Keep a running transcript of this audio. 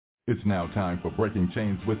It's now time for Breaking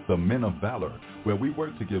Chains with the Men of Valor, where we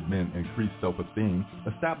work to give men increased self-esteem,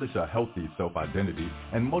 establish a healthy self-identity,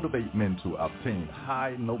 and motivate men to obtain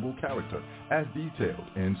high, noble character as detailed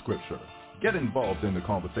in Scripture. Get involved in the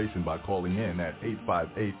conversation by calling in at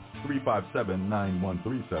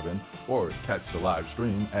 858-357-9137 or catch the live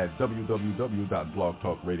stream at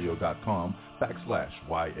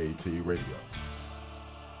www.blogtalkradio.com/YAT Radio.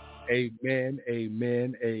 Amen,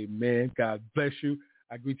 amen, amen. God bless you.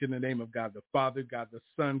 I greet you in the name of God the Father, God the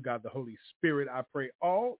Son, God the Holy Spirit. I pray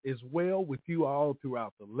all is well with you all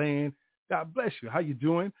throughout the land. God bless you. How you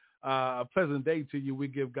doing? A pleasant day to you. We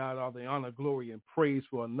give God all the honor, glory, and praise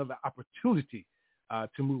for another opportunity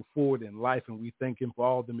to move forward in life, and we thank him for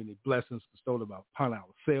all the many blessings bestowed upon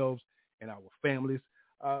ourselves and our families.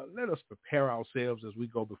 Let us prepare ourselves as we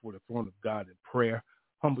go before the throne of God in prayer.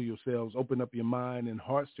 Humble yourselves, open up your mind and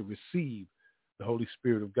hearts to receive the Holy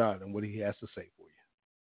Spirit of God and what he has to say for you.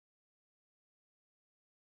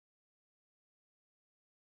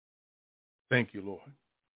 Thank you, Lord.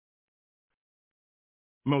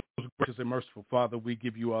 Most gracious and merciful Father, we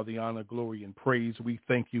give you all the honor, glory, and praise. We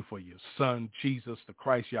thank you for your Son, Jesus, the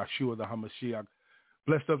Christ, Yahshua, the HaMashiach.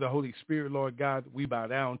 Blessed of the Holy Spirit, Lord God, we bow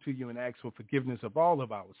down to you and ask for forgiveness of all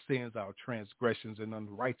of our sins, our transgressions, and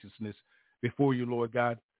unrighteousness before you, Lord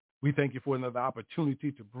God. We thank you for another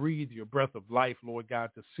opportunity to breathe your breath of life, Lord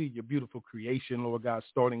God, to see your beautiful creation, Lord God,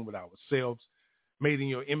 starting with ourselves, made in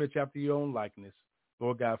your image after your own likeness.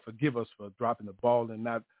 Lord God, forgive us for dropping the ball and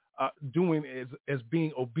not doing as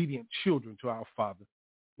being obedient children to our Father.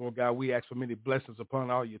 Lord God, we ask for many blessings upon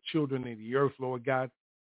all your children in the earth, Lord God,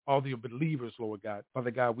 all your believers, Lord God. Father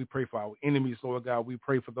God, we pray for our enemies, Lord God. We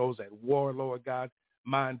pray for those at war, Lord God,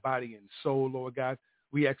 mind, body, and soul, Lord God.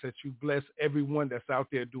 We ask that you bless everyone that's out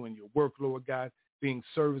there doing your work, Lord God, being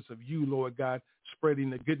service of you, Lord God, spreading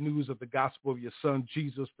the good news of the gospel of your Son,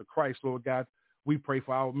 Jesus, the Christ, Lord God. We pray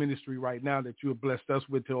for our ministry right now that you have blessed us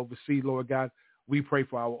with to oversee, Lord God. We pray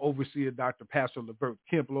for our overseer, Dr. Pastor Levert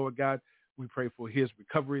Kemp, Lord God. We pray for his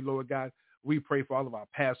recovery, Lord God. We pray for all of our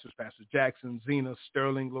pastors, Pastor Jackson, Zena,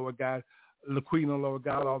 Sterling, Lord God, Laquina, Lord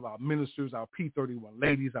God, all of our ministers, our P31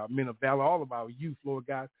 ladies, our men of valor, all of our youth, Lord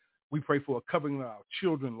God. We pray for a covering of our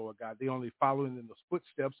children, Lord God. They only following in those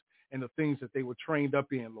footsteps and the things that they were trained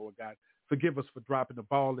up in, Lord God. Forgive us for dropping the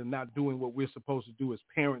ball and not doing what we're supposed to do as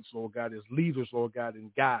parents, Lord God, as leaders, Lord God,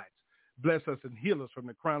 and guides. Bless us and heal us from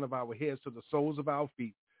the crown of our heads to the soles of our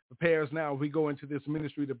feet. Prepare us now as we go into this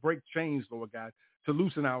ministry to break chains, Lord God, to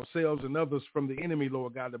loosen ourselves and others from the enemy,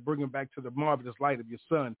 Lord God, to bring them back to the marvelous light of your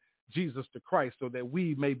Son, Jesus the Christ, so that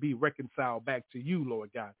we may be reconciled back to you,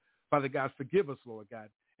 Lord God. Father God, forgive us, Lord God,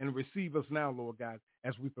 and receive us now, Lord God,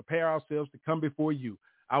 as we prepare ourselves to come before you.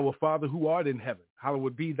 Our Father who art in heaven,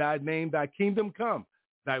 hallowed be thy name, thy kingdom come,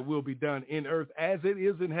 thy will be done in earth as it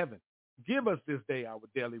is in heaven. Give us this day our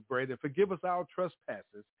daily bread, and forgive us our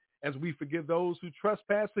trespasses, as we forgive those who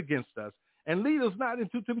trespass against us. And lead us not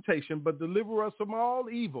into temptation, but deliver us from all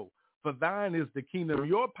evil. For thine is the kingdom,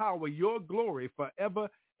 your power, your glory forever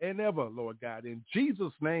and ever, Lord God. In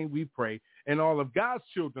Jesus' name we pray. And all of God's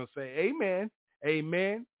children say amen,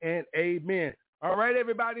 amen, and amen. All right,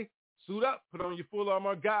 everybody, suit up, put on your full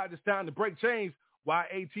armor of God. It's time to break chains.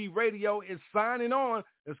 YAT Radio is signing on.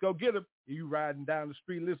 Let's go get them. You riding down the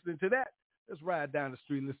street listening to that? Let's ride down the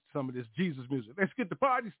street, listen to some of this Jesus music. Let's get the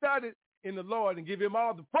party started in the Lord and give him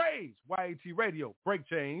all the praise. YAT Radio, break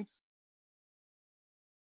chains.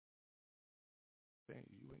 Dang,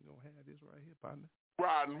 you ain't gonna have this right here, partner.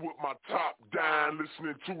 Riding with my top down,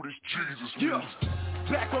 listening to this Jesus music.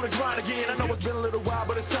 Back on the grind again. I know it's been a little while,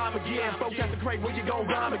 but it's time again. Folks at the crate, when you gon'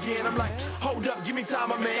 rhyme again? I'm like, hold up, give me time,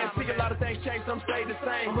 my man. See a lot of things change, some stay the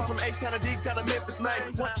same. Run from H kind of deep, kind of Memphis,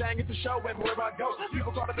 man. One thing is for show, everywhere I go,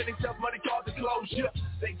 people call up in themselves, money called the closure.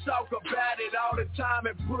 They talk about it all the time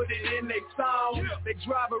and put it in their song. They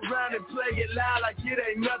drive around and play it loud like it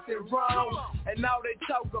ain't nothing wrong. And now they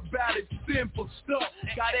talk about it, simple stuff.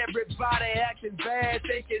 Got everybody acting bad,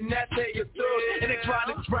 thinking that they a thug. And they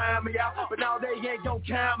trying to drown me out, but now they ain't gon'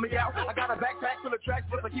 count me out. I got a backpack full of tracks,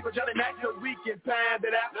 but I keep a Johnny Mac so we can pound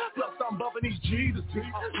it out. Plus I'm bumping these Jesus beats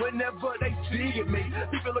whenever they see me.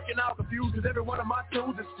 People looking all confused cause every one of my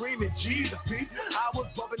tunes is screaming Jesus beats. I was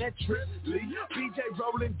bumping that Trip Lee, BJ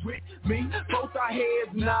rolling with me. Both our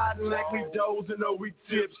heads nodding like we dozing or we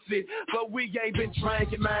tipsy. But we ain't been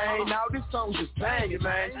drinking, man. Now this song just banging,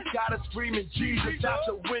 man. Got us screaming Jesus out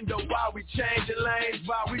the window while we changing lanes,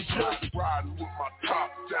 while we just riding with my top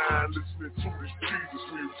down, listening to this Jesus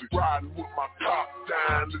music. Riding with my top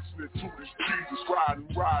down, listening to this Jesus. Riding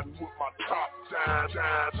with my top down,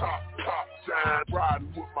 top down.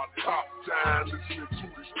 Riding with my top down, listening to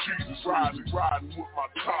this Jesus riding with my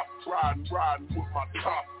top, riding with my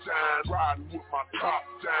top down, riding with my top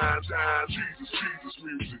down, Jesus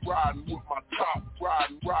music, riding with my top,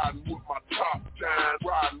 riding with my top down,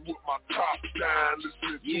 riding with my top down,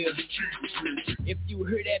 listening to this Jesus music. If you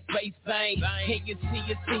hear that bass bang, and you see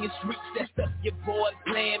us in your streets, that stuff your boys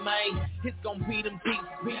playing, man. It's gonna be them deep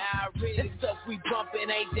beats. That stuff we bumpin'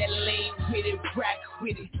 ain't that lean with it, rock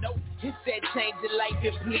with it. Nope, it's that change of life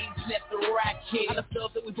and please let the rock hit. All the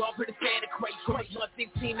stuff that we bump for the Santa crate.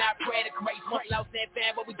 116, not credit crate. One lost that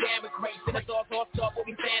fan, but we damn it great. Send us all stuff, but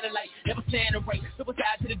we standing like never stand a race.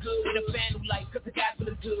 Suicide to the good in a fan new life, cause the gospel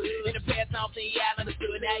is good. In the past, I don't think y'all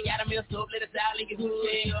understood. Now y'all done messed up, let us out in your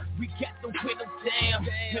hood. We got them windows down,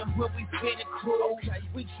 and when we spin the crew,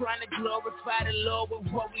 we trying to glorify the Lord with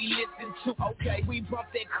what we listen to. We bump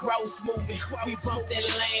that cross movement, we bump that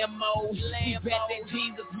lamb mode, we back that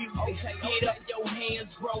Jesus music. Get up your hands,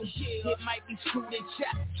 bro. It might be screwed and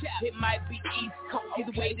chopped, it might be East Coast.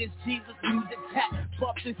 Either way, this Jesus music tap.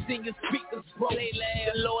 Bump this in your speakers, bro.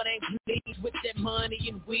 The Lord ain't pleased with that money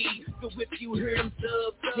and weed. So if you hear them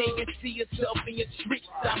subs, then you see yourself in your streets.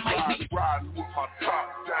 I might be riding with my top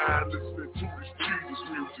down, listening to this Jesus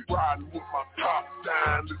music. Riding with my top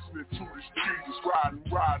down, listening to this Jesus. Riding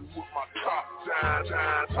with my top down,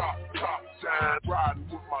 top down. Riding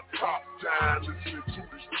with my top down, listening to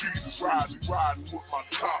this Jesus. Riding with my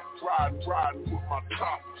top, riding with my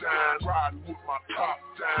top down, riding with my top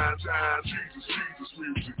down, Jesus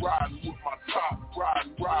music. Riding with my top,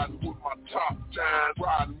 riding with my top down,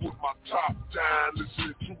 riding with my top down,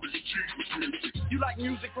 listening to this Jesus music. You like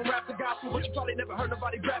music from rap to gospel, but you probably never heard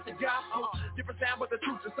nobody rap the gospel. Different sound, but the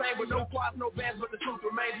truth's the same. With no choirs, no bands, but the truth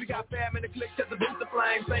remains. We got fam in the clique just to boost the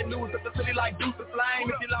flame. Same news that the city like Deuce the Flame.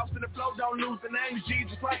 If you're lost in the flow, don't lose the name.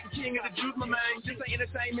 Jesus Christ, the King of the Jews, my man. This ain't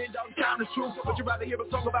entertainment, don't time the truth. But you rather hear a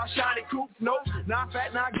song about shiny coops? Nope, not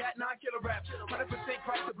fat, not gat, not killer rap. 100%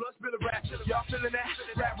 Christ, the blood spill of rap. Y'all feeling that?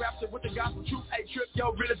 Rap rapper with the gospel truth. Hey, trip,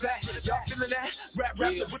 yo, really bad. Y'all feeling that? Rap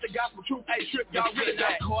rapper with the gospel truth. Hey, trip, y'all really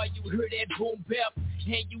bad. You hear that boom bap,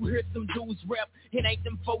 and you hear some dudes rap. It ain't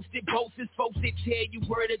them folks that boast, it's folks that tell you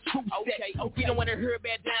where the truth set. We don't wanna hear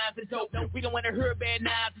about dimes and dope. We don't wanna hear about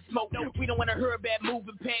knives and smoke. We don't wanna hear about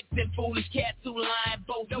moving packs and foolish cats who lying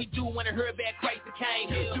both. We do wanna hear about Christ the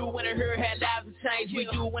King. Do wanna hear how lives have changed. We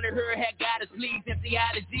do wanna hear how God is pleased and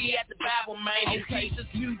theology at the Bible, man. Jesus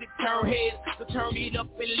music turn heads, so turn it up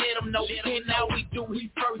and let them know. And now we do his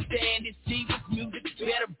first and it's Jesus music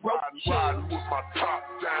better bro. Riding with my top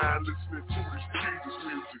down, listening to this Jesus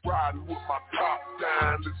music. Riding with my top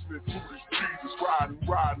down, listening to this Jesus. Riding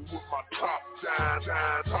with my top down,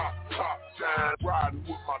 top down. Riding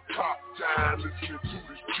with my top down, listening to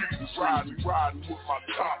this Jesus. Riding with my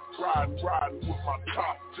top, riding with my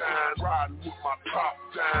top down, riding with my top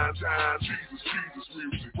down, Jesus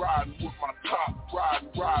music. Riding with my top,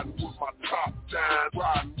 riding with my top down,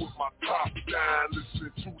 riding with my top down,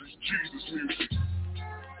 listening to this Jesus music.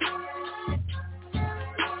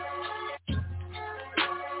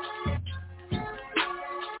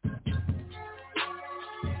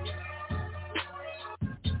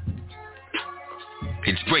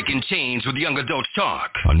 It's Breaking Chains with Young Adult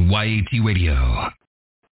Talk on YAT Radio.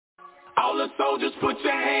 All the soldiers, put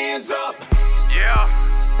your hands up. Yeah.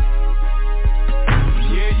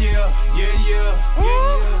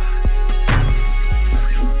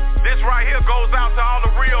 This right here goes out to all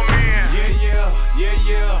the real men.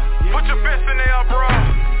 Yeah. Put your fist in there, bro.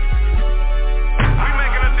 We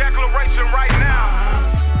making a declaration right now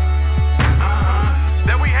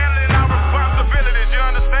that we handling our responsibilities, you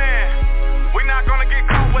understand? We're not gonna get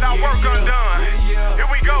caught with our work undone. Here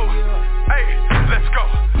we go. Hey, let's go.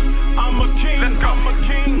 I'm a king, let's go. I'm a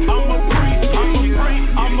king, I'm a priest, I'm a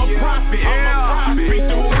priest, I'm a prophet, I speak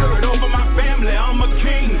the word over my family. I'm a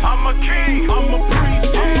king, I'm a king, I'm a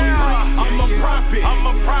priest, I'm a prophet, I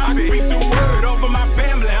speak the word over my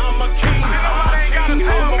family. I'm a king, nobody ain't gotta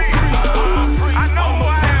tell me. I know who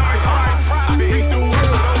I am. I speak the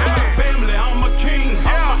word over my family. I'm a king,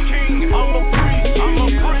 I'm a king, I'm a priest,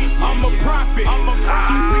 I'm a prophet, I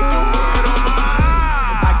speak the word over my family.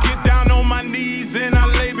 I get down on my knees and I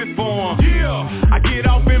lay before him. I get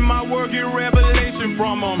off in my word, get revelation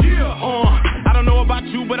from him. I don't know about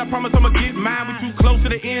you, but I promise I'ma get mine. We too close to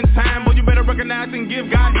the end time, boy, you better recognize and give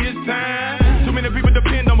God his time. Too many people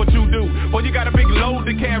depend on what you do. Boy, you got a big load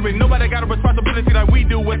to carry. Nobody got a responsibility like we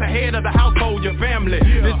do as the head of the household, your family.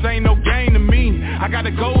 This ain't no game to me. I got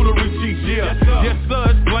a goal to reach each year. Yes, sir,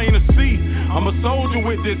 it's plain to see. I'm a soldier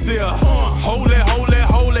with this here. Holy, holy,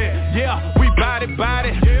 holy. Yeah, we body.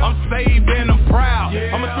 I'm saved and I'm proud.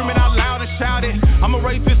 I'ma scream it out loud and shout it. I'ma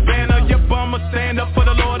raise this banner. Yep, I'ma stand up for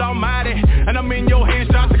the Lord Almighty.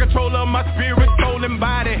 my spirit, soul, and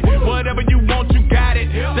body. Whatever you want, you got it.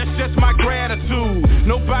 That's just my gratitude.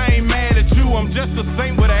 Nope, I ain't mad at you. I'm just a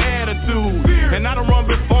saint with an attitude. And I don't run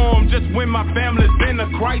before them just when my family's in a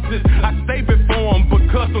crisis. I stay before them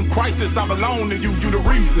because in crisis I belong to you. You the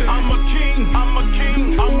reason. I'm a king. I'm a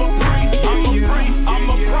king. I'm a priest. I'm a priest. I'm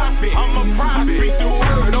a prophet. I'm a prophet. I speak the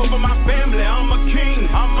word over my family. I'm a king.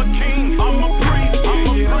 I'm a king. I'm a priest. I'm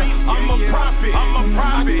a priest. I'm a prophet. I'm a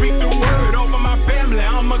prophet. I speak the word over my family.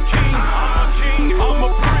 I'm a king. I'm a king. I'm a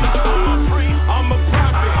priest. I'm a priest. I'm a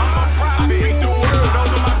prophet. I'm a prophet. I speak the word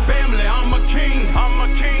over my family. I'm a king. I'm a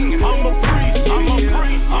king. I'm a priest. I'm a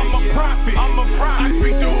priest. I'm a prophet. I'm a prophet. I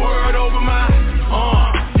speak the word over my.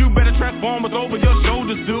 You better transform what's over your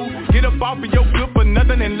shoulders, dude. Get up off of your good for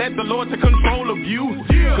nothing and let the Lord take control of you.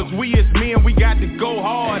 Cause we as men, we got to go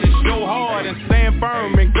hard and show hard and stand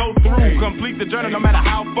firm and go through. Complete the journey no matter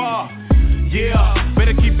how far. Yeah,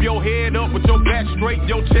 better keep your head up with your back straight,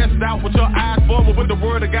 your chest out with your eyes forward with the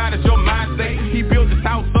word of God as your mind state. He built his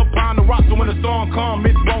house upon the rock, so when the storm comes,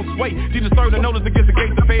 it won't sway. Jesus served the notice against the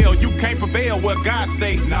gates to fail. You can't prevail what God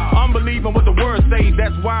says. I'm believing what the word says.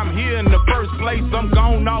 That's why I'm here in the first place. I'm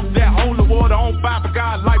gone off that holy water on fire for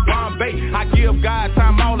God like Bombay. I give God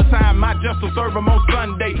time all the time. I just will serve him on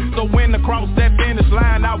Sunday. So when the cross that finish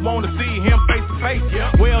line, I want to see him face to face.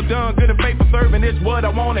 Well done, good and faithful serving. It's what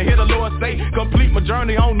I want to hear the Lord say. Complete my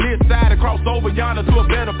journey on this side and cross over yonder to a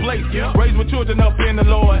better place. Raise my children up in the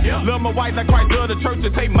Lord. Love my wife like Christ loved the church, to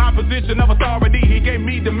take my position of authority. He gave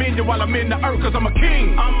me dominion while I'm in the earth, cause I'm a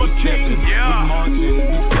king. I'm a king. Yeah.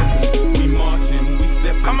 We marching, we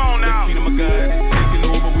stepping. Come on now. The kingdom of God is taking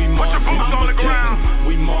over. We marching. Put your boots on the ground.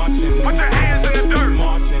 We marching. Put your hands in the dirt. We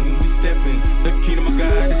marching, we stepping. The kingdom of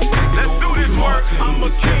God is taking over. Let's do this work. I'm a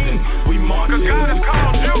king. We marching. Cause God has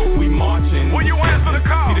called you. We marching. Will you answer the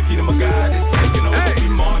call? See, the kingdom of God is taking over. Hey. We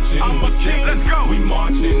marching. I'm a king. Let's go. We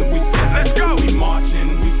marching. We stepping. Let's go. We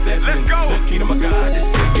marching. We stepping. Let's go. The kingdom of God is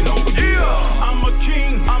taking over. Yeah. I'm a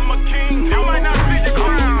king. I'm a king. You might not see your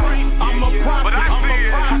crown. I'm a prophet. But I see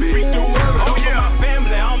it. I speak the word over my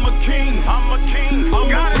family. I'm a king. I'm a king.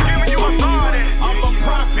 God has given you authority. I'm a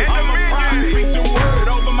prophet. I'm a prophet. I speak the word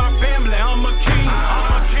over my family. I'm a king.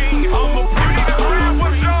 I'm a king. I'm a prophet. You need to grab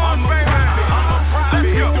what's yours, baby. I'm a prophet.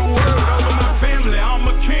 Let's go. The word over my family. I'm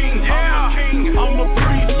a king. Yeah. I'm a king. I'm a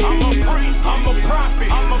priest. I'm a priest. I'm a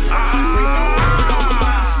prophet. I'm a prophet.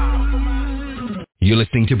 You're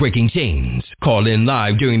listening to Breaking Chains. Call in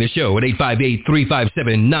live during the show at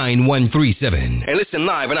 858-357-9137. And listen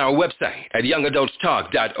live on our website at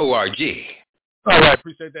youngadultstalk.org. All right,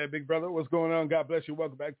 appreciate that, big brother. What's going on? God bless you.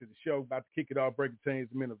 Welcome back to the show. About to kick it off. Breaking Chains,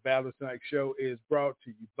 the Men of Valor. Tonight's show is brought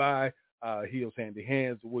to you by Heels Handy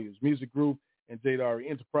Hands, the Williams Music Group, and JDR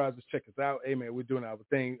Enterprises. Check us out. Hey, man, we're doing our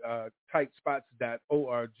thing.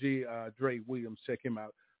 Tightspots.org. Dre Williams, check him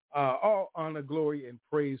out. All honor, glory, and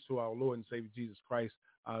praise to our Lord and Savior Jesus Christ,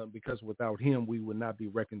 because without him, we would not be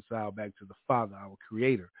reconciled back to the Father, our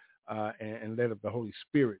Creator, and led of the Holy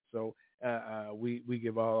Spirit. So we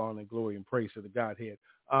give all honor, glory, and praise to the Godhead.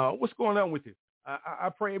 What's going on with you? I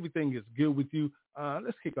pray everything is good with you.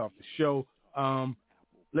 Let's kick off the show.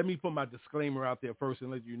 Let me put my disclaimer out there first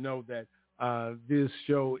and let you know that this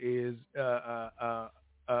show is a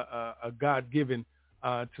God-given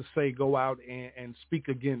to say go out and speak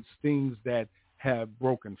against things that have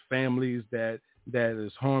broken families, that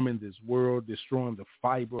is harming this world, destroying the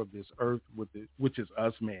fiber of this earth, which is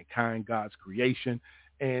us, mankind, God's creation,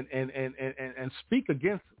 and speak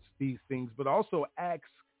against these things, but also ask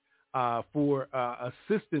for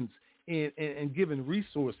assistance in giving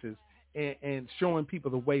resources and showing people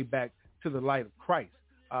the way back to the light of Christ,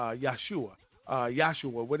 Yahshua,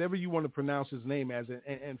 whatever you want to pronounce his name as,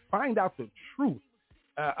 and find out the truth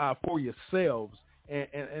for yourselves,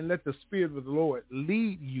 and let the Spirit of the Lord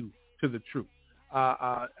lead you to the truth.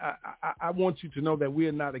 I want you to know that we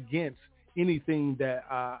are not against anything that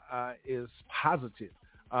is positive,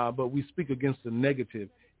 but we speak against the negative,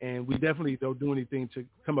 and we definitely don't do anything to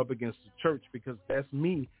come up against the church, because that's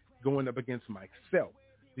me going up against myself.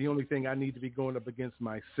 The only thing I need to be going up against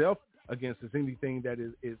myself against is anything that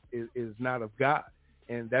is not of God,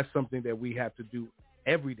 and that's something that we have to do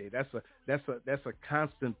every day. That's a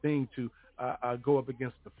constant thing to go up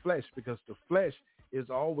against the flesh, because the flesh is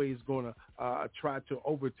always going to try to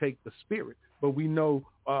overtake the spirit. But we know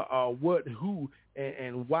what, who,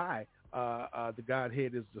 and why the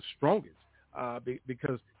Godhead is the strongest,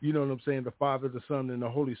 because, you know what I'm saying, the Father, the Son, and the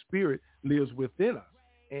Holy Spirit lives within us,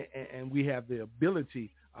 and we have the ability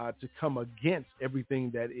to come against everything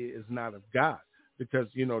that is not of God.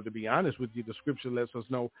 Because, to be honest with you, the scripture lets us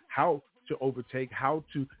know how to overtake, how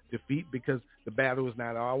to defeat, because the battle is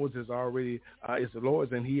not ours, it's the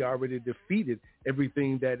Lord's, and he already defeated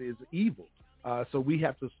everything that is evil. So we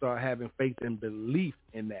have to start having faith and belief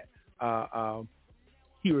in that.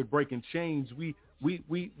 Here at Breaking Chains, we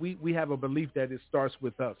have a belief that it starts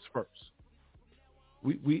with us first.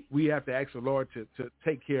 We have to ask the Lord to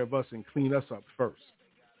take care of us and clean us up first.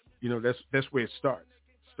 That's where it starts.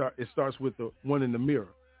 It starts with the one in the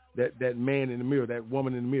mirror, that man in the mirror, that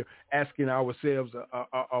woman in the mirror, asking ourselves,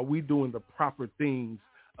 are we doing the proper things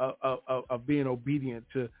of being obedient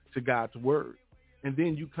to God's word? And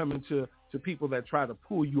then you come into people that try to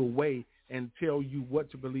pull you away and tell you what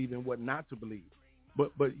to believe and what not to believe.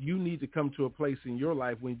 But you need to come to a place in your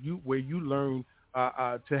life where you learn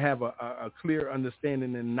to have a clear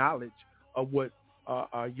understanding and knowledge of what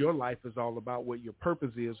your life is all about, what your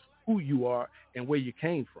purpose is, who you are, and where you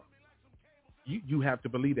came from. You have to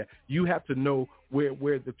believe that. You have to know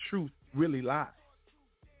where the truth really lies.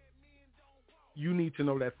 You need to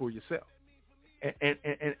know that for yourself.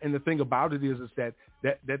 And the thing about it is that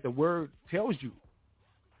the word tells you.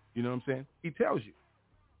 You know what I'm saying? He tells you.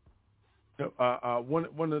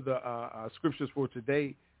 One of the scriptures for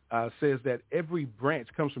today says that every branch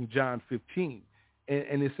comes from John 15.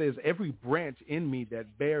 And it says, every branch in me that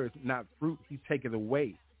beareth not fruit, he taketh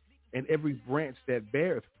away. And every branch that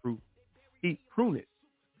beareth fruit, he pruneth,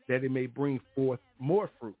 that it may bring forth more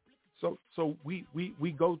fruit. So we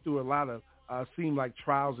go through a lot of seem like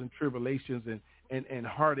trials and tribulations and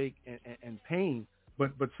heartache and pain,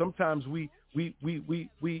 but sometimes we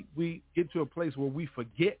get to a place where we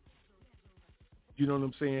forget, you know what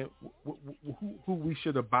I'm saying, who we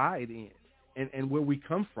should abide in and where we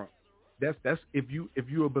come from. That's if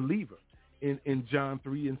you're a believer in John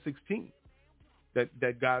 3:16,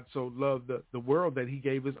 that God so loved the world that he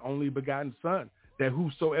gave his only begotten son, that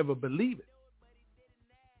whosoever believeth,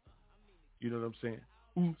 you know what I'm saying,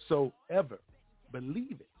 whosoever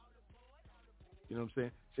believeth, you know what I'm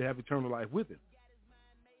saying, shall have eternal life with him.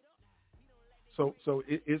 So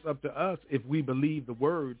it's up to us if we believe the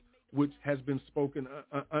word which has been spoken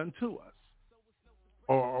unto us,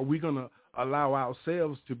 or are we going to allow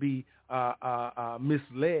ourselves to be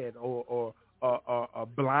misled or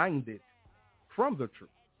blinded from the truth?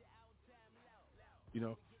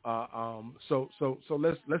 So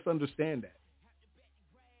let's understand that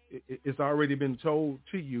it's already been told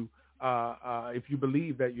to you. If you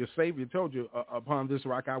believe that your Savior told you, upon this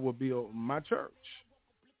rock I will build my church,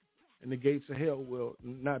 and the gates of hell will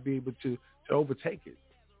not be able to overtake it.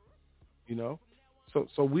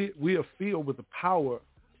 So we are filled with the power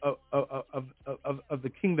of the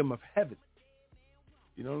kingdom of heaven.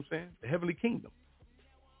 You know what I'm saying? The heavenly kingdom.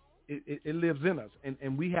 It lives in us,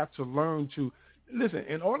 and we have to learn to listen.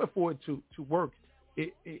 In order for it to work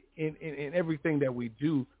in everything that we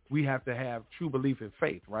do, we have to have true belief and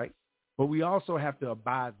faith, right? But we also have to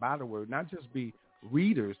abide by the word, not just be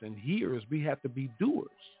readers and hearers. We have to be doers,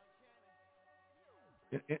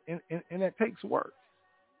 and that takes work.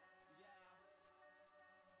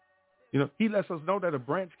 He lets us know that a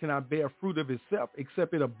branch cannot bear fruit of itself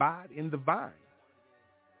except it abide in the vine.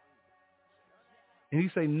 And he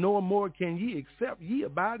say, no more can ye except ye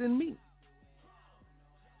abide in me.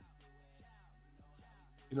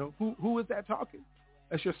 Who is that talking?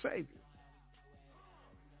 That's your Savior,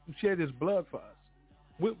 who shed his blood for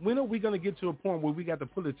us. When are we going to get to a point where we got to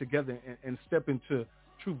pull it together and step into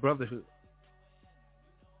true brotherhood?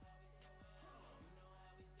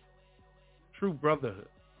 True brotherhood.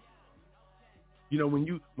 When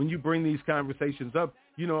you bring these conversations up,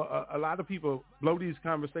 a lot of people blow these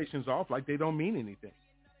conversations off like they don't mean anything.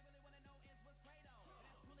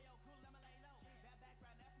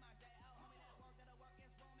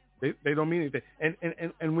 They don't mean anything.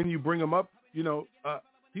 And when you bring them up,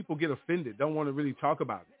 people get offended, don't want to really talk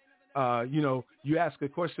about it. You ask a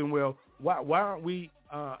question, well, why aren't we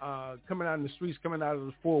coming out in the streets, coming out of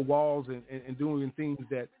the four walls and doing things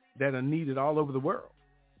that are needed all over the world?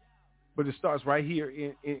 But it starts right here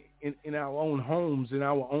in our own homes, in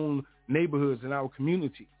our own neighborhoods, in our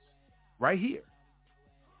communities, right here.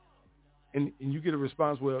 And you get a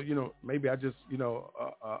response, well, maybe I just,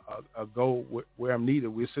 go where I'm needed.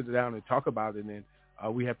 We'll sit down and talk about it, and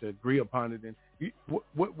we have to agree upon it. And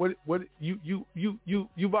what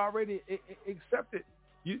you've already accepted.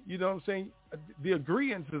 You know what I'm saying? The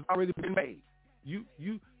agreement has already been made. You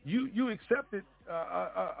accepted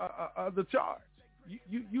the charge.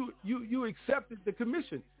 You accepted the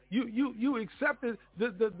commission. You accepted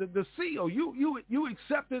the seal. You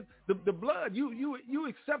accepted the blood. You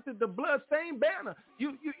accepted the blood-stained banner. You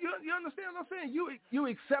understand what I'm saying? You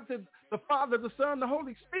accepted the Father, the Son, the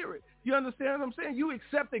Holy Spirit. You understand what I'm saying? You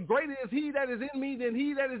accepted greater is He that is in me than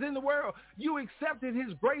he that is in the world. You accepted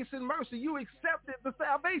His grace and mercy. You accepted the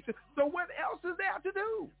salvation. So what else is there to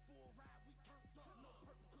do?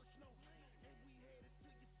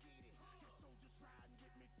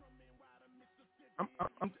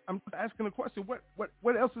 I'm asking a question.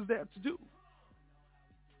 What else is there to do?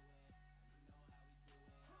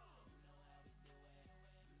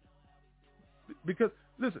 Because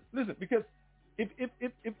listen. Because if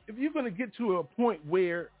you're going to get to a point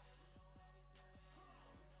where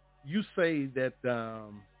you say that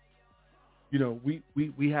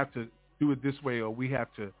we have to do it this way or we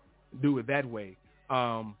have to do it that way,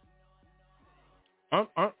 aren't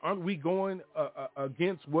we going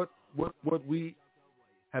against what we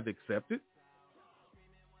have accepted?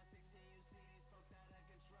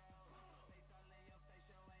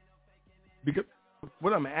 Because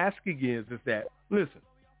what I'm asking is that, listen,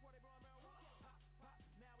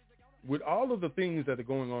 with all of the things that are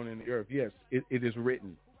going on in the earth, yes, it is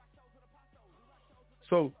written.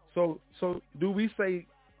 So do we say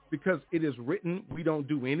because it is written we don't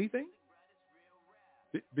do anything?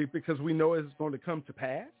 Because we know it's going to come to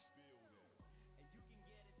pass?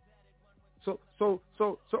 So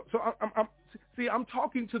I'm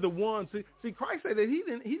talking to the ones. See, Christ said that he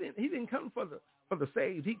didn't come for the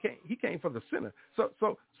saved. He came for the sinner.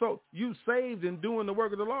 So you saved and doing the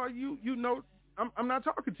work of the Lord. You know, I'm not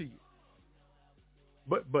talking to you.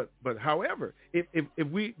 But however,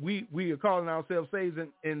 if we are calling ourselves saved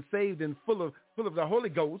and full of the Holy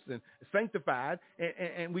Ghost and sanctified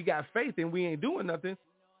and we got faith and we ain't doing nothing,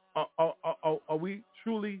 are we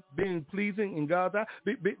truly being pleasing in God's eye?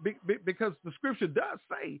 Because the scripture does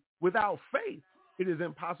say, without faith, it is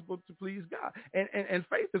impossible to please God. And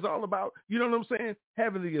faith is all about, you know what I'm saying,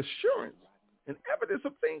 having the assurance and evidence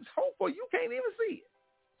of things hoped for. You can't even see it.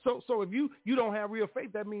 So if you don't have real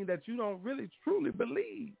faith, that means that you don't really truly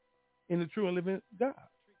believe in the true and living God.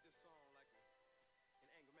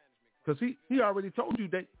 Because he already told you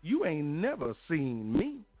that you ain't never seen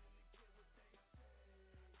me.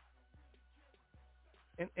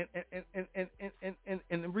 And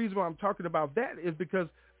the reason why I'm talking about that is because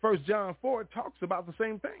 1 John 4 talks about the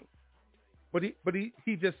same thing. But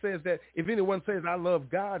he just says that if anyone says I love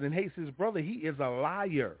God and hates his brother, he is a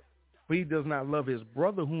liar. For he does not love his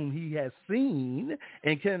brother whom he has seen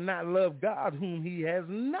and cannot love God whom he has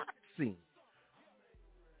not seen.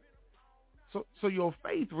 So your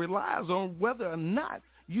faith relies on whether or not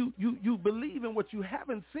you believe in what you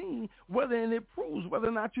haven't seen, whether and it proves whether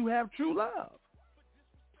or not you have true love.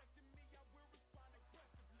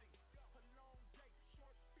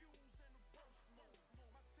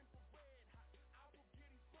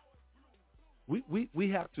 We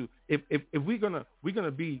have to, if we're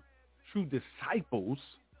gonna be true disciples,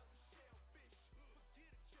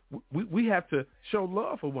 we have to show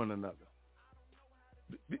love for one another.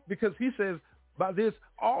 Because he says, by this,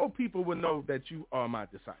 all people will know that you are my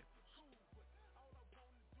disciples.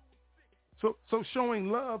 So showing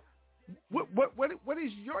love, what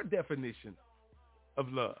is your definition of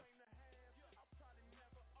love?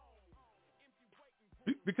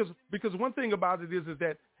 Because one thing about it is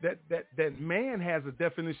that man has a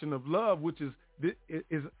definition of love, which is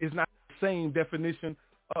not the same definition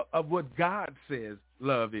of what God says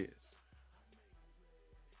love is.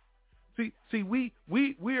 See, we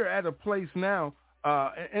are at a place now,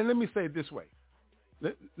 and let me say it this way.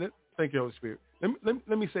 Thank you, Holy Spirit.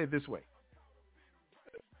 Let me say it this way.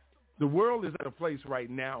 The world is at a place right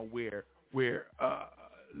now where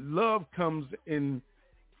love comes in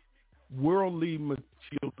worldly,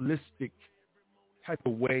 materialistic type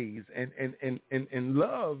of ways, and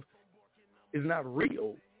love is not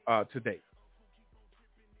real today.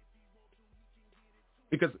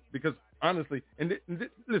 Because honestly,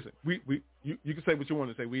 listen, you can say what you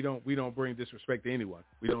want to say. We don't bring disrespect to anyone.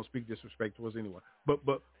 We don't speak disrespect towards anyone. But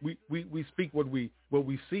we speak what we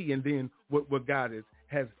see, and then what God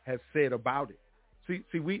has said about it.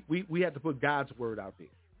 See, we have to put God's word out there.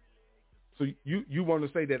 So you want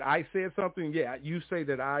to say that I said something? Yeah, you say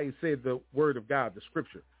that I said the word of God, the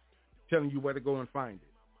scripture, telling you where to go and find it.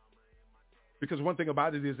 Because one thing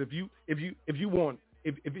about it is, if you want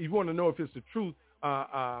to know if it's the truth,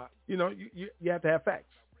 you have to have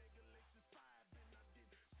facts.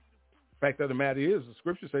 Fact of the matter is, the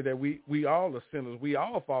scriptures say that we all are sinners. We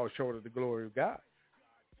all fall short of the glory of God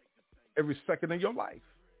every second of your life.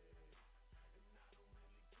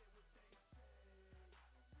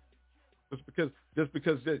 Just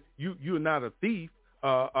because you're not a thief,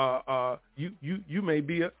 you may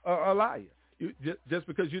be a liar. Just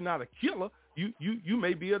because you're not a killer, you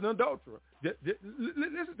may be an adulterer.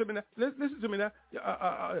 Listen to me now. Listen to me now.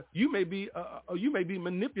 You may be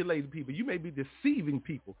manipulating people. You may be deceiving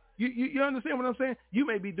people. You understand what I'm saying? You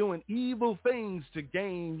may be doing evil things to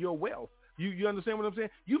gain your wealth. You understand what I'm saying?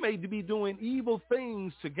 You may be doing evil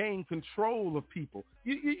things to gain control of people.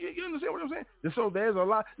 You understand what I'm saying? And so there's a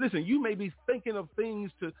lot. Listen, you may be thinking of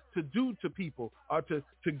things to do to people or to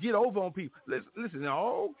get over on people. Listen,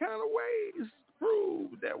 all kind of ways prove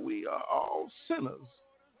that we are all sinners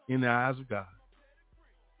in the eyes of God.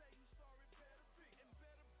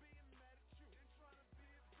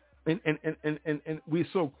 And we're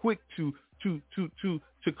so quick to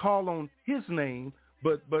call on his name,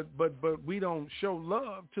 but we don't show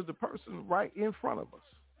love to the person right in front of us.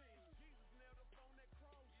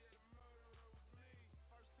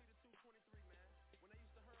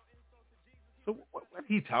 So what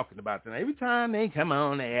he talking about tonight? Every time they come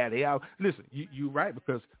on there, they all listen. You right,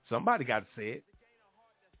 because somebody got to say it.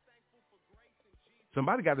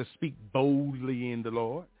 Somebody got to speak boldly in the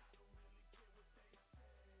Lord.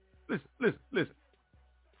 Listen.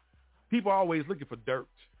 People are always looking for dirt,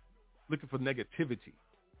 looking for negativity.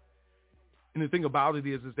 And the thing about it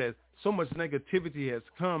is that so much negativity has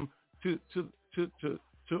come to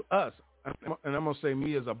us. And I'm going to say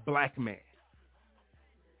me as a black man.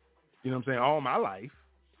 You know what I'm saying? All my life.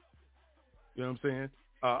 You know what I'm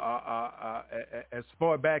saying? As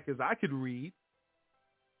far back as I could read.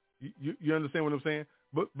 You understand what I'm saying?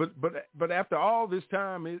 But after all this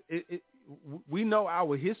time, we know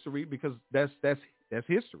our history because that's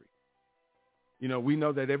history. You know, we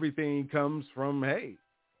know that everything comes from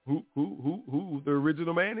who the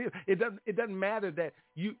original man is. It doesn't matter that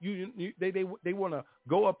they want to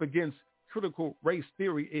go up against critical race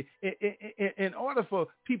theory. In order for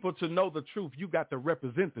people to know the truth, you got to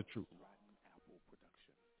represent the truth.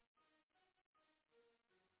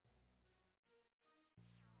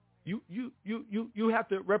 You have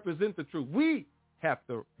to represent the truth. We have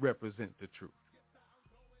to represent the truth.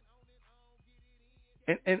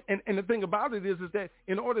 And the thing about it is that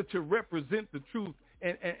in order to represent the truth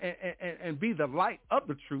and be the light of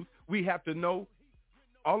the truth, we have to know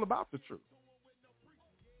all about the truth.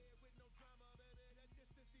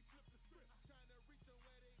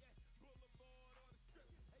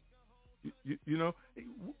 You know,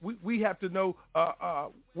 we have to know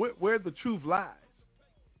where the truth lies.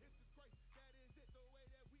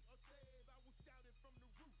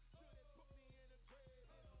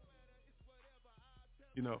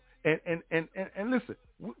 You know, and listen,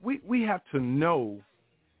 we have to know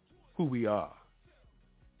who we are.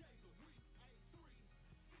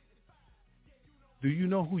 Do you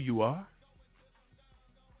know who you are?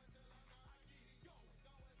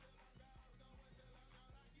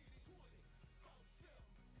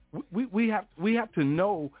 We have to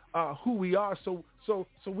know who we are, so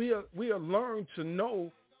we'll learn to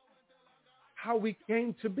know how we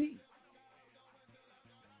came to be.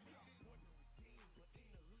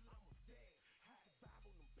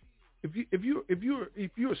 If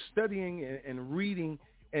you're studying and reading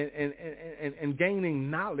and gaining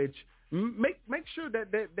knowledge, make sure that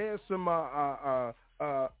there's some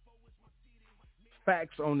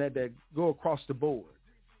facts on that go across the board.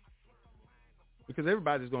 Because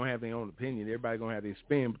everybody's going to have their own opinion. Everybody's going to have their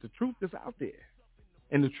spin. But the truth is out there.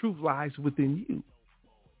 And the truth lies within you.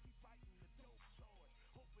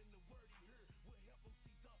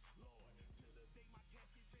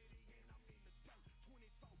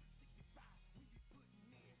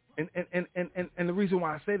 And the reason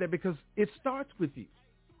why I say that, because it starts with you.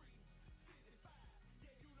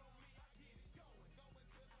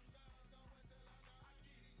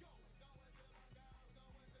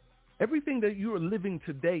 Everything that you are living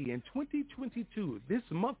today in 2022, this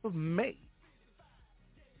month of May,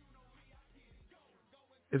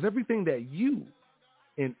 is everything that you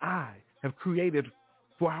and I have created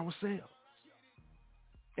for ourselves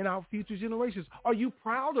and our future generations. Are you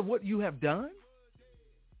proud of what you have done?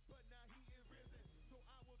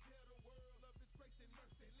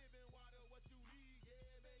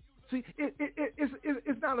 See,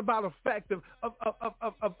 it's not about a fact of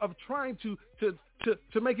trying to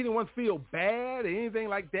make anyone feel bad or anything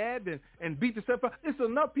like that and beat yourself up. There's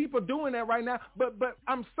enough people doing that right now. But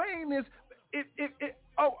I'm saying this,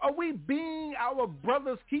 are we being our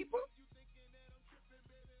brother's keeper?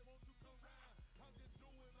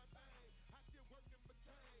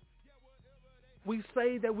 We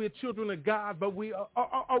say that we're children of God, but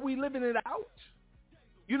are we living it out?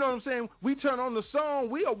 You know what I'm saying? We turn on the song,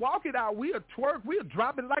 we'll walk it out, we'll twerk, we'll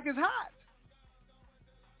drop it like it's hot.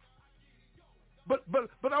 But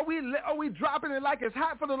are we dropping it like it's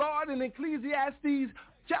hot for the Lord in Ecclesiastes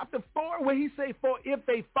chapter 4 where he say, for if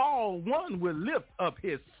they fall, one will lift up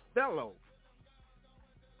his fellow.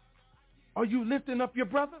 Are you lifting up your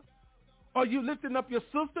brother? Are you lifting up your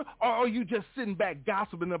sister? Or are you just sitting back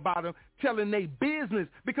gossiping about them, telling their business?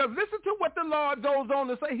 Because listen to what the Lord goes on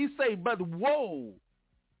to say. He say, but woe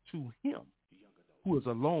to him who is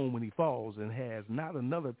alone when he falls and has not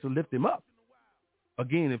another to lift him up.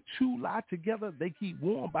 Again, if two lie together, they keep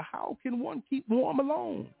warm. But how can one keep warm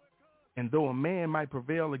alone? And though a man might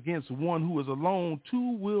prevail against one who is alone,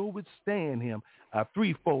 two will withstand him. A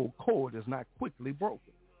threefold cord is not quickly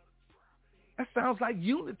broken. That sounds like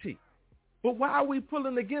unity. But why are we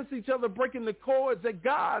pulling against each other, breaking the cords that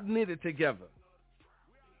God knitted together?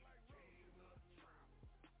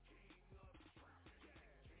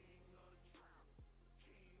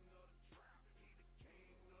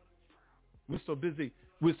 We're so busy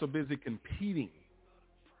competing,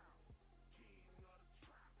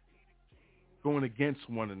 going against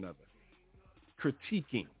one another,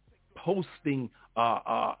 critiquing, posting,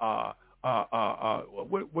 what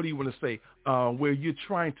do you want to say, where you're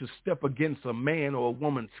trying to step against a man or a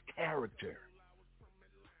woman's character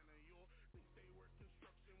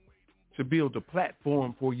to build a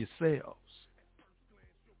platform for yourselves.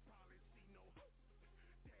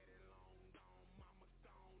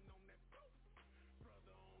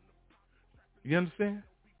 You understand?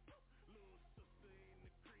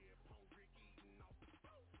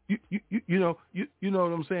 You know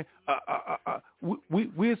what I'm saying?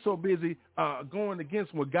 We're so busy going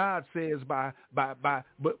against what God says but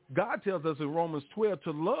God tells us in Romans 12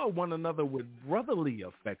 to love one another with brotherly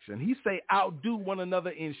affection. He say outdo one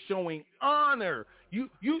another in showing honor.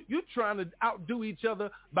 You're trying to outdo each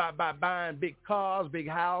other by buying big cars, big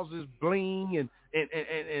houses, bling,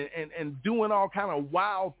 and doing all kind of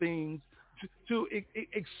wild things to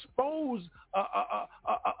expose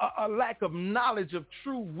a lack of knowledge of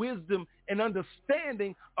true wisdom and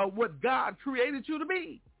understanding of what God created you to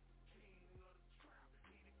be.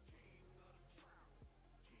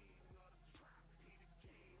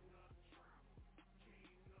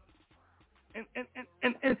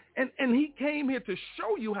 And he came here to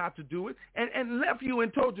show you how to do it and left you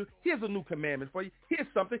and told you, here's a new commandment for you. Here's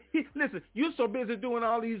something. Listen, you're so busy doing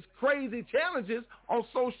all these crazy challenges on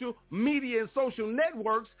social media and social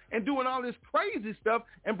networks and doing all this crazy stuff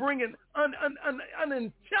and bringing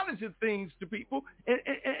unintelligent things to people,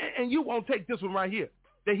 and you won't take this one right here.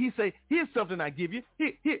 That he say, here's something I give you.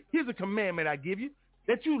 Here's a commandment I give you,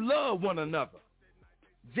 that you love one another.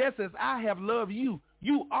 Just as I have loved you,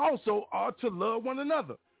 you also are to love one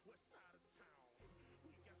another.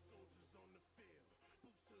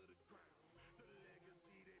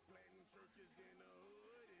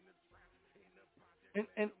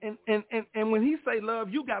 And when he say love,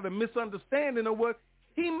 you got a misunderstanding of what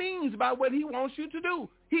he means by what he wants you to do.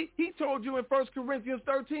 He told you in 1 Corinthians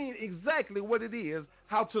 13 exactly what it is,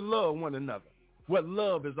 how to love one another, what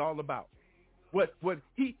love is all about. What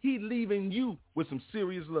he leaving you with some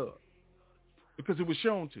serious love because it was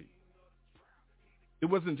shown to you. It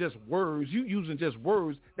wasn't just words. You using just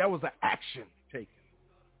words. That was an action taken.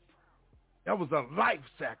 That was a life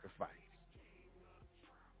sacrifice.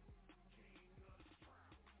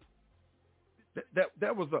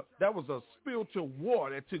 That was a spiritual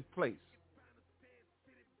war that took place.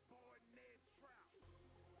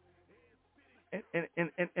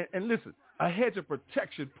 And listen, a hedge of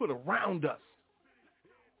protection put around us.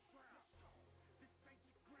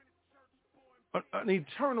 An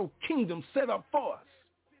eternal kingdom set up for us.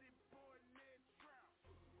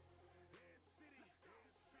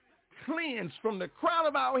 Cleansed from the crown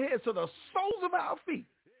of our heads to the soles of our feet.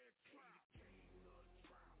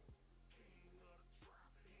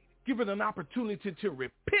 Given an opportunity to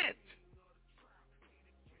repent.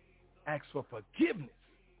 Ask for forgiveness.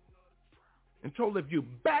 And told if you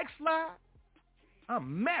backslide,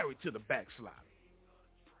 I'm married to the backslider.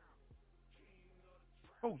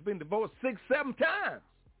 Folks been divorced 6, 7 times.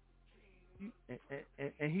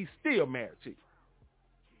 And he's still married to you.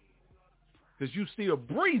 Because you still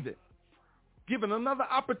breathing. Given another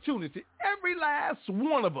opportunity. Every last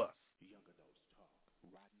one of us.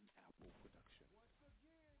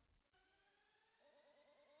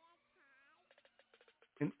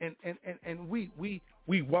 And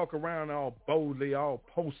we walk around all boldly, all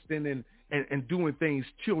posting and doing things,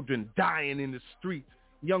 children dying in the streets,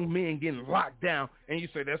 young men getting locked down, and you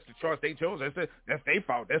say that's the choice they chose. That's their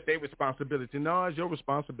fault. That's their responsibility. No, it's your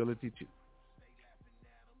responsibility too.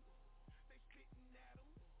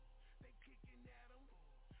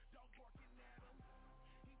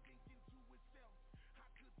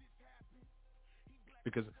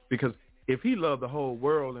 Because if he loved the whole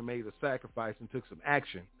world and made a sacrifice and took some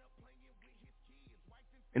action,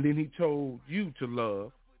 and then he told you to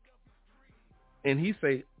love, and he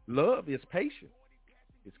say love is patient,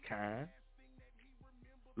 it's kind.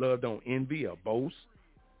 Love don't envy or boast.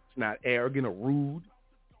 It's not arrogant or rude.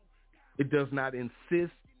 It does not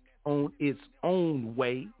insist on its own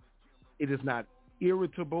way. It is not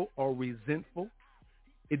irritable or resentful.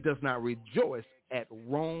 It does not rejoice at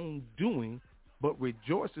wrongdoing, but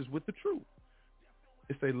rejoices with the truth.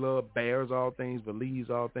 It say love bears all things, believes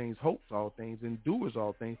all things, hopes all things, endures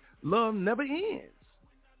all things. Love never ends.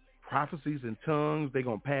 Prophecies and tongues, they're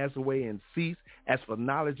going to pass away and cease. As for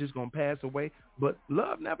knowledge, it's going to pass away, but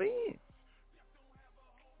love never ends.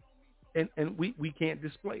 And we can't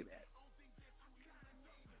display that.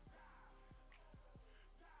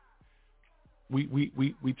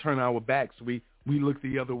 We turn our backs. We look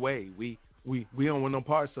the other way. We don't want no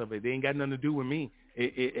parts of it. It ain't got nothing to do with me.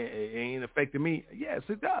 It ain't affecting me. Yes,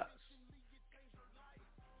 it does.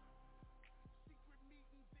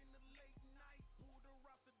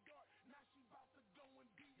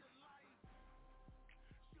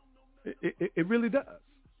 It really does.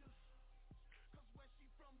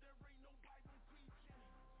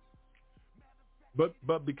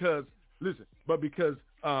 But because listen,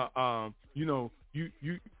 you know,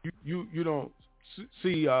 you don't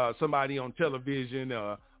see somebody on television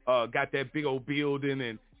got that big old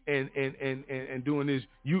building and doing this.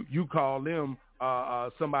 You call them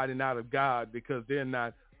somebody not of God because they're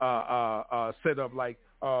not set up like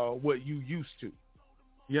what you used to.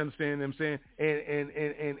 You understand what I'm saying?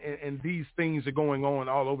 And these things are going on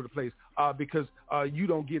all over the place because you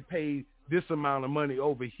don't get paid this amount of money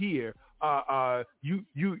over here.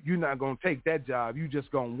 You're not gonna take that job. You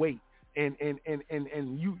just gonna wait. And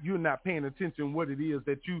you're not paying attention what it is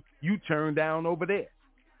that you turn down over there.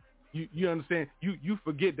 You understand? You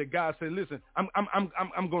forget that God said, listen,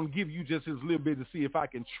 I'm going to give you just this little bit to see if I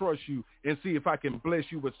can trust you and see if I can bless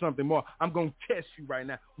you with something more. I'm going to test you right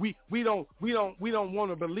now. We don't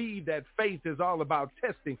want to believe that faith is all about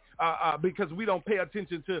testing because we don't pay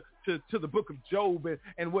attention to the book of Job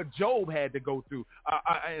and what Job had to go through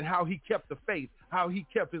and how he kept the faith, how he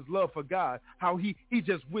kept his love for God, how he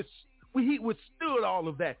just he withstood all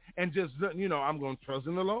of that and just, I'm going to trust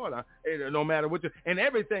in the Lord. No matter what, and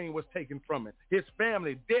everything was taken from him. His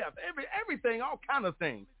family, death, everything, all kind of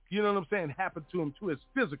things. You know what I'm saying? Happened to him, to his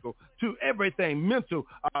physical, to everything, mental,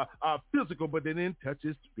 physical, but they didn't touch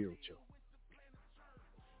his spiritual.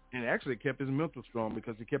 And actually kept his mental strong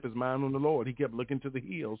because he kept his mind on the Lord. He kept looking to the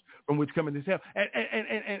hills from which cometh his help.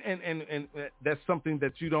 And that's something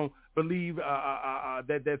that you don't believe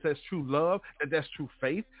that's true love, that's true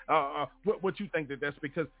faith. What you think that's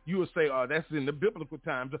because you will say, that's in the biblical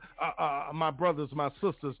times. My brothers, my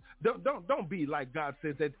sisters, don't be like God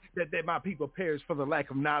says that my people perish for the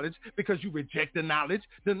lack of knowledge because you reject the knowledge.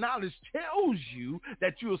 The knowledge tells you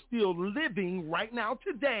that you're still living right now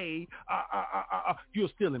today. You're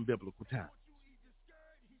still in biblical times.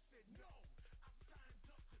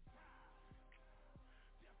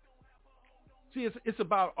 See, it's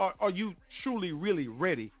about are you truly, really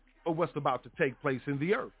ready for what's about to take place in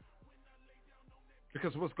the earth?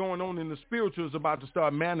 Because what's going on in the spiritual is about to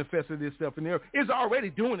start manifesting itself in the earth. It's already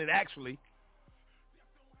doing it, actually.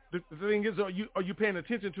 The thing is, are you paying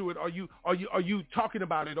attention to it? Are you talking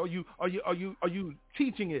about it? Are you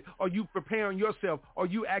teaching it? Are you preparing yourself? Are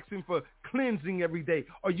you asking for cleansing every day?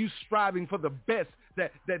 Are you striving for the best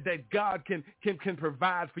that God can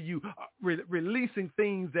provide for you? Releasing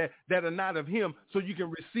things that are not of Him, so you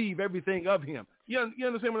can receive everything of Him. You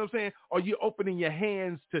understand what I'm saying? Are you opening your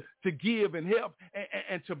hands to give and help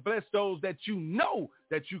and to bless those that you know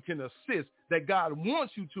that you can assist, that God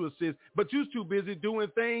wants you to assist, but you're too busy doing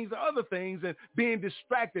things, other things, and being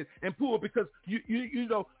distracted and poor because you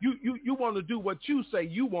want to do what you say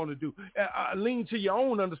you want to do. Lean to your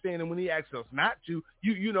own understanding when He asks us not to.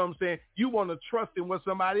 You know what I'm saying? You want to trust in what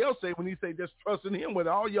somebody else say when He say just trust in Him with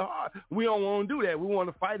all your heart. We don't want to do that. We want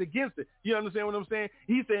to fight against it. You understand what I'm saying?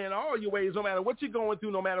 He's saying all your ways, no matter what you're going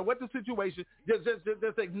through, no matter what the situation,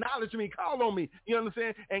 just acknowledge me, call on me. You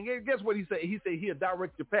understand? And guess what He said? He said He'll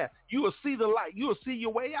direct your path. You will see the light. You will see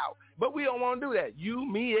your way out. But we don't want to do that. You,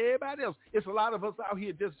 me, everybody else. It's a lot of us out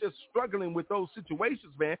here just struggling with those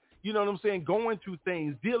situations, man. You know what I'm saying? Going through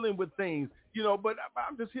things, dealing with things, but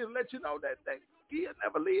I'm just here to let you know that He'll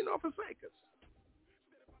never leave nor forsake us.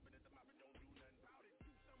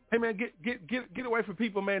 Hey, man, get away from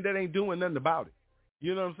people, man, that ain't doing nothing about it.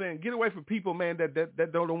 You know what I'm saying? Get away from people, man,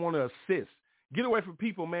 that don't want to assist. Get away from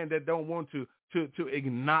people, man, that don't want to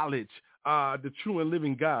acknowledge the true and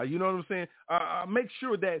living God. You know what I'm saying? Make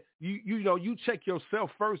sure that you check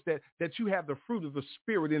yourself first, that you have the fruit of the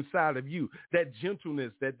Spirit inside of you, that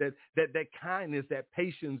gentleness, that kindness, that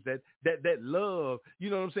patience, that love. You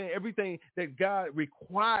know what I'm saying? Everything that God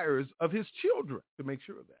requires of his children, to make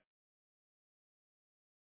sure of that.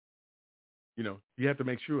 You know, you have to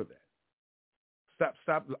make sure of that.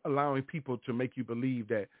 Stop allowing people to make you believe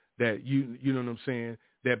that you know what I'm saying,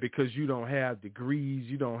 that because you don't have degrees,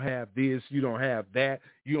 you don't have this, you don't have that,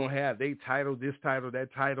 you don't have this title,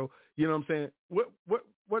 that title. You know what I'm saying?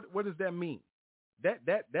 What does that mean?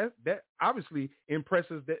 That obviously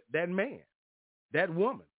impresses that man, that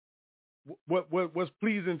woman. What's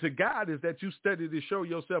pleasing to God is that you study to show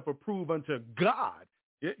yourself approved unto God.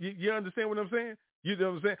 You understand what I'm saying? You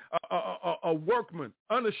know what I'm saying? A workman,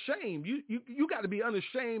 unashamed. You got to be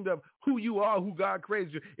unashamed of who you are, who God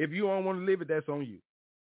created you. If you don't want to live it, that's on you.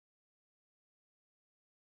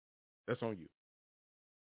 That's on you.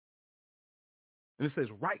 And it says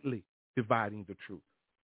rightly dividing the truth.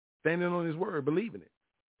 Standing on his word, believing it.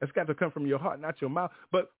 That's got to come from your heart, not your mouth.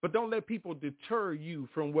 But don't let people deter you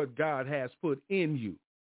from what God has put in you.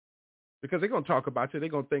 Because they're going to talk about you. They're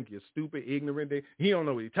going to think you're stupid, ignorant. He don't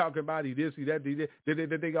know what he's talking about. He this, he that,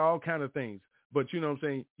 they got all kind of things. But you know what I'm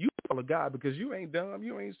saying? You follow God because you ain't dumb,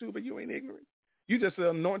 you ain't stupid, you ain't ignorant. You just an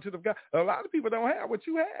anointed of God. A lot of people don't have what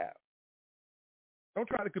you have. Don't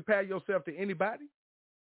try to compare yourself to anybody.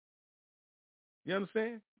 You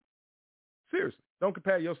understand? Seriously, don't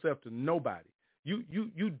compare yourself to nobody. You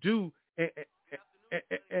do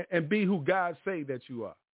and be who God say that you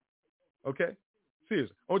are. Okay?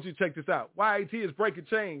 Seriously, I want you to check this out. YAT is breaking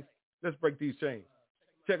chains. Let's break these chains.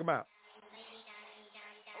 Check them out.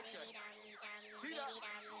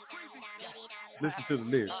 Listen to the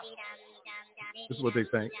lyrics. This is what they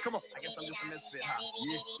think. Come on. I guess I'm just a misfit, huh?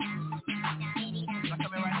 Yeah. Should I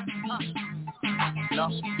come in right now?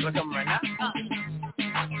 No? Should I come right now?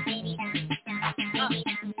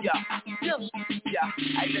 Yeah.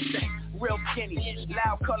 Hey, listen. Real skinny,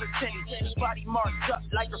 loud color tinny, body marked up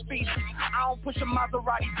like graffiti. I don't push a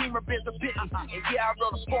Maserati, Beamer, Benz, or Bentley. And yeah, I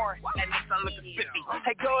rode a foreign, at least I'm looking 50.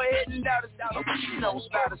 Hey, go ahead and doubt us, you know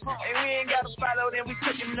about us. And we ain't got to follow, then we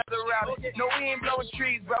took another route. No, we ain't blowing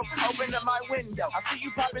trees, bro. Open up my window. I see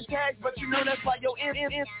you popping tags, but you know that's why your end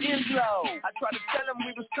low. I tried to tell them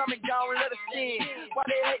we was coming down, let us in. Why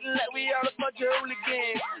they hating like we all a bunch of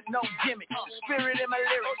hooligans? No gimmick, spirit in my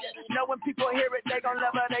lyrics. Know when people hear it, they gon'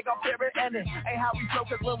 love it, they gon' fear it. And it ain't how we flow,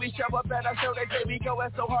 cause when we show up at our show, they say we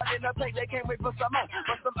going so hard in the paint, they can't wait for some more.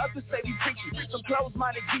 But some others say we preachy, some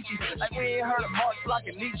closed-minded geeky, like we ain't heard of Marx, Block,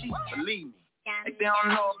 and Nietzsche. Believe me. If they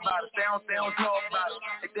don't know about it, they don't know about it.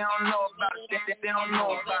 If they don't know about it, they don't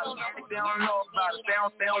know about it. If they don't know about it,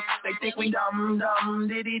 they think we dumb,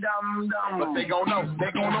 diddy dumb. But they gon' know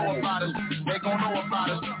about it. They gon' know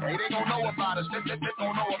about it. Hey, they gon' know about it. They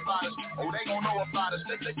gon' know about it. Oh, they gon' know about it.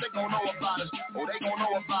 They gon' know about it. Oh, they gon'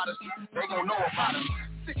 know about it. They gon' know about it.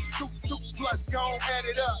 6 plus, gon' add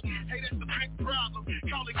it up. Hey, that's a big problem.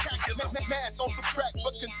 Call it calculus. Math on subtract,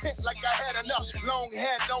 but content like I had enough. Long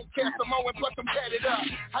hair, don't care some more, and plus I'm tatted up.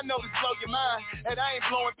 I know this blow your mind, and I ain't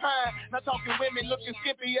blowing pine. Not talking women looking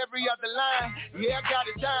skimpy every other line. Yeah, I got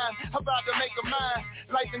it dime. I'm about to make a mine.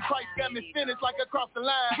 Life in Christ got me finished like across the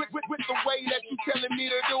line. With the way that you telling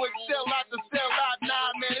me to do it, sell out to sell out.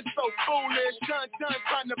 Nah, man, it's so foolish. Done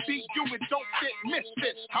trying to beat you, it don't fit,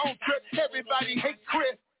 misfit. I don't trip, everybody hate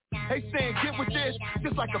Chris. They saying get with this,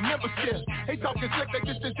 just like a membership. They talking slick, they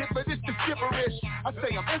just is it, but it's just gibberish. I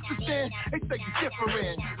say I'm interested, they say you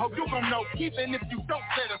different. How you gon' know even if you don't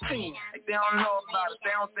set a scene? If they don't know about it,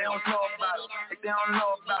 they don't know about it. If they don't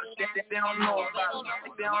know about it, they don't know about it.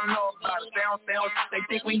 If they don't know about it, they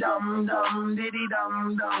think we dumb, diddy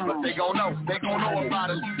dumb. But they gon' know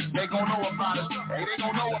about it. They gon' know about it. Hey, they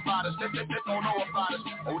gon' know about it. They gon' know about it.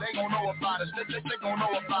 Oh, they gon' know about it. They gon'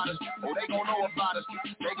 know about it. Oh, they gon' know about it.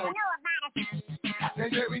 They gon' know about it. They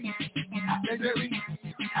very,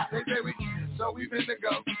 so we finna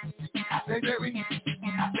go. They very,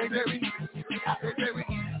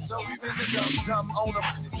 so we finna go. Dumb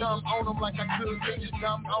on them like I could be.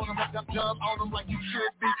 Dumb on them like you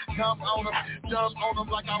should be. Dumb on them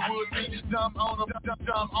like I would be. Dumb on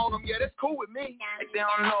them, yeah, that's cool with me. If they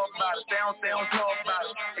don't know about it, they don't know about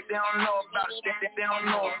it. If they don't know about it, they don't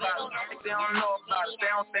know about it. If they don't know about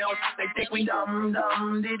it, they think we dumb,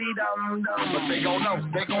 diddy dumb. But they gon' know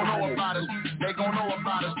about it. They gon' know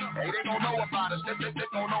about it. Hey, they gon' know about it. They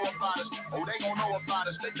gon' know about it. Oh, they gon' know about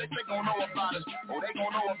it. They gon' know about it. Oh, they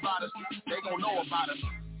gon' know about it. They gon' know about it.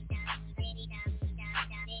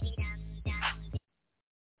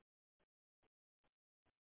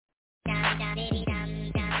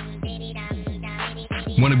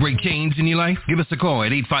 Want to break chains in your life? Give us a call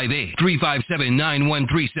at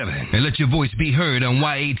 858-357-9137 and let your voice be heard on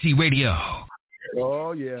YAT Radio.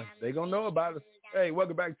 Oh, yeah. They going to know about us. Hey,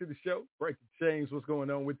 welcome back to the show. Breaking Chains. What's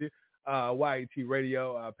going on with you? YAT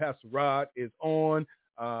Radio. Pastor Rod is on.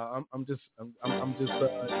 I'm just doing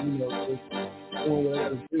what I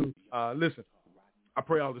gotta do. Listen, I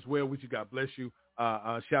pray all is well with you. God bless you.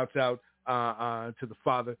 Shouts out to the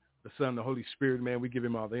Father, the Son, the Holy Spirit, man. We give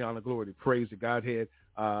him all the honor, glory, the praise, the Godhead.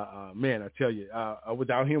 Man, I tell you,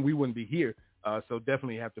 without him, we wouldn't be here. So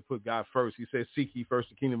definitely have to put God first. He says, seek ye first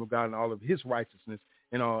the kingdom of God and all of his righteousness,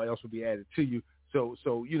 and all else will be added to you. So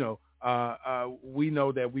we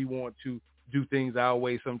know that we want to do things our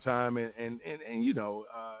way sometime, and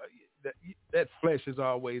that flesh is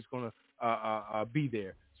always going to be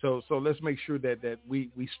there. So let's make sure that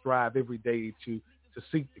we strive every day to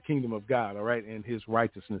seek the kingdom of God, all right, and his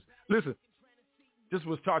righteousness. Listen, just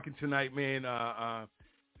was talking tonight, man,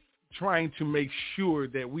 trying to make sure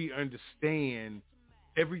that we understand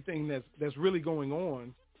everything that's really going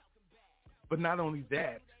on, but not only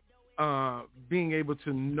that, being able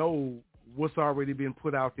to know what's already been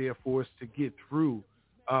put out there for us to get through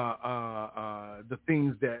the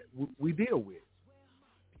things that we deal with.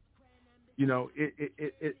 You know,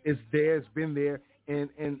 it's there, it's been there, and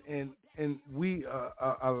we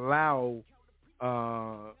allow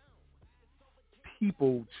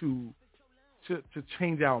people to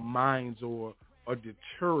change our minds or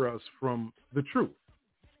deter us from the truth.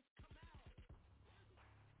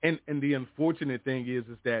 And the unfortunate thing is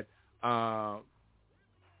that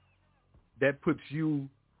that puts you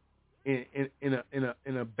in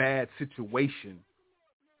a bad situation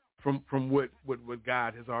from what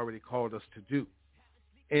God has already called us to do.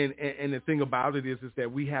 And the thing about it is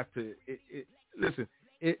that we have to listen.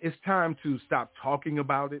 It's time to stop talking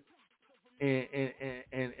about it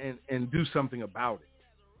and do something about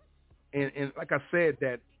it. And like I said,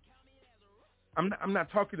 that I'm not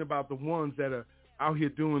talking about the ones that are out here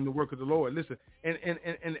doing the work of the Lord. Listen,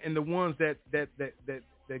 and the ones that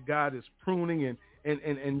God is pruning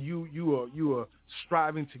and you are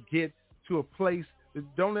striving to get to a place.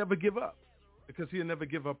 Don't ever give up, because he'll never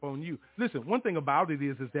give up on you. Listen, one thing about it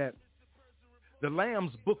is that the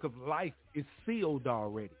Lamb's book of life is sealed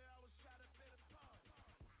already.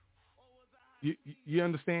 You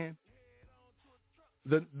understand?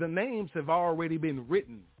 The names have already been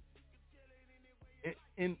written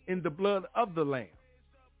in the blood of the Lamb.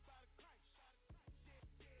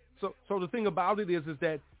 So the thing about it is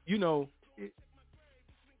that, you know,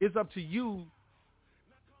 it's up to you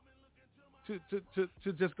to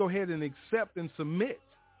just go ahead and accept and submit.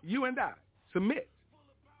 You and I submit,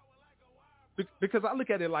 because I look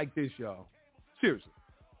at it like this, y'all. Seriously,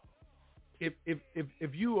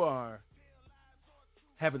 if you are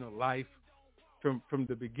having a life from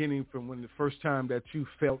the beginning, from when the first time that you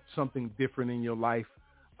felt something different in your life,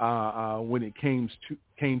 when it came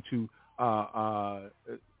to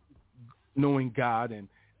knowing God and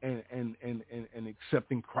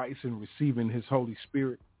accepting Christ and receiving his Holy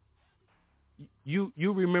Spirit, you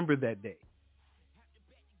remember that day.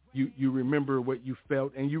 You remember what you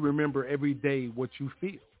felt, and you remember every day what you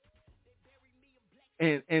feel.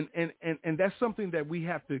 And that's something that we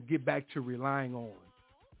have to get back to relying on,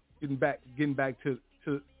 getting back to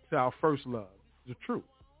our first love, the truth.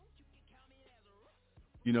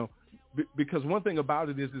 You know, because one thing about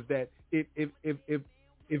it is that if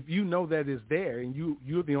you know that it's there, and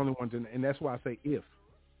you're the only ones, and that's why I say if.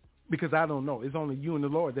 Because I don't know. It's only you and the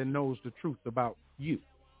Lord that knows the truth about you.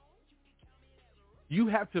 You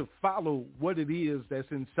have to follow what it is that's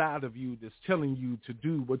inside of you that's telling you to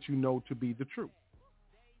do what you know to be the truth.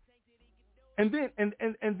 And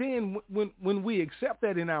then when we accept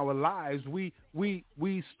that in our lives, we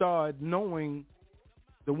start knowing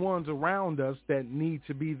the ones around us that need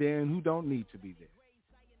to be there and who don't need to be there,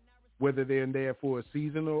 whether they're there for a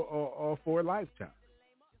season or for a lifetime.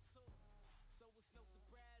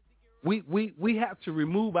 We have to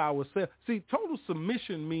remove ourselves. See, total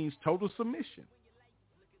submission means total submission.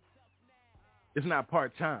 It's not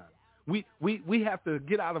part-time. We have to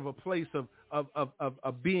get out of a place of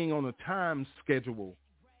being on a time schedule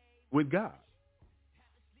with God.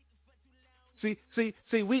 See,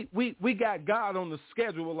 we got God on the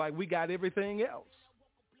schedule like we got everything else.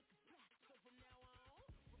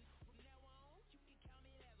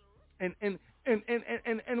 And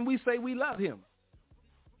we say we love him.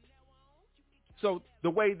 So the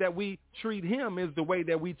way that we treat him is the way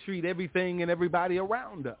that we treat everything and everybody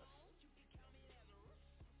around us.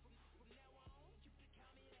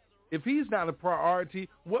 If he's not a priority,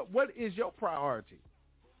 what is your priority?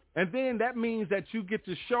 And then that means that you get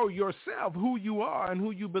to show yourself who you are and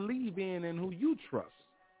who you believe in and who you trust.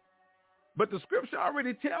 But the scripture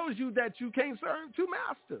already tells you that you can't serve two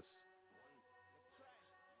masters.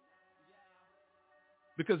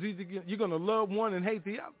 Because you're going to love one and hate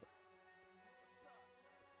the other.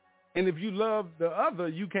 And if you love the other,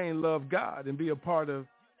 you can't love God and be a part of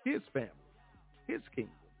his family, his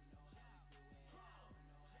kingdom.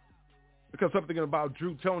 Because something about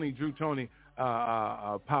Drew Tony,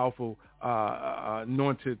 powerful,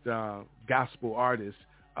 anointed gospel artist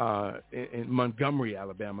in Montgomery,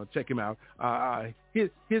 Alabama. Check him out. His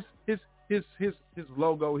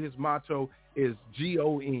logo, his motto is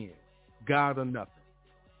GON, God or nothing.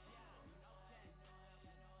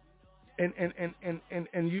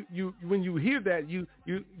 And you when you hear that, you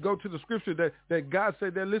go to the scripture that God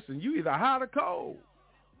said that, listen, you either hot or cold.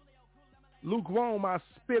 Lukewarm, I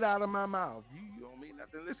spit out of my mouth. You don't mean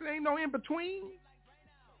nothing. Listen, ain't no in between.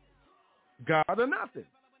 God or nothing.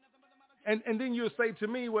 And then you'll say to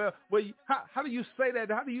me, well, how do you say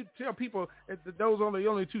that? How do you tell people that those are the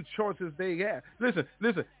only two choices they have? Listen.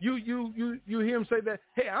 You hear him say that.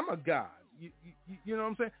 Hey, I'm a God. You know what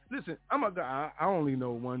I'm saying? Listen, I'm a God. I only know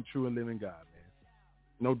one true and living God, man.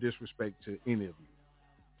 No disrespect to any of you.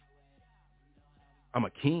 I'm a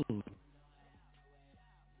king.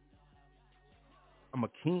 I'm a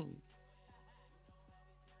king.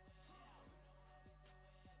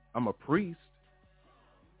 I'm a priest.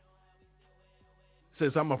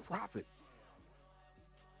 Says I'm a prophet.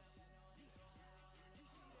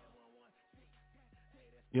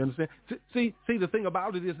 You understand? See, the thing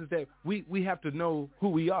about it is that we have to know who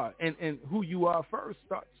we are, and who you are first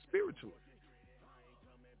starts spiritually.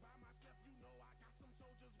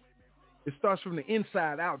 It starts from the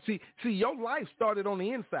inside out. See, your life started on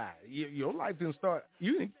the inside. Your life didn't start.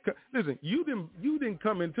 You didn't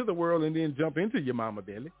come into the world and then jump into your mama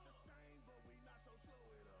belly.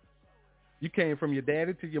 You came from your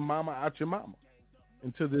daddy to your mama, out your mama,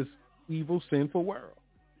 into this evil, sinful world.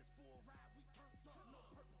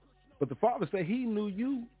 But the Father said he knew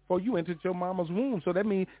you before you entered your mama's womb. So that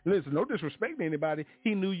means, listen, no disrespect to anybody.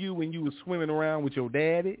 He knew you when you was swimming around with your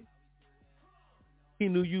daddy. He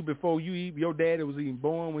knew you before your daddy was even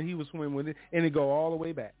born, when he was swimming with it, and it go all the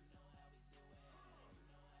way back.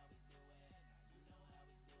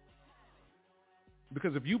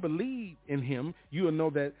 Because if you believe in him, you will know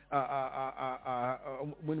that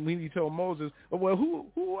when he told Moses, well,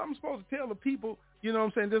 who I'm supposed to tell the people, you know what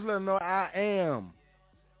I'm saying, just let them know I am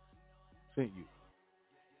sent you.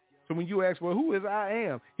 So when you ask, well, who is I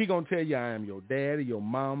am? He going to tell you I am your daddy, your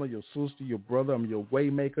mama, your sister, your brother. I'm your way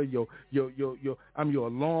maker, I'm your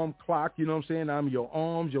alarm clock, you know what I'm saying? I'm your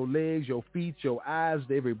arms, your legs, your feet, your eyes,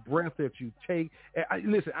 every breath that you take.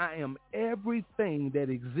 Listen, I am everything that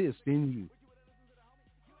exists in you.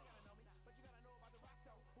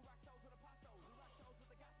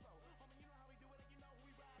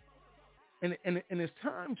 And it's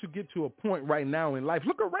time to get to a point right now in life.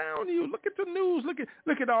 Look around you. Look at the news.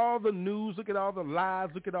 Look at all the news. Look at all the lies.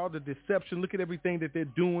 Look at all the deception. Look at everything that they're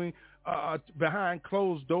doing behind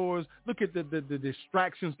closed doors. Look at the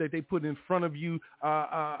distractions that they put in front of you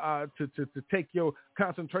to take your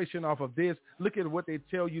concentration off of this. Look at what they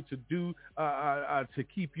tell you to do to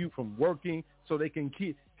keep you from working, so they can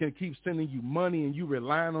keep sending you money, and you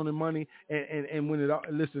relying on the money. And when it all,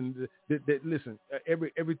 listen,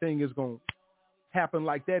 everything is going to happen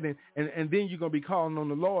like that, and then you're gonna be calling on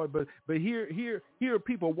the Lord. But here are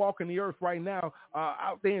people walking the earth right now,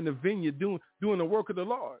 out there in the vineyard doing the work of the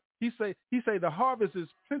Lord. He say the harvest is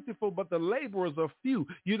plentiful, but the laborers are few.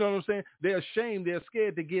 You know what I'm saying? They're ashamed, they're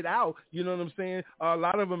scared to get out. You know what I'm saying? A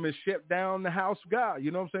lot of them has shut down the house of God.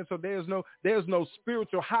 You know what I'm saying? So there's no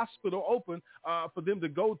spiritual hospital open for them to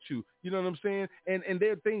go to. You know what I'm saying? And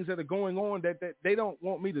there are things that are going on that they don't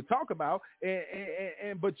want me to talk about.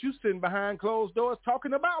 But you sitting behind closed doors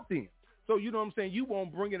talking about them. So you know what I'm saying? You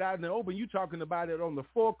won't bring it out in the open. You talking about it on the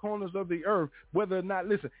four corners of the earth, whether or not,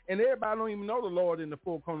 listen, and everybody don't even know the Lord in the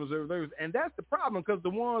four corners of the earth. And that's the problem, because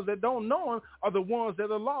the ones that don't know him are the ones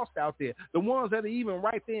that are lost out there. The ones that are even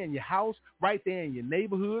right there in your house, right there in your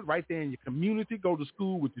neighborhood, right there in your community, go to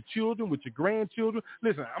school with your children, with your grandchildren.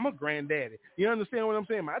 Listen, I'm a granddaddy. You understand what I'm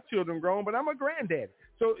saying? My children grown, but I'm a granddaddy.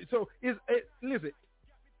 So listen,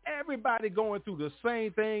 everybody going through the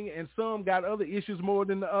same thing, and some got other issues more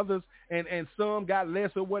than the others, and some got less,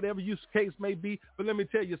 or whatever your case may be. But let me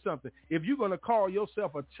tell you something. If you're going to call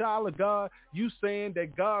yourself a child of God, you saying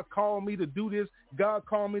that God called me to do this, God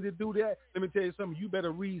called me to do that, let me tell you something. You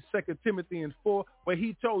better read 2 Timothy 4, where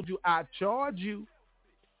he told you, I charge you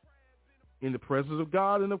in the presence of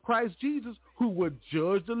God and of Christ Jesus, who will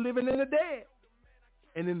judge the living and the dead.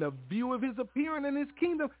 and in the view of his appearing in his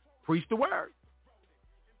kingdom, preach the word.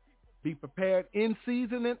 Be prepared in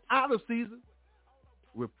season and out of season.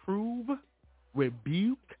 Reprove,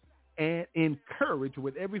 rebuke, and encourage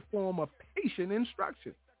with every form of patient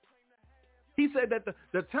instruction. He said that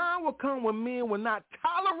the time will come when men will not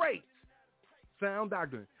tolerate sound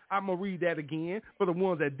doctrine. I'm going to read that again for the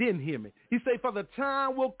ones that didn't hear me. He said, for the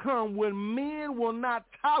time will come when men will not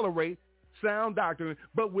tolerate sound doctrine,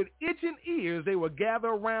 but with itching ears they will gather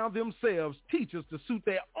around themselves teachers to suit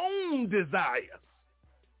their own desires.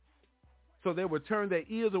 So they will turn their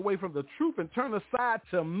ears away from the truth and turn aside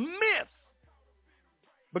to myths.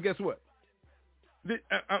 But guess what?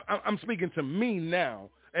 I'm speaking to me now.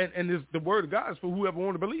 And the word of God is for whoever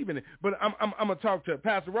want to believe in it. But I'm going to talk to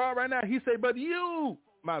Pastor Rob right now. He said, but you,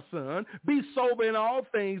 my son, be sober in all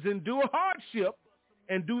things, endure hardship,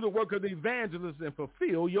 and do the work of the evangelist and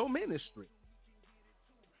fulfill your ministry.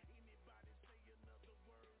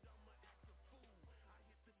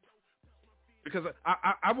 Because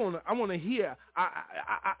I want to hear.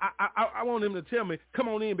 I want him to tell me, come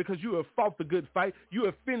on in, because you have fought the good fight, you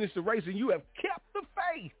have finished the race, and you have kept the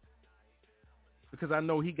faith. Because I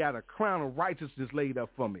know he got a crown of righteousness laid up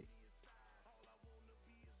for me.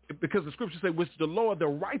 Because the scripture says, which the Lord, the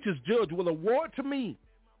righteous judge, will award to me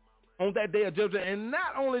on that day of judgment, and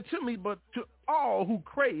not only to me, but to all who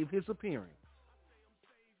crave his appearing.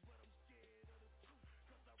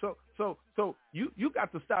 So you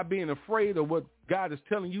got to stop being afraid of what God is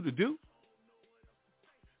telling you to do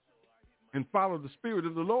and follow the Spirit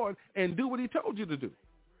of the Lord and do what he told you to do.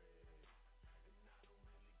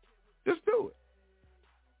 Just do it.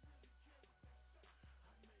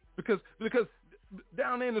 Because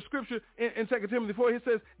down there in the scripture in 2 Timothy 4, it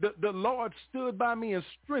says, the Lord stood by me and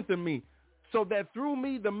strengthened me, so that through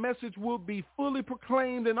me the message will be fully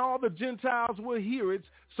proclaimed and all the Gentiles will hear it.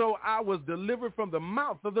 So I was delivered from the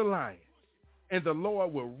mouth of the lion. And the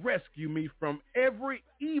Lord will rescue me from every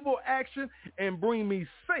evil action and bring me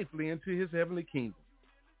safely into his heavenly kingdom.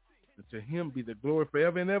 And to him be the glory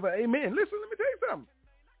forever and ever. Amen. Listen, let me tell you something.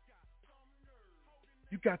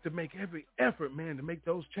 You got to make every effort, man, to make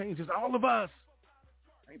those changes. All of us.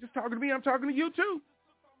 I ain't just talking to me. I'm talking to you, too.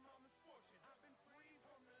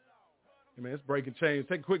 Hey, man, it's Breaking Chains.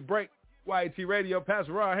 Take a quick break. YAT Radio,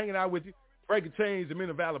 Pastor Roy hanging out with you. Breaking Chains, the Men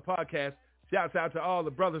of Valor podcast. Shouts out to all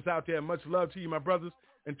the brothers out there. Much love to you, my brothers,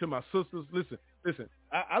 and to my sisters. Listen.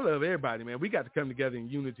 I love everybody, man. We got to come together in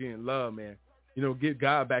unity and love, man. You know, get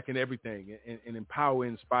God back in everything and empower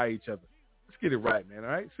and inspire each other. Let's get it right, man,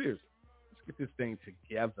 all right? Seriously. Let's get this thing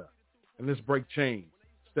together. And let's break chains,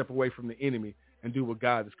 step away from the enemy, and do what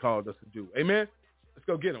God has called us to do. Amen? Let's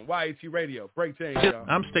go get them. YAT Radio. Break chains, y'all.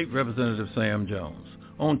 I'm State Representative Sam Jones.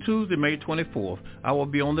 On Tuesday, May 24th, I will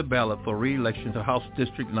be on the ballot for re-election to House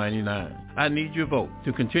District 99. I need your vote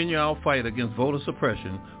to continue our fight against voter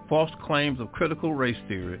suppression, false claims of critical race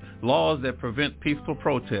theory, laws that prevent peaceful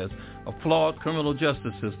protests, a flawed criminal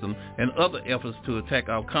justice system, and other efforts to attack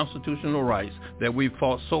our constitutional rights that we've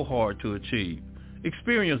fought so hard to achieve.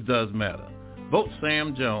 Experience does matter. Vote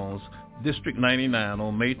Sam Jones, District 99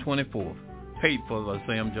 on May 24th. Paid for the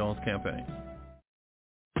Sam Jones campaign.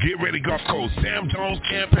 Get ready, Gulf Coast. Sam Jones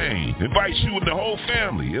campaign invites you and the whole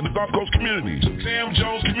family in the Gulf Coast community to Sam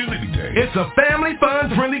Jones Community Day. It's a family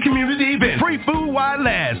fun-friendly community event. Free food while it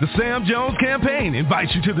lasts. The Sam Jones campaign invites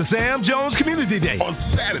you to the Sam Jones Community Day on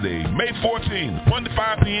Saturday, May 14th, 1 to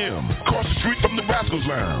 5 p.m. across the street from the Rascals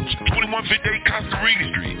Lounge, 2158 Costa Rica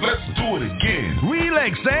Street. Let's do it again.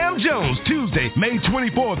 Re-elect Sam Jones Tuesday, May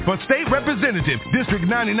 24th for State Representative, District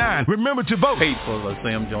 99. Remember to vote. Paid for the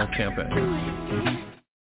Sam Jones campaign.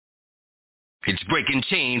 It's Breaking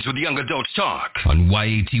Chains with Young Adults Talk on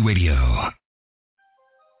YAT Radio.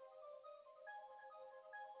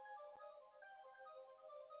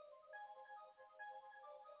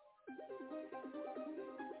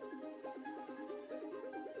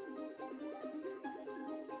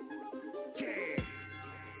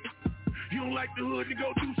 You don't like the hood, to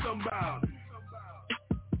go do something about it.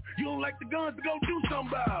 You don't like the guns, to go do something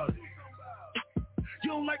about it.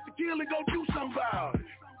 You don't like the kill, and go do something about it.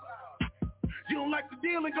 You don't like the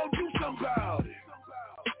deal, and go do something about it.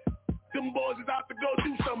 Them boys is out to go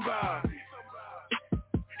do something about it.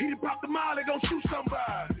 He done popped the mile, they gon' shoot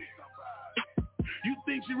somebody. You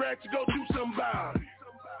think she racks, go do something about it.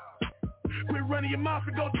 Quit running your mouth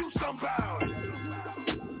and go do something about it.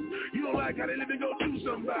 You don't like how they live and go do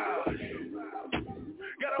something about it.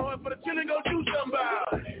 Got a heart for the children, go do something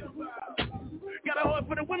about it. Got a heart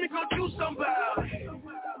for the women, go do something about it.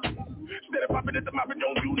 Instead of popping at the mouth and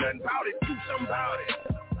don't do nothing about it, do something about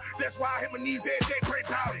it. That's why I hit my knees every day, pray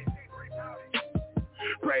about it.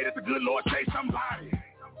 Pray that the good Lord say somebody.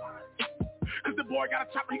 the boy got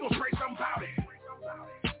a chopper, he gon' spray something about it.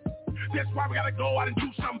 That's why we gotta go out and do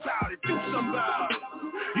something about it. Do something about it.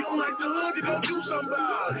 You don't like the hood, you gon' do something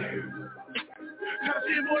about it. Try to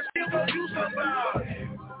see a boy still gon' do something about it.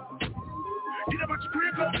 Get up out your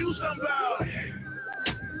crib, go do something about it.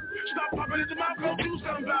 Stop popping in the mouth, go do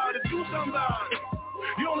something about it. Do something about it.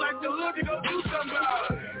 You don't like the hood, you gon' do something about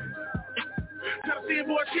it. Try to see a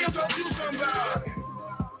boy still go do something about it.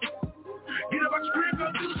 Get up out your crib, go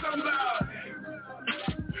do something about it.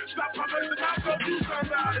 Stop popping in the mouth, go do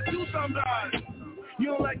something about it. Do something about it. You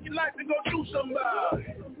don't like your life, then go do something about it.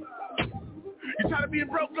 You tired of being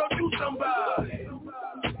broke, go do something about it.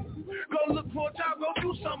 Go look for a job, go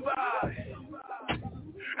do something about it.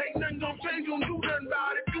 Ain't nothing gonna change, you don't do nothing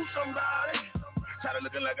about it. Do something about it. Tired of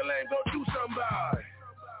looking like a lame, go do something about it.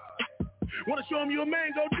 Wanna show him you a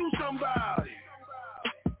man, go do something about it.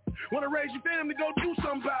 Wanna raise your family, go do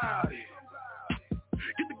something about it.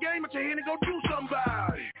 Get the game out your hand and go do something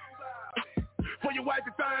about it. For your wife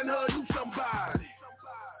and find her, do somebody.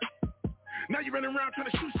 Now you running around trying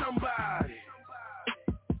to shoot somebody.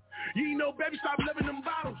 You ain't no baby, stop loving them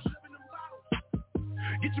bottles.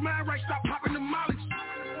 Get your mind right, stop popping them mollies.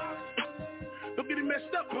 Don't get it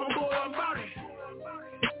messed up, homeboy, I'm about it.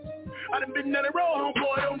 I done been down the road,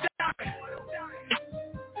 homeboy, don't die.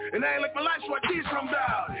 And I ain't like my life, so I did something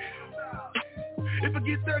about it. If I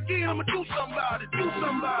get there again, I'ma do something about it. Do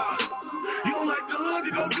something about it. You don't like the hood,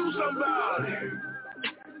 you gon' do something about it.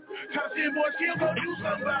 Try to see a boy still gon' do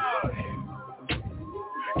something about it.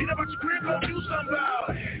 Get up out your crib, gon' do something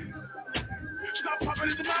about it. Stop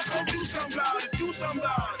popping in the mouth, gon' do something about it. Do something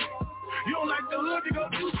about it. You don't like the hood, you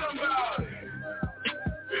gon' do something about it.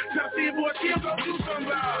 Try to see a boy still gon' do something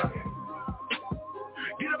about it.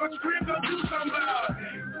 Get up out your crib, gon' do something about it.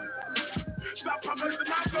 Stop popping in the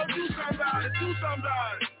mouth, gon' do something about it. Do something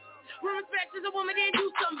about it. Respect is a woman, then do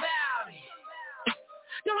something about it.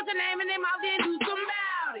 Don't want the name in their mouth, then do something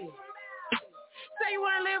about it. Say you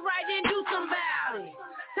wanna live right, then do something about it.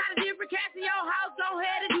 Tired of different cats in your house, go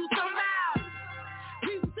ahead and do something about it.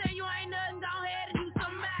 People say you ain't nothing, go ahead and do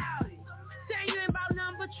something about it. Say you ain't about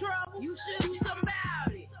nothing but trouble, you should do something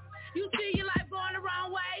about it. You see your life going the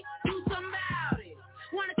wrong way, do something about it.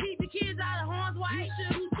 Wanna keep the kids out of harm's way, you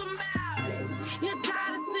should do something about it. You're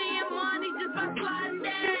tired of seeing money just by sliding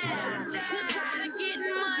down. You're tired of getting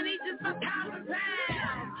money just by counting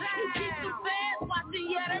pounds. You get too fast, watching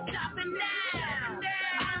they're dropping down.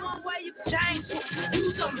 I'm one way you can change it. Do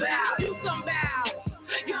something about it. Do something about it.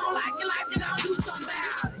 You don't like your life, then I'll do something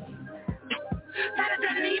about it. Tired of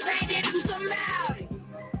turning these pain, then do something about it.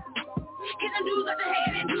 Get them dudes out the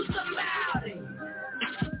head and do something about it.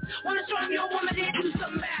 Wanna show them you're a woman, then do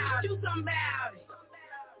something about it. Do something about it.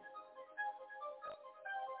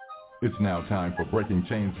 It's now time for Breaking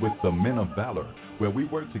Chains with the Men of Valor, where we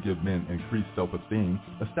work to give men increased self-esteem,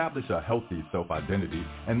 establish a healthy self-identity,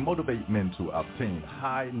 and motivate men to obtain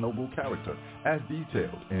high, noble character, as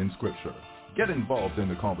detailed in Scripture. Get involved in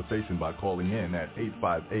the conversation by calling in at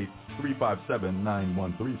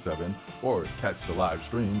 858-357-9137 or catch the live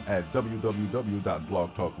stream at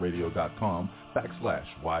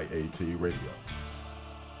www.blogtalkradio.com/YAT Radio.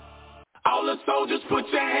 All the soldiers put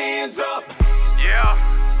your hands up.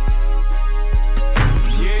 Yeah.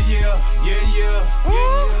 Yeah.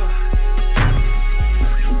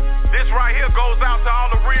 This right here goes out to all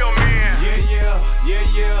the real men. Yeah.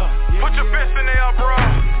 Put your fist in there, bro.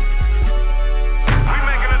 We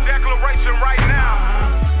making a declaration right now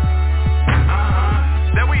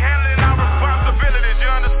that we handling our responsibilities, you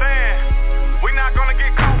understand? We not gonna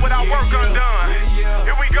get caught with our work undone.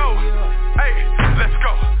 Here we go. Hey, let's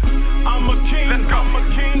go. I'm a king, let's go. I'm a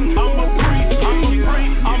king, I'm a priest, I'm a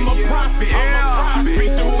priest, I'm a prophet, yeah.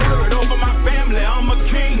 Speak the word over my family. I'm a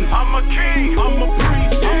king, I'm a king, I'm a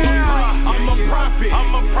priest, yeah. I'm a prophet,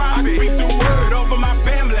 I'm a prophet. I speak the word over my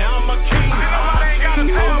family. I'm a king. Nobody ain't gotta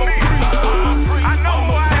tell me. I know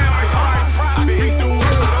who I am in Christ. I speak the word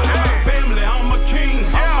over my family. I'm a king,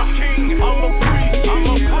 I'm a king, I'm a priest, I'm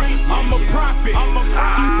a priest, I'm a prophet, I'm a prophet.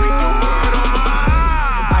 I speak the word over my family.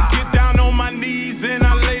 I get down on my knees and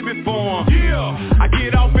I lay before him. I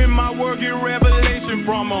get off in my word, get revelation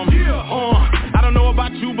from him. I don't know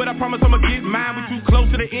about you, but I promise I'ma get mine. We too close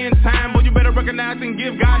to the end time, boy, you better recognize and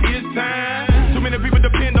give God his time. Too many people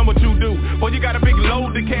depend on what you do. Boy, you got a big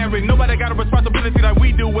load to carry. Nobody got a responsibility like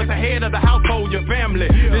we do as the head of the household, your family.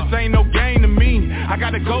 This ain't no game to me. I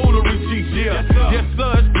got a goal to reach each year. Yes,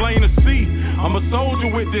 sir, it's plain to see. I'm a soldier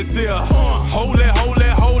with this here. Holy, holy,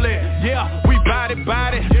 holy. Yeah, we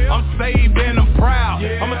body. I'm saved and I'm proud.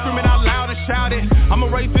 I'ma scream it out loud and shout it. I'ma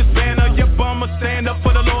raise this banner. Yep, I'ma stand up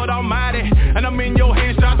for the Lord Almighty. And I'm in your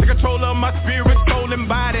hands, trying to control of my spirit, soul, and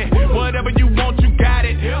body. Whatever you want,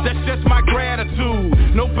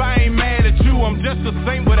 just a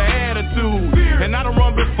saint with an attitude. And I don't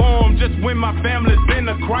run before him just when my family's in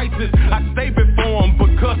a crisis. I stay before him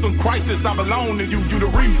because in crisis I belong to you, you the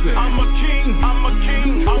reason. I'm a king, I'm a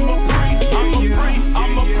king, I'm a priest, I'm a priest,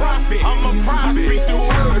 I'm a prophet, I'm a prophet. I speak the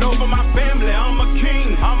word over my family. I'm a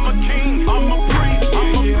king, I'm a king, I'm a priest,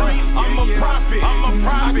 I'm a priest, I'm a prophet, I'm a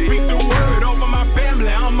prophet. I speak the word over my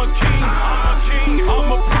family. I'm a king, I'm a king,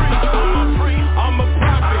 I'm a priest, I'm a priest, I'm a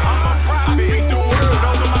prophet, I'm a prophet. I speak the word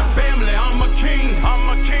over my family. I'm a king, I'm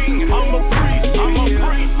a king, I'm a priest, I'm a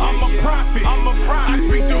priest, I'm a prophet, I'm a prophet. I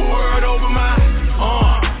speak the word over my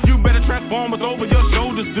you better transform us over your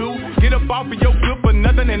shoulders, dude. Get up off of your good for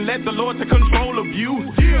nothing and let the Lord take control of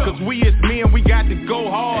you. Cause we as men, we got to go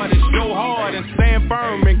hard and show hard and stand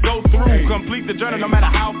firm and go through. Complete the journey no matter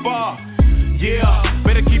how far. Yeah,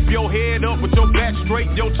 better keep your head up with your back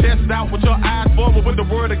straight, your chest out with your eyes forward with the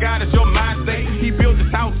word of God as your mind state. He built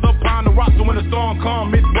his house upon the rock, so when the storm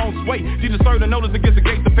comes, it won't sway. Jesus served the notice against the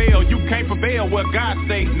gates to fail. You can't prevail where God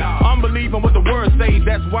stays. I'm believing what the word says.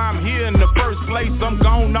 That's why I'm here in the first place. I'm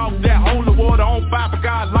gone off that holy water on fire for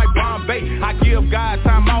God like Bombay. I give God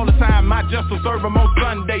time all the time. I just will serve him on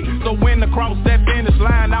Sunday. So when across that finish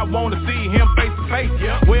line, I want to see him face to face.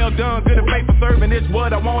 Well done, good and faithful servant. It's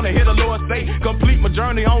what I want to hear the Lord say. Complete my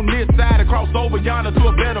journey on this side and cross over yonder to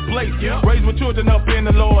a better place. Raise my children up in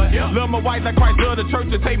the Lord. Love my wife like Christ loved the church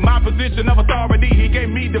and take my position of authority. He gave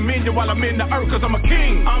me dominion while I'm in the earth cause I'm a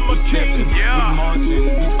king. I'm a king. Yeah.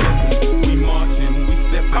 We marching, we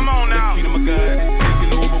stepping. Come on now. The kingdom of God is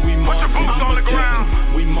taking over. We marching. Put your boots on the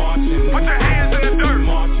ground. We marching. Put your hands in the dirt.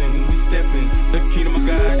 We marching, we stepping. The kingdom of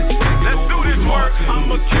God is taking over. Let's do this work.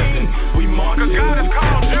 I'm a king. We marching. Cause God has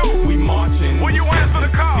called you. We marching. Will you answer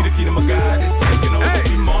the call? See the kingdom of God is taking over. Hey,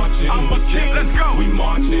 we marching. I'm a king. Let's go. We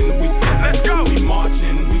marching. We stepping. Let's go. We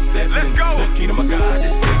marching. We stepping. Let's go. The kingdom of God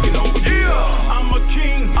is taking over. Yeah. I'm a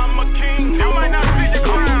king. I'm a king. You might not see your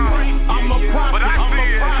crown. I'm a prophet. But I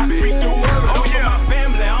see it. I speak the word over my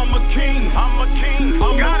family. I'm a king. I'm a king.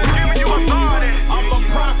 God has given you authority. I'm a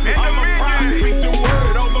prophet. I'm a prophet. I speak the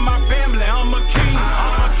word over my family. I'm a king.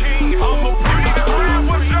 I'm a king. I'm a priest. You need to grab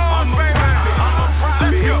what's yours, baby. I'm a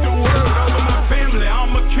prophet. Let's go. The word over my family.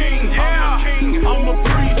 I'm a king. Yeah. I'm a king. I'm a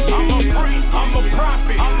priest. I'm a priest. I'm a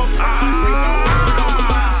prophet. I'm a prophet.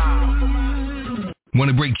 Want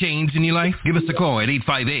to break chains in your life? Give us a call at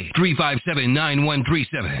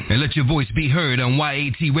 858-357-9137 and let your voice be heard on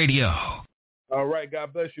YAT Radio. All right,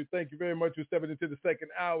 God bless you. Thank you very much for stepping into the second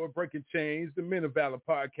hour, Breaking Chains, the Men of Valor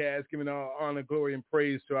podcast, giving all honor, glory, and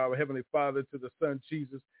praise to our Heavenly Father, to the Son,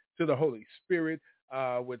 Jesus, to the Holy Spirit.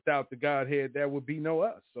 Without the Godhead, there would be no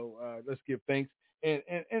us. So let's give thanks. And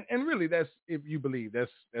really, that's, if you believe, that's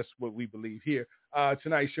what we believe here.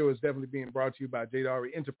 Tonight's show is definitely being brought to you by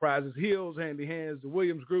Jadari Enterprises, Hills, Handy Hands, the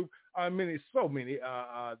Williams Group, the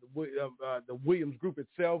Williams Group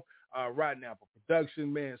itself, Rotten Apple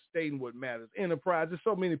Production, man, stating what matters, Enterprises.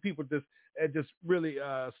 So many people just really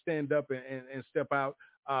stand up and step out.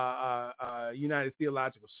 United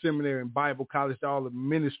Theological Seminary and Bible College, all the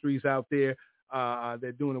ministries out there.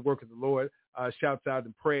 They're doing the work of the Lord. Shouts out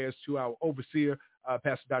and prayers to our overseer,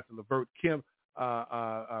 Pastor Dr. Levert Kemp.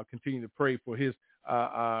 Continue to pray for his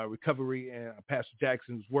recovery, and Pastor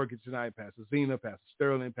Jackson's working tonight, Pastor Zena, Pastor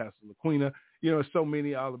Sterling, Pastor LaQuina. So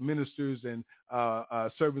many, all the ministers and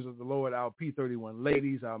servants of the Lord, our P31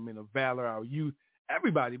 ladies, our men of valor, our youth,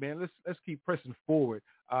 everybody, man. Let's keep pressing forward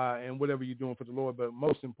and whatever you're doing for the Lord. But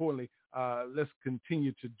most importantly, let's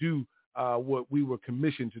continue to do what we were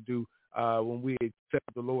commissioned to do when we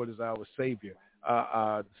accept the Lord as our Savior,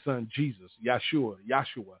 the Son Jesus, Yahshua,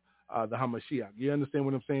 the Hamashiach. You understand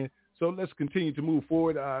what I'm saying? So let's continue to move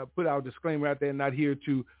forward. Put our disclaimer out there, not here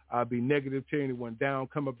to be negative, tear anyone down,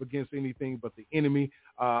 come up against anything but the enemy,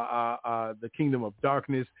 the kingdom of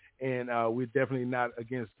darkness. And we're definitely not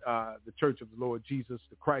against the church of the Lord Jesus,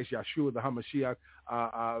 the Christ, Yahshua, the Hamashiach.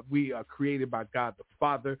 We are created by God the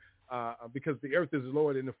Father. Because the earth is the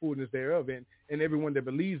Lord and the fullness thereof, and everyone that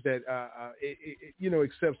believes that,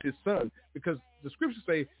 accepts his Son, because the scriptures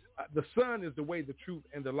say the Son is the way, the truth,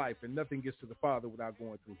 and the life, and nothing gets to the Father without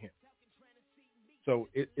going through him. So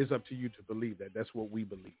it is up to you to believe that. That's what we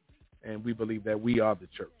believe, and we believe that we are the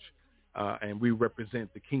church, and we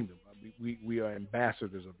represent the kingdom. We are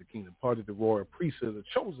ambassadors of the kingdom, part of the royal priesthood, the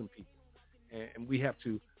chosen people, and we have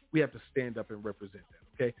to stand up and represent that.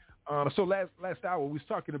 Okay. So last hour we was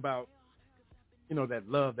talking about, that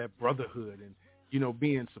love, that brotherhood, and,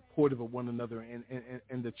 being supportive of one another,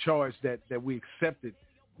 and the charge that we accepted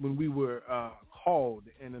when we were called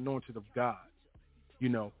and anointed of God.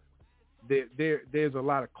 There's a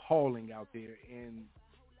lot of calling out there. And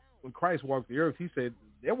when Christ walked the earth, he said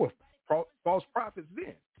there were false prophets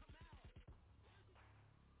then.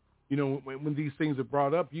 You know, when these things are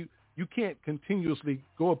brought up, you can't continuously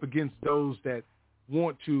go up against those that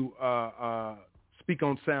want to speak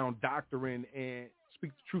on sound doctrine and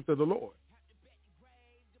speak the truth of the Lord.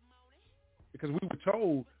 Because we were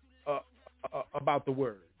told about the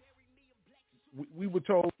word. We were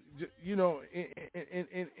told, you know,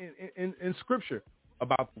 in Scripture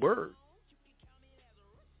about the word.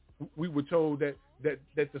 We were told that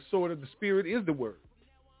the sword of the Spirit is the word.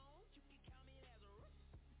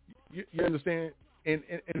 You understand? And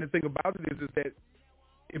the thing about it is that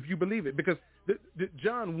if you believe it, because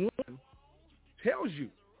John 1 tells you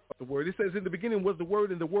the word. It says in the beginning was the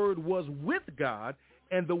word, and the word was with God,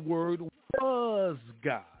 and the word was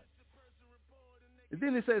God. And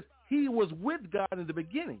then it says he was with God in the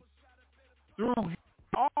beginning. Through him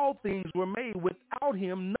all things were made. Without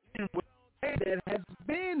him nothing was made that has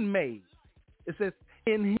been made. It says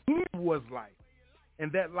in him was life,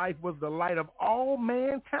 and that life was the light of all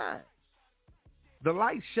mankind. The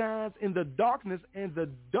light shines in the darkness, and the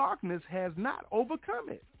darkness has not overcome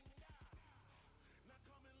it.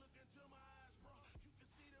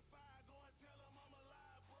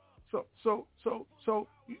 So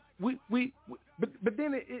but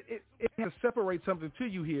then it has to separate something to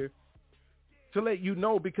you here to let you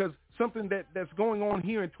know, because something that's going on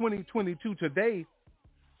here in 2022 today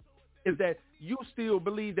is that you still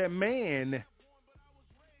believe that man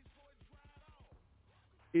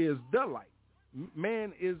is the light.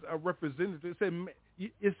 Man is a representative.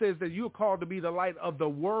 It says that you're called to be the light of the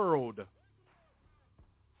world.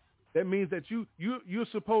 That means that you're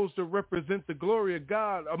supposed to represent the glory of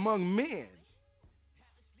God among men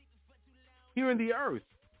here in the earth.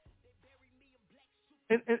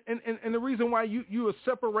 And the reason why you are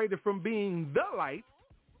separated from being the light,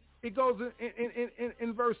 it goes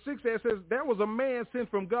in verse 6 there. It says, there was a man sent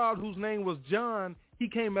from God whose name was John. He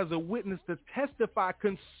came as a witness to testify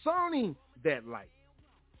concerning that light,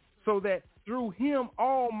 so that through him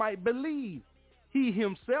all might believe. He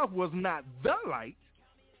himself was not the light.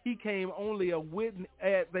 He came only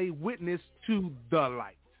as a witness to the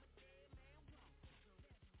light.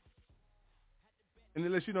 And it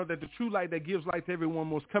lets you know that the true light that gives light to everyone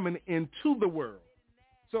was coming into the world.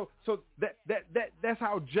 So that's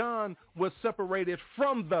how John was separated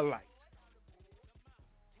from the light.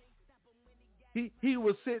 He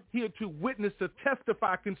was sent here to witness, to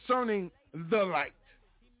testify concerning the light.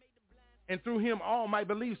 And through him all might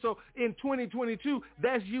believe. So in 2022,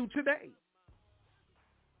 that's you today.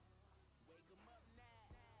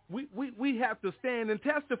 We have to stand and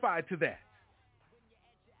testify to that.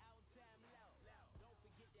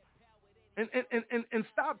 And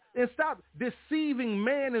stop deceiving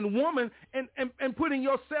man and woman and putting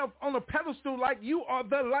yourself on a pedestal like you are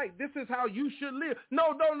the light. This is how you should live.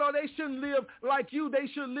 No, they shouldn't live like you. They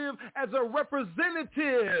should live as a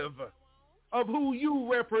representative of who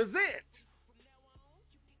you represent.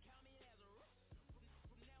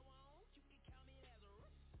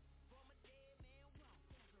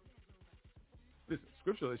 Listen,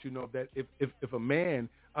 Scripture lets you know that if a man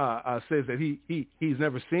says that he's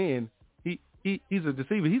never sinned, he's a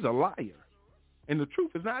deceiver. He's a liar, and the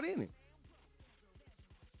truth is not in him.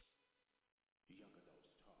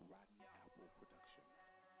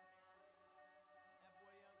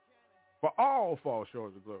 For all fall short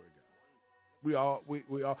of the glory of God. We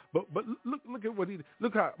all. But look at what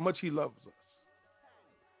look how much he loves us.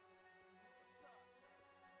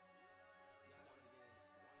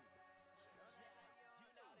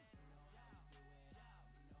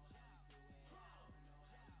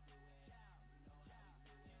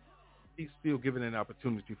 He's still giving an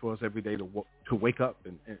opportunity for us every day to wake up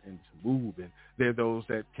and to move. And there are those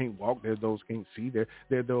that can't walk. There are those that can't see. There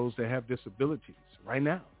are those that have disabilities right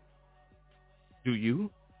now. Do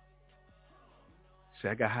you? Say,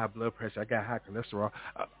 I got high blood pressure. I got high cholesterol.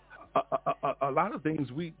 A lot of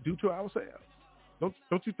things we do to ourselves.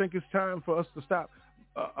 Don't you think it's time for us to stop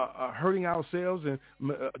hurting ourselves and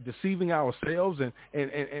deceiving ourselves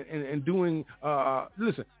and doing?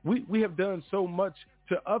 Listen, we have done so much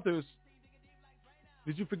to others.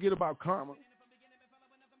 Did you forget about karma?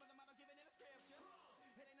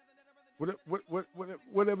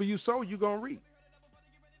 Whatever you sow, you're going to reap.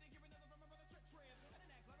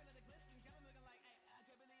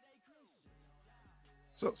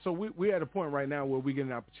 So we're at a point right now where we get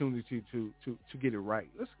an opportunity to get it right.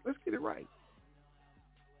 Let's get it right.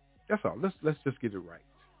 That's all. Let's just get it right.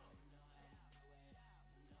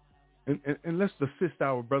 And let's assist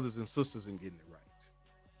our brothers and sisters in getting it right.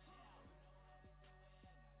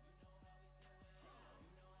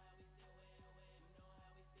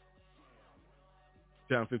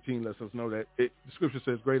 John 15 lets us know that the scripture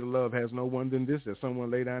says greater love has no one than this, that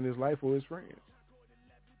someone lay down his life for his friends.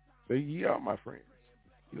 So ye are my friends.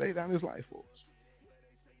 He laid down his life for us.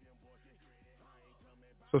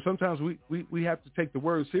 So sometimes we have to take the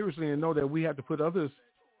word seriously and know that we have to put others,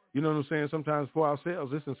 you know what I'm saying, sometimes for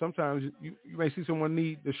ourselves. Listen, sometimes you may see someone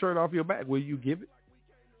need the shirt off your back. Will you give it?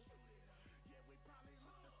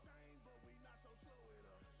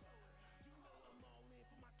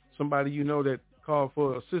 Somebody you know that called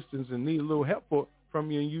for assistance and need a little help from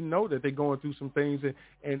you, and you know that they're going through some things,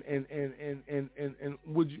 and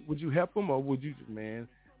would you help them, or would you just, man,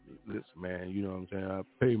 listen, man, you know what I'm saying, I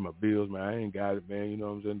pay my bills, man, I ain't got it, man, you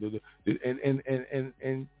know what I'm saying,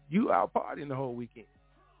 and you out partying the whole weekend.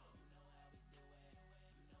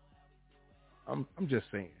 I'm just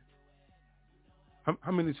saying,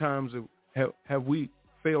 how many times have we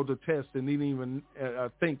failed to test and didn't even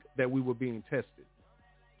think that we were being tested?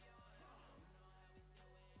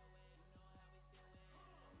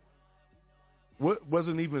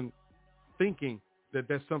 Wasn't even thinking that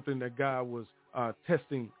that's something that God was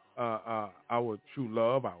testing our true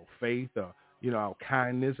love, our faith, our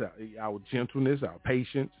kindness, our gentleness, our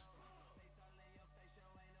patience,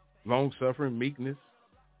 long-suffering, meekness.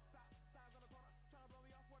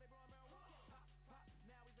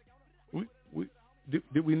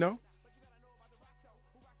 Did we know?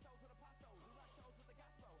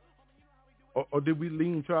 Or did we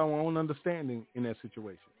lean to our own understanding in that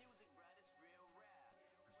situation?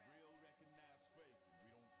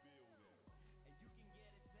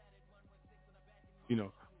 You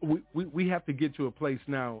know, we have to get to a place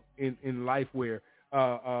now in life where,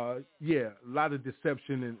 a lot of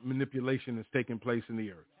deception and manipulation is taking place in the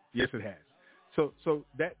earth. Yes, it has. So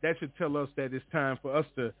that should tell us that it's time for us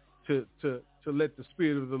to let the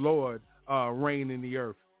Spirit of the Lord reign in the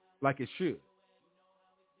earth like it should.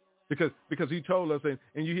 Because he told us,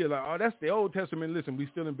 and you hear like, oh, that's the Old Testament. Listen, we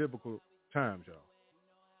still in biblical times, y'all.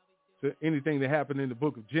 So anything that happened in the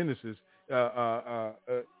book of Genesis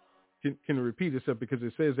can repeat itself, because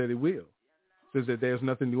it says that it will. It says that there's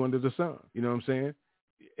nothing new under the sun. You know what I'm saying?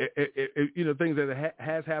 Things that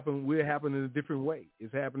has happened will happen in a different way.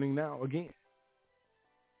 It's happening now again.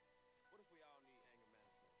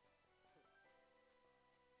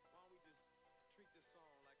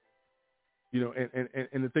 You know,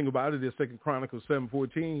 and the thing about it is 2 Chronicles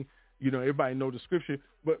 7:14. You know, everybody know the scripture,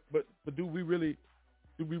 but do we really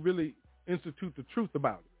institute the truth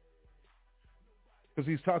about it? Because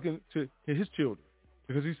he's talking to his children.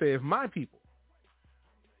 Because he said, if my people,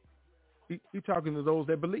 he's talking to those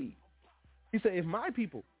that believe. He said, if my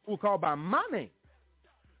people who are called by my name,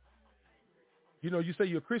 you know, you say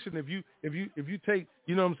you're a Christian, if you take,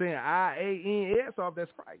 you know what I'm saying, IANS off,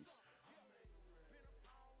 that's Christ.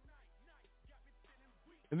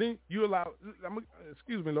 And then you allow,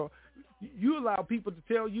 excuse me, Lord, you allow people to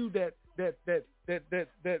tell you that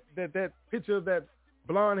picture of that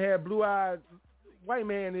blonde-haired, blue-eyed white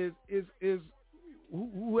man is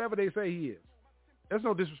whoever they say he is. That's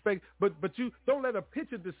no disrespect, but you don't let a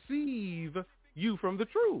picture deceive you from the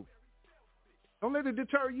truth. Don't let it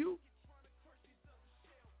deter you.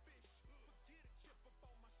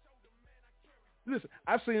 Listen,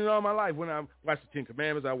 I've seen it all my life. When I watched the Ten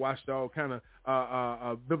Commandments, I watched all kind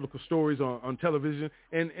of biblical stories on television,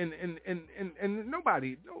 and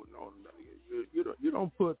nobody, you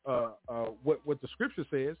don't put what the scripture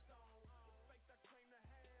says.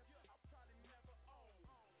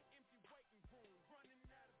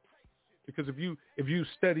 Because if you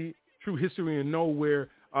study true history and know where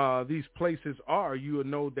these places are, you will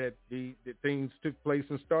know that the things took place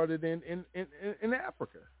and started in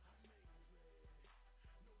Africa.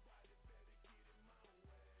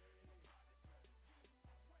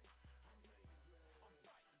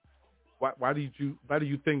 Why do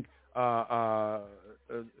you think the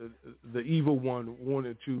evil one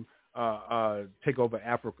wanted to take over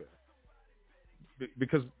Africa?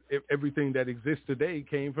 Because everything that exists today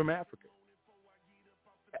came from Africa.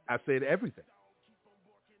 I said everything.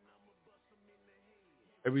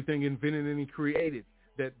 Everything invented and created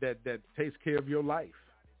that takes care of your life.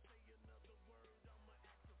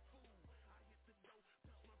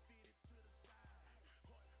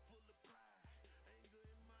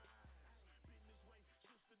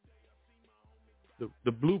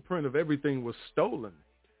 The blueprint of everything was stolen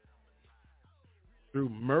through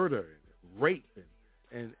murder, and rape,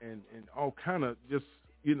 and all kind of just,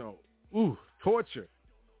 torture.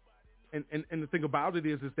 And the thing about it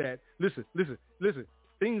is that, listen,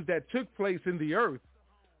 things that took place in the earth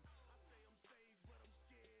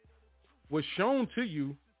was shown to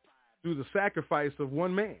you through the sacrifice of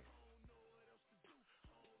one man.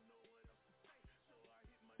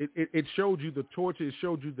 It showed you the torture. It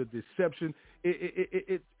showed you the deception.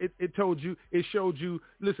 It told you. It showed you.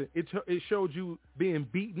 Listen. It showed you being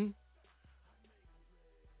beaten.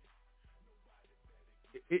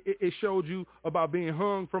 It showed you about being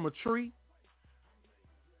hung from a tree.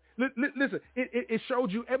 Listen. It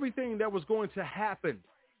showed you everything that was going to happen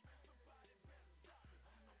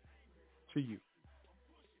to you.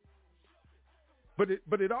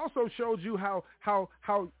 But it also showed you how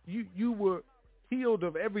you were healed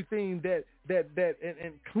of everything that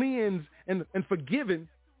and cleansed and forgiven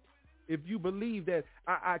if you believe that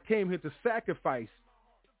I came here to sacrifice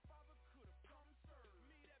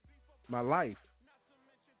my life.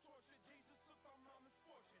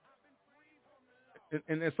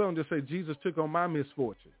 And that song just say Jesus took on my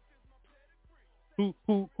misfortune.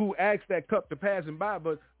 Who asked that cup to pass him by,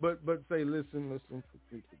 but say, listen,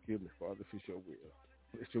 forgive me, Father, if it's your will.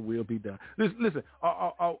 Let your will be done. Listen,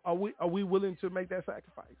 are we willing to make that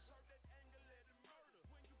sacrifice?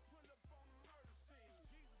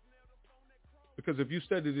 Because if you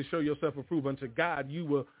study to show yourself approved unto God, you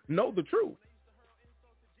will know the truth.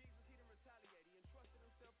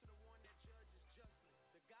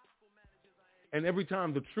 And every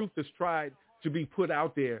time the truth is tried to be put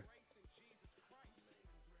out there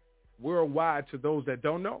worldwide to those that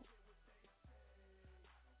don't know,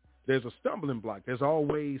 there's a stumbling block. There's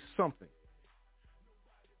always something.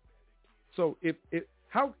 So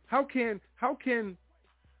how can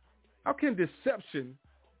deception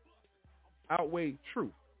outweigh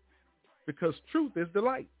truth? Because truth is the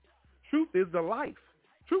light. Truth is the life.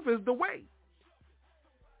 Truth is the way.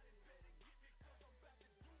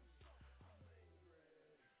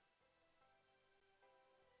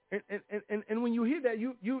 And when you hear that,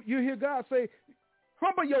 you hear God say,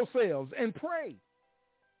 humble yourselves and pray.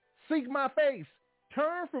 Seek my face.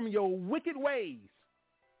 Turn from your wicked ways.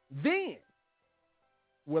 Then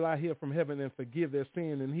will I hear from heaven and forgive their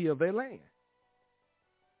sin and heal their land.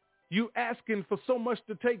 You asking for so much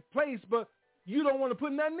to take place, but you don't want to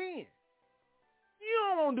put nothing in. You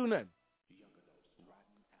don't want to do nothing.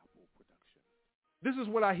 This is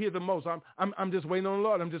what I hear the most. I'm just waiting on the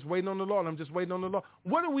Lord. I'm just waiting on the Lord. I'm just waiting on the Lord.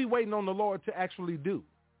 What are we waiting on the Lord to actually do?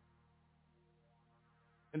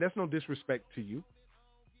 And that's no disrespect to you,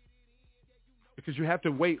 because you have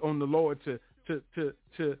to wait on the Lord to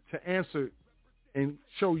answer and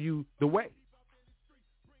show you the way.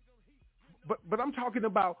 But I'm talking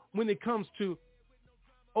about when it comes to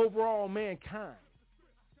overall mankind,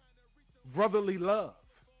 brotherly love,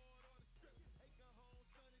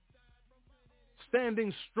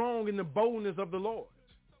 standing strong in the boldness of the Lord.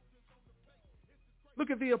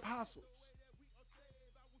 Look at the apostles.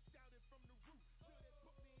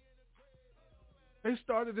 They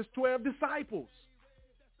started as 12 disciples.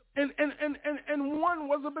 And one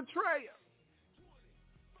was a betrayer.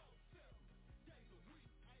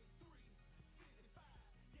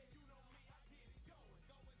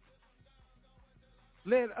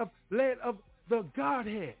 Led of the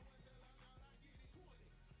Godhead.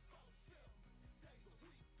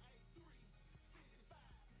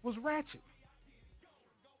 Was ratchet.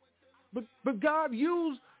 But God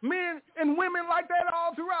used men and women like that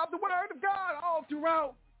all throughout the word of God, all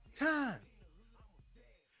throughout time.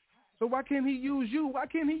 So why can't he use you? Why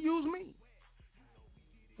can't he use me?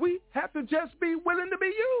 We have to just be willing to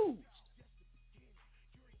be used.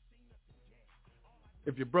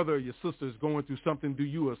 If your brother or your sister is going through something, do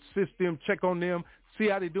you assist them, check on them, see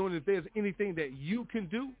how they're doing? If there's anything that you can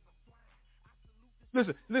do?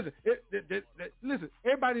 Listen,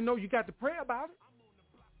 everybody know you got to pray about it.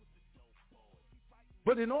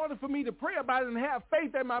 But in order for me to pray about it and have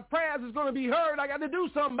faith that my prayers is going to be heard, I got to do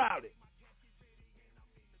something about it.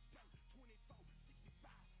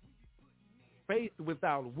 Faith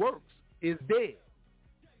without works is dead.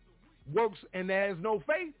 Works and there's no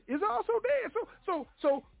faith is also dead.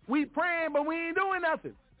 So we praying, but we ain't doing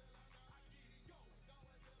nothing.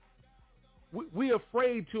 We're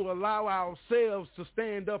afraid to allow ourselves to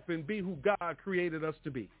stand up and be who God created us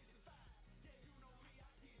to be.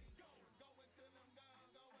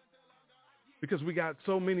 Because we got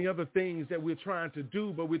so many other things that we're trying to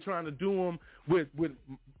do, but we're trying to do them with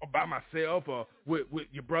by myself or with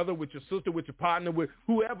your brother, with your sister, with your partner, with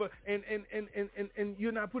whoever, and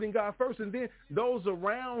you're not putting God first. And then those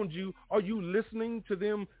around you, are you listening to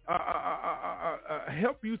them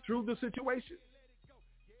help you through the situation?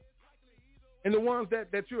 And the ones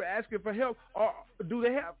that you're asking for help, do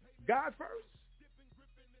they have God first?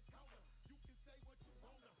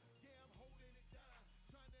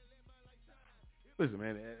 Listen,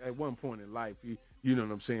 man, at one point in life, you know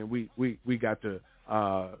what I'm saying, we got to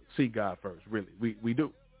see God first, really. We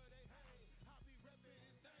do.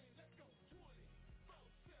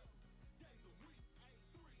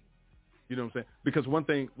 You know what I'm saying? Because one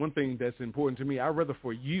thing that's important to me, I'd rather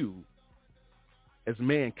for you as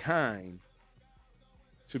mankind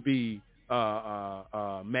to be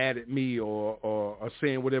mad at me or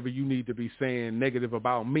saying whatever you need to be saying negative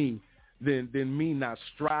about me than me not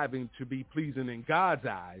striving to be pleasing in God's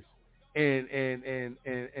eyes and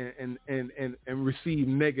receive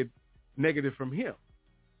negative from him.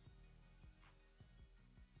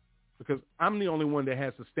 Because I'm the only one that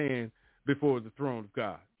has to stand before the throne of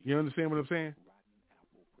God. You understand what I'm saying?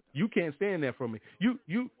 You can't stand there for me. You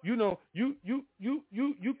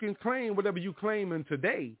can claim whatever you claiming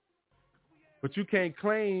today, but you can't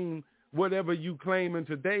claim whatever you claiming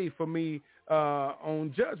today for me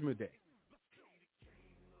on Judgment Day.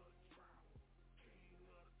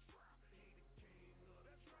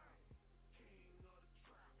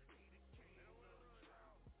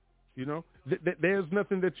 You know, there's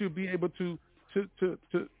nothing that you'll be able to do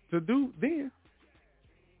then.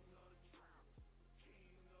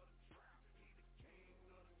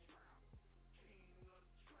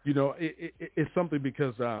 You know, it's something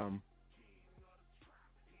because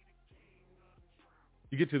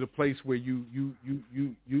you get to the place where you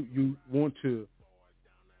want to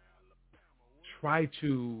try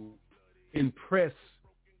to impress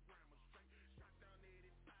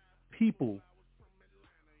people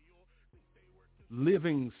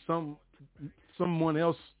living someone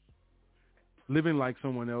else, living like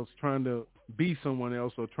someone else, trying to be someone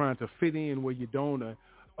else, or trying to fit in where you don't,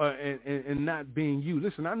 and not being you.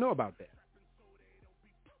 Listen, I know about that.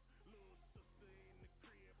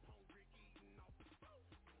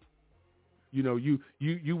 You know, you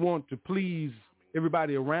want to please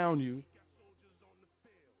everybody around you,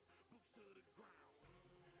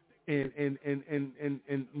 and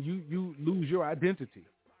you lose your identity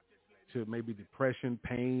to maybe depression,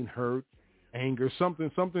 pain, hurt, anger. Something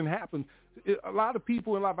happens. A lot of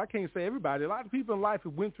people in life, I can't say everybody, a lot of people in life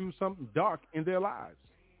have went through something dark in their lives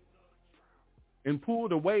and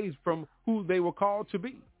pulled away from who they were called to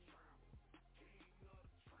be.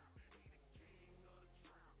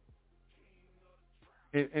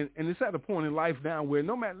 And it's at a point in life now where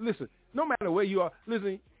no matter where you are,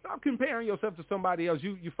 stop comparing yourself to somebody else.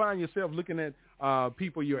 You find yourself looking at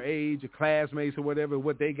people your age, your classmates or whatever,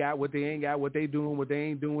 what they got, what they ain't got, what they doing, what they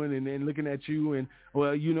ain't doing, and then looking at you and,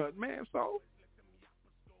 well, you know, man, so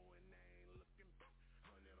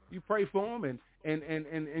you pray for them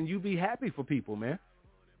and you be happy for people, man.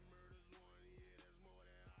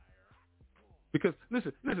 Because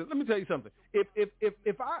listen, let me tell you something.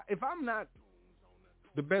 If I'm not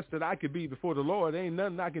the best that I could be before the Lord, there ain't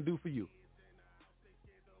nothing I can do for you.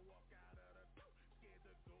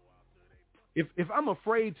 If I'm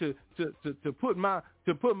afraid to put my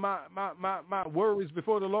worries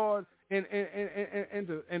before the Lord, and he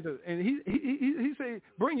say,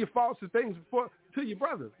 bring your faults and things to your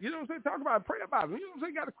brother. You know what I'm saying? Talk about it, pray about it. You know what I'm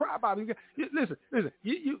saying? You got to cry about it. Listen.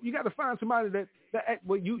 You got to find somebody that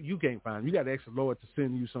well, you can't find. You got to ask the Lord to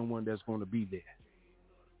send you someone that's going to be there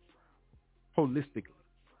holistically.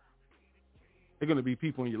 They're going to be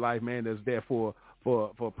people in your life, man, that's there for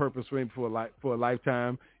a purpose, for a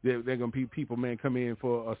lifetime. They're going to be people, man, come in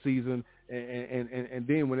for a season, and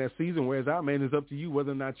then when that season wears out, man, it's up to you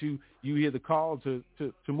whether or not you hear the call to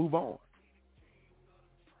move on.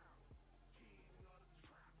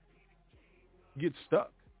 You get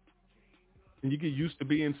stuck, and you get used to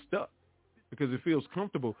being stuck because it feels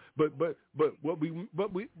comfortable. But what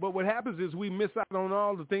happens is we miss out on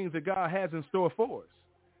all the things that God has in store for us.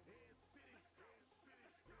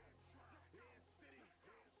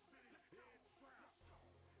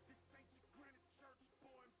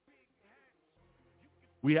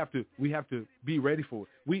 We have to be ready for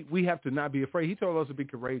it. We have to not be afraid. He told us to be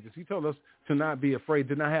courageous. He told us to not be afraid,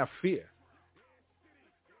 to not have fear.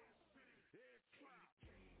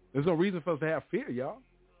 There's no reason for us to have fear, y'all.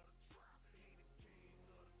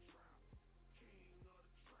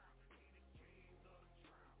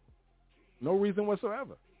 No reason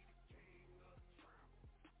whatsoever.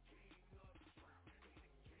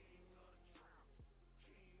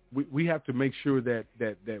 We have to make sure that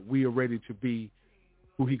we are ready to be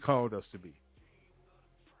who he called us to be.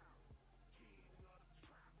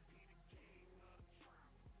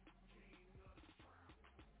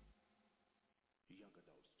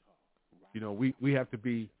 You know, we have to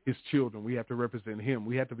be his children. We have to represent him.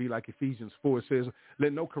 We have to be like Ephesians 4 says,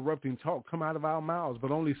 let no corrupting talk come out of our mouths,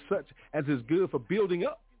 but only such as is good for building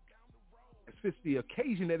up, as fits the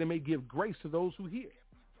occasion, that it may give grace to those who hear.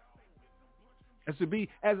 As to be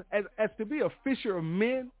a fisher of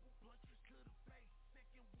men,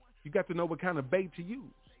 you got to know what kind of bait to use.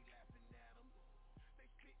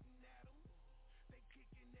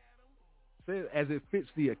 says, as it fits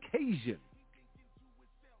the occasion,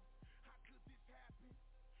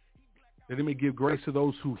 that it may give grace to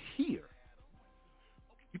those who hear.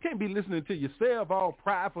 You can't be listening to yourself all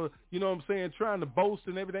prideful, you know what I'm saying, trying to boast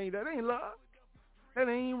and everything. That ain't love. That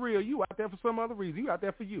ain't real. You out there for some other reason. You out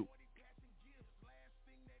there for you.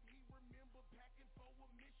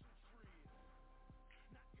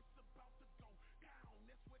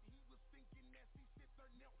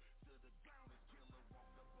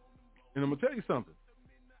 And I'm going to tell you something.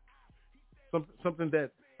 Something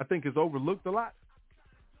that I think is overlooked a lot.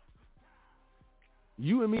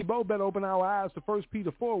 You and me both better open our eyes to 1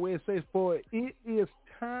 Peter 4, where it says, for it is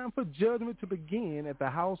time for judgment to begin at the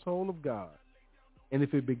household of God. And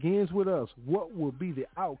if it begins with us, what will be the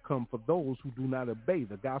outcome for those who do not obey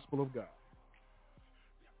the gospel of God?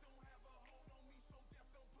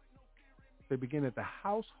 They begin at the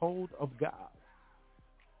household of God.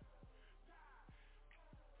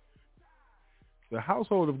 The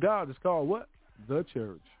household of God is called what? The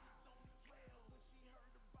church.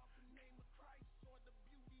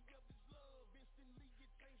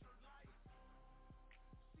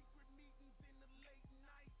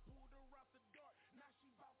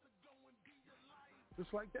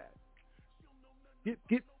 Just like that. You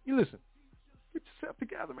listen. Get yourself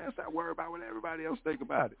together, man. Stop worrying about what everybody else think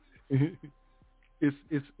about it.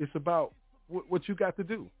 It's about what you got to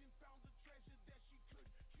do.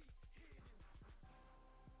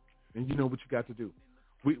 And you know what you got to do.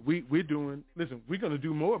 We're doing, listen, we're going to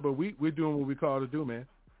do more, but we're doing what we call to do, man.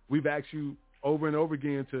 We've asked you over and over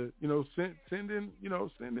again to, send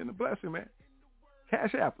in a blessing, man.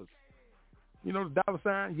 Cash App us. The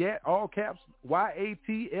 $, yet, all caps,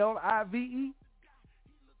 YATLIVE.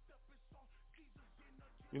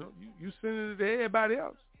 You sending it to everybody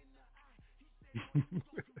else.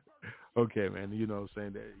 Okay, man. You know what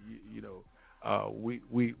I'm saying? That,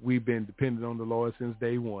 we've been dependent on the Lord since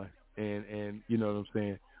day one. And you know what I'm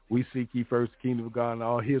saying? We seek ye first the kingdom of God and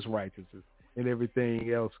all his righteousness, and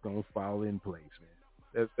everything else going to fall in place,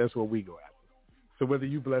 man. That's what we go after. So whether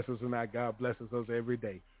you bless us or not, God blesses us every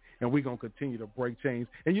day. And we're going to continue to break chains.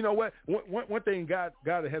 And you know what? One thing God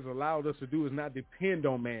has allowed us to do is not depend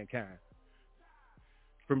on mankind.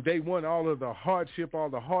 From day one, all of the hardship, all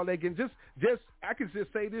the heartache, and just I can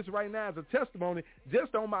just say this right now as a testimony,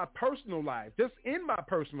 just on my personal life, just in my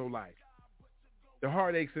personal life, the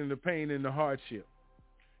heartaches and the pain and the hardship.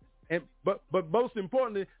 And but most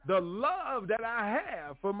importantly, the love that I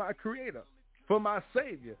have for my Creator, for my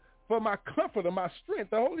Savior, for my Comforter, my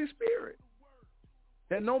strength, the Holy Spirit.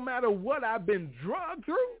 That no matter what I've been drugged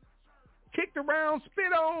through, kicked around,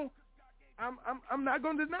 spit on, I'm not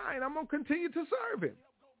going to deny it. I'm going to continue to serve him.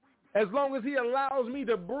 As long as he allows me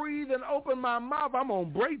to breathe and open my mouth, I'm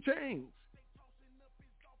going to break chains.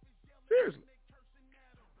 Seriously.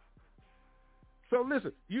 So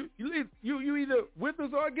listen, you either with us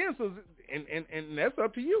or against us, and that's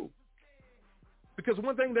up to you. Because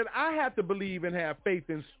one thing that I have to believe and have faith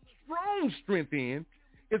and strong strength in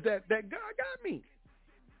is that God got me.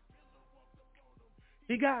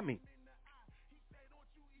 He got me.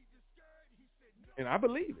 And I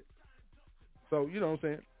believe it. So, you know what I'm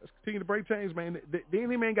saying? Let's continue to break chains, man. The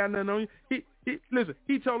enemy ain't got nothing on you. Listen,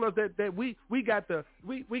 he told us that we got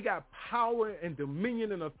power and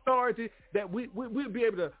dominion and authority, that we'll be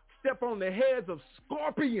able to step on the heads of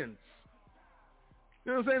scorpions.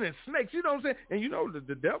 You know what I'm saying? And snakes, you know what I'm saying? And you know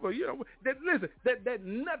the devil, that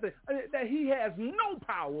nothing, that he has no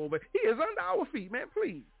power over. He is under our feet, man,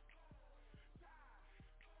 please.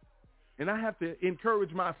 And I have to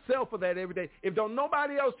encourage myself for that every day. If don't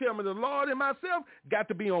nobody else tell me, the Lord and myself got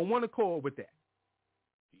to be on one accord with that.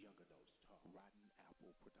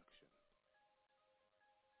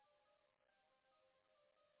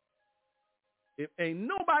 If ain't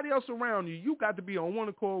nobody else around you, you got to be on one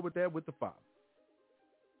accord with that with the Father.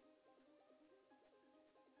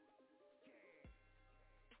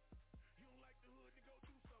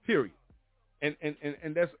 Period. And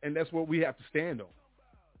that's what we have to stand on.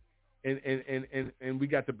 And we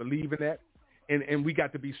got to believe in that, and we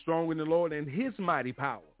got to be strong in the Lord and his mighty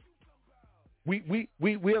power.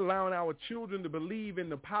 We're allowing our children to believe in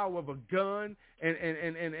the power of a gun,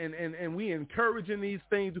 and we encouraging these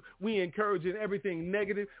things. We encouraging everything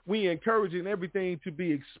negative. We encouraging everything to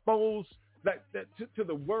be exposed to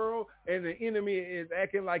the world, and the enemy is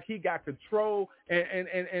acting like he got control,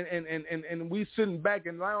 and we sitting back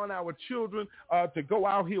and allowing our children to go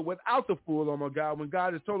out here without the full armor of God, when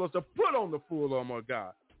God has told us to put on the full armor of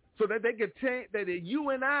God, so that they can that you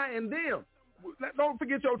and I and them, don't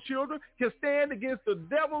forget, your children can stand against the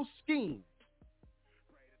devil's scheme.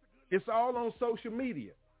 It's all on social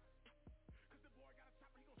media.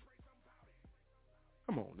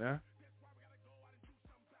 Come on now.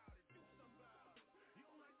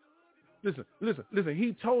 Listen.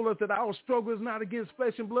 He told us that our struggle is not against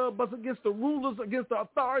flesh and blood, but against the rulers, against the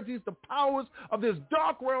authorities, the powers of this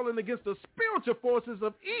dark world, and against the spiritual forces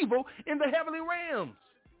of evil in the heavenly realms.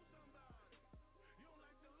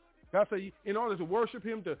 God said, in order to worship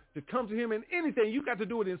him, to come to him in anything, you got to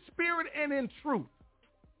do it in spirit and in truth.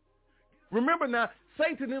 Remember now,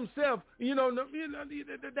 Satan himself,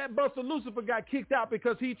 that Buster Lucifer got kicked out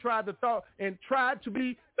because he thought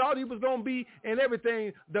he was going to be and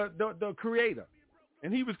everything the creator.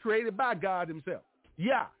 And he was created by God himself.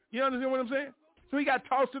 Yeah. You understand what I'm saying? So he got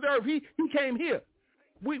tossed to the earth. He came here.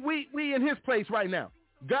 We in his place right now.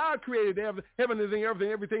 God created heaven and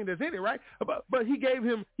everything that's in it, right? But he gave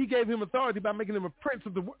him authority by making him a prince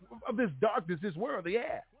of this darkness, this world, the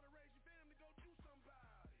air.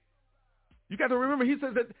 You got to remember, he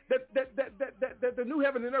says that the new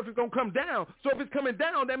heaven and earth is going to come down. So if it's coming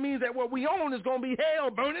down, that means that what we own is going to be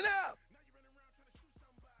hell burning up.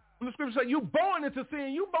 When the scripture says you born into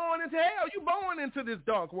sin, you born into hell, you born into this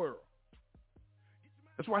dark world.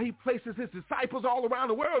 That's why he places his disciples all around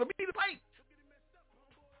the world to be the light.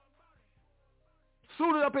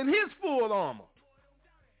 Suited up in his full armor.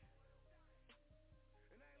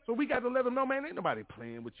 So we got to let them know, man, ain't nobody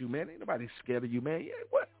playing with you, man. Ain't nobody scared of you, man. Yeah,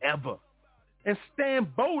 whatever. And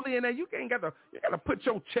stand boldly in there. You got to put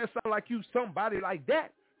your chest out like you somebody like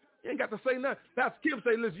that. You ain't got to say nothing. Pastor Kim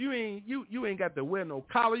say, listen, you ain't got to wear no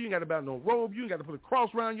collar. You ain't got to wear no robe. You ain't got to put a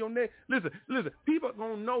cross around your neck. Listen. People are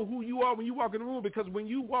going to know who you are when you walk in the room, because when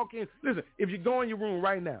you walk in, listen, if you go in your room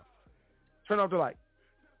right now, turn off the light.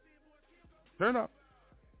 Turn off.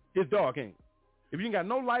 It's dark, ain't it? If you ain't got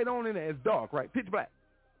no light on in there, it's dark, right? Pitch black.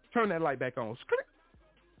 Turn that light back on.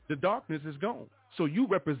 The darkness is gone. So you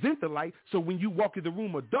represent the light. So when you walk in the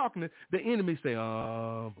room of darkness, the enemy say,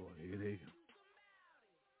 oh, boy, here they go.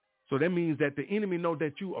 So that means that the enemy know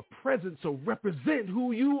that you are present, so represent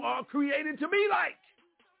who you are created to be like.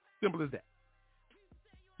 Simple as that.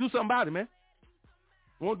 Do something about it, man.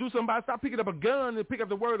 Want to do something about it? Stop picking up a gun and pick up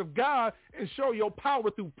the word of God and show your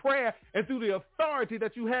power through prayer and through the authority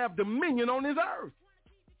that you have dominion on this earth.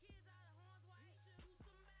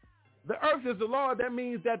 The earth is the Lord. That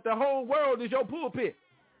means that the whole world is your pulpit.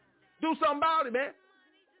 Do something about it, man.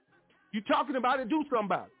 You talking about it, do something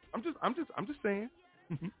about it. I'm just saying.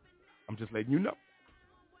 I'm just letting you know.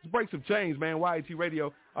 Let's break some chains, man. YAT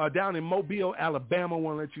Radio down in Mobile, Alabama. I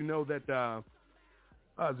want to let you know that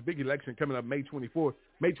there's a big election coming up May 24th.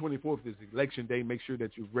 May 24th is election day. Make sure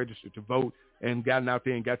that you've registered to vote and gotten out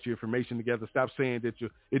there and got your information together. Stop saying that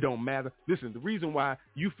it don't matter. Listen, the reason why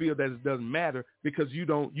you feel that it doesn't matter because you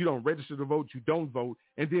don't register to vote, you don't vote,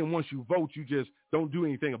 and then once you vote, you just don't do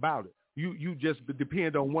anything about it. You just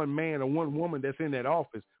depend on one man or one woman that's in that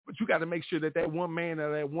office. But you got to make sure that one man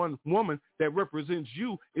or that one woman that represents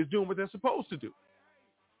you is doing what they're supposed to do.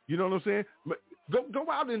 You know what I'm saying? But go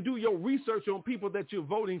out and do your research on people that you're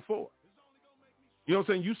voting for. You know what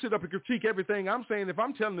I'm saying? You sit up and critique everything I'm saying. If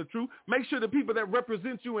I'm telling the truth, make sure the people that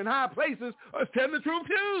represent you in high places are telling the truth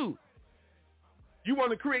too. You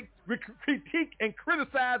want to critique and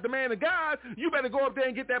criticize the man of God, you better go up there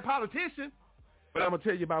and get that politician. But I'm going to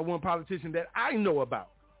tell you about one politician that I know about,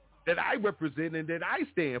 that I represent and that I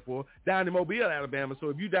stand for down in Mobile, Alabama. So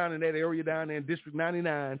if you're down in that area down there in District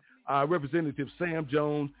 99, Representative Sam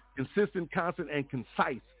Jones, consistent, constant, and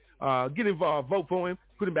concise. Get involved, vote for him,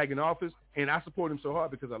 put him back in office, and I support him so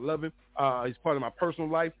hard because I love him. He's part of my personal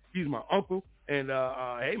life. He's my uncle. And,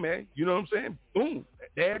 hey, man, you know what I'm saying? Boom,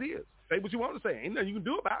 there it is. Say what you want to say. Ain't nothing you can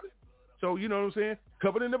do about it. So, you know what I'm saying?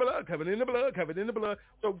 Covered in the blood, covered in the blood, covered in the blood.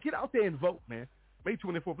 So get out there and vote, man. May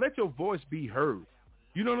 24th, let your voice be heard.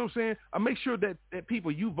 You know what I'm saying? Make sure that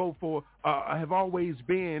people you vote for have always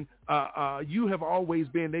been, you have always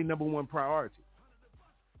been their number one priority.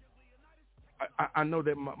 I know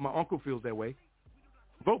that my uncle feels that way.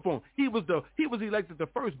 Vote for him. He was elected the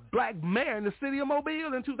first black mayor in the city of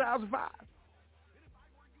Mobile in 2005.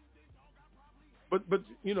 But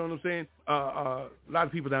you know what I'm saying? A lot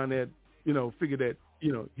of people down there, figure that,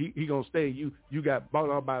 he gonna stay. You got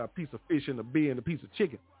bought out by a piece of fish and a beer and a piece of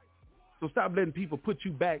chicken. So stop letting people put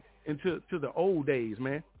you back into the old days,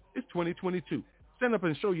 man. It's 2022. Stand up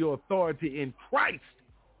and show your authority in Christ.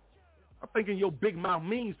 I'm thinking your big mouth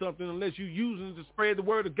means something unless you're using it to spread the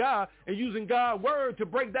word of God and using God's word to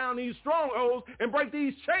break down these strongholds and break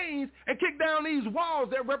these chains and kick down these walls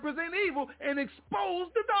that represent evil and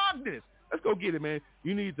expose the darkness. Let's go get it, man.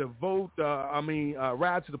 You need to vote,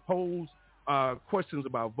 ride to the polls. Questions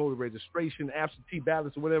about voter registration, absentee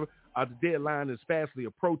ballots, or whatever. The deadline is fastly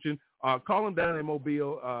approaching. Call them down in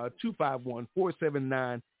Mobile,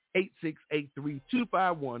 251-479-8255. 8683,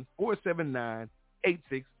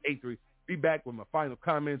 251-479-8683. Be back with my final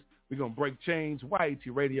comments. We're going to break chains.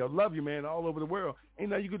 YAT Radio. Love you, man, all over the world. Ain't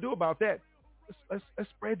nothing you can do about that. Let's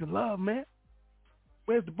spread the love, man.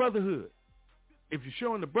 Where's the brotherhood? If you're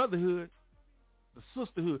showing the brotherhood, the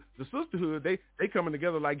sisterhood, they coming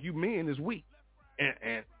together like you men is weak.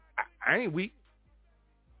 And I ain't weak.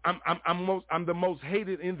 I'm the most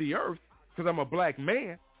hated in the earth because I'm a black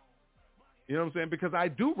man. You know what I'm saying? Because I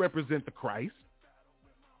do represent the Christ.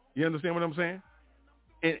 You understand what I'm saying?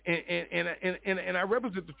 And I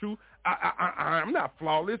represent the truth. I'm not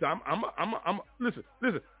flawless. Listen.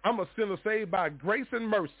 I'm a sinner saved by grace and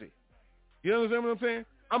mercy. You understand what I'm saying?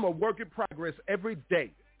 I'm a work in progress every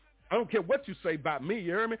day. I don't care what you say about me.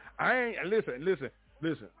 You hear me? I ain't listen,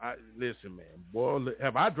 man. Boy,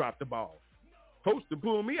 have I dropped the ball? Coach to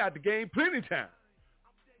pull me out the game plenty time.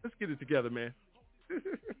 Let's get it together, man.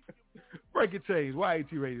 Break it chains.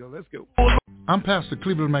 YAT Radio. Let's go. I'm Pastor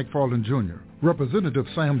Cleveland McFarland Jr. Representative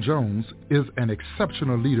Sam Jones is an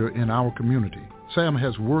exceptional leader in our community. Sam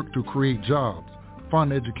has worked to create jobs,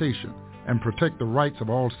 fund education, and protect the rights of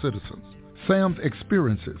all citizens. Sam's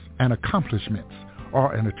experiences and accomplishments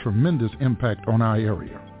are a tremendous impact on our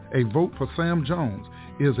area. A vote for Sam Jones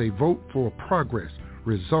is a vote for progress,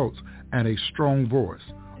 results, and a strong voice.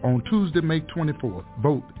 On Tuesday, May 24th,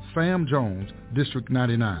 vote Sam Jones, District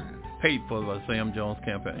 99. Paid for the Sam Jones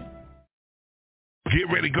campaign. Get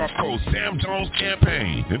ready, Gulf Coast. Sam Jones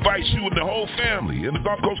Campaign invites you and the whole family in the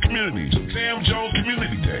Gulf Coast community to Sam Jones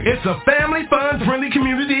Community Day. It's a family fun-friendly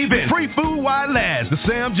community event. Free food while it lasts. The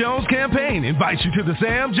Sam Jones Campaign invites you to the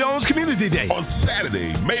Sam Jones Community Day. On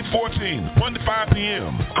Saturday, May 14th, 1 to 5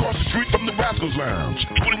 p.m. Across the street from the Rascals Lounge,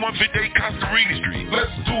 2158 Costa Rica Street.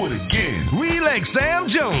 Let's do it again. Re-elect Sam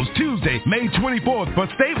Jones, Tuesday, May 24th for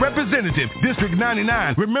State Representative, District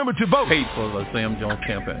 99. Remember to vote. Paid for the Sam Jones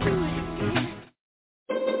Campaign.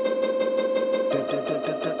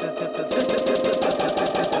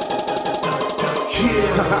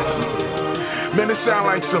 Yeah. Man, it sound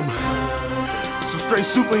like some straight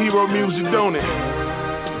superhero music, don't it?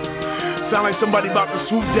 Sound like somebody about to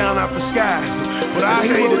swoop down out the sky. But I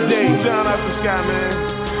say today, swoop down out the sky,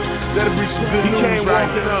 man. That'll be some good news. He came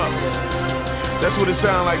walking up. That's what it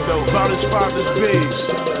sound like, though. About his father's pigs.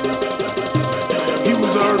 He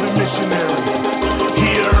was an urban missionary.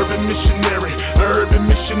 He an urban missionary. Urban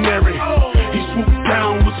missionary. He swooped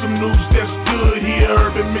down with some news that's good. He an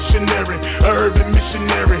urban missionary. Urban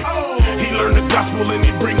missionary. He learned the gospel and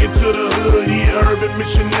he bring it to the hood. He an urban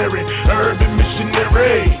missionary. Urban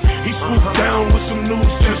missionary. He swooped down with some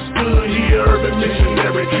news that's good. He an urban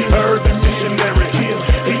missionary. Urban missionary.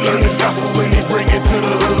 He learned the gospel and he bring it to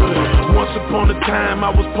the hood. Once upon a time I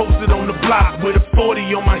was posted on the block with a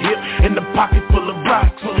 40 on my hip and a pocket full of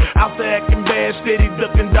rocks. Out there acting bad, steady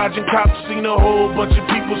ducking, dodging cops. Seen a whole bunch of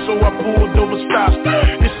people, so I pulled over stops.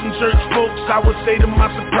 It's some church folks, I would say to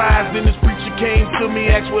my surprise. Then this preacher came to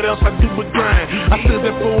me, asked what else I do but grind. I stood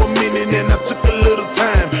there for a minute and I took a little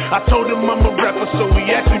time. I told him I'm a rapper, so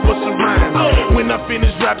he asked me what's a rhyme. When I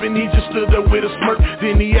finished rapping, he just stood there with a smirk.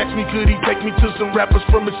 Then he asked me could he take me to some rappers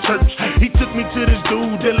from his church. He took me to this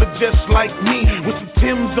dude that looked just like me, with some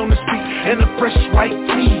Timbs on his feet and a fresh white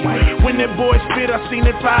tee. When that boy spit, I seen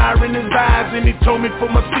that fire in his eyes, and he told me for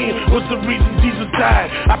my sin was the reason Jesus died.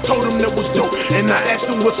 I told him that was dope, and I asked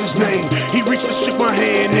him what's his name. He reached and shook my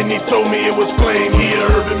hand, and he told me it was Flame. He an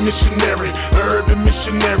urban missionary, urban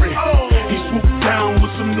missionary. He swooped down with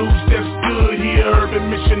some news that's good. He an urban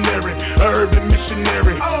missionary, urban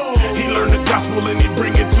missionary. He learned the gospel and he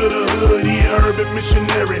bring it to the hood. He an urban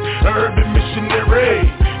missionary, urban missionary.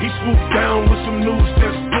 He swooped down with some news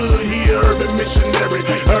that's good. He an urban missionary,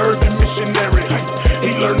 urban missionary. He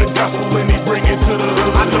learned the gospel and he bring it to the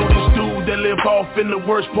hood. I know this dude that live off in the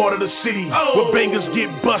worst part of the city, where bangers get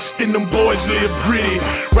bust and them boys live gritty.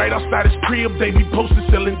 Right outside his crib, they be posted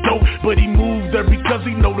selling dope, but he moved there because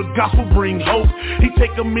he know the gospel bring hope. He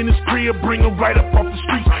take them in his crib, bring them right up off the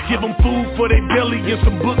streets, give them food for their belly and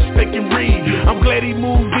some books they can read. I'm glad he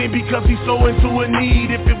moved in because he's so into a need.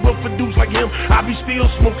 If it were for dudes like him, I'd be still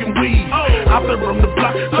smoking weed. Out there on the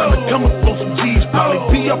block, trying to come up on some G's. Probably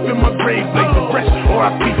be up in my grave, like the rest, or I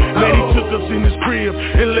be. Man, he took us in his crib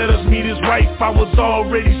and let us meet his wife. I was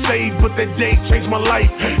already saved, but that day changed my life.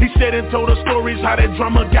 He said and told us stories how that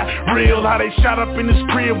drama got real, how they shot up in his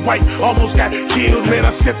crib, white almost got killed. Man,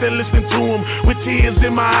 I sat there listening to him with tears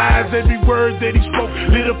in my eyes. Every word that he spoke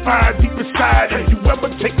lit a fire deep inside. Have you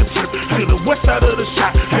ever take a trip to the west side of the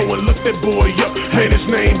shot? Go and look that boy up, man, his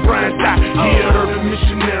name Brian Dot. He an urban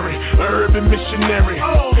missionary, urban missionary.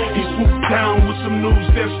 He swooped down with some news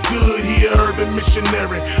that's good. He an urban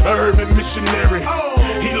missionary, urban missionary.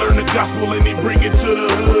 He learned gospel and he bring it to the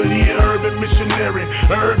hood. He an urban missionary,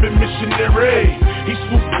 urban missionary. He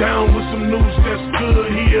swooped down with some news that's good.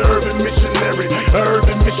 He an urban missionary,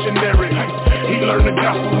 urban missionary. He learned the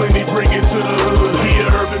gospel and he bring it to the hood. He an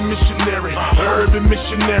urban missionary, urban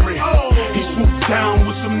missionary. He swooped down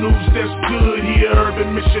with some news that's good. He an urban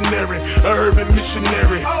missionary, urban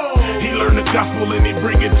missionary. He learned the gospel and he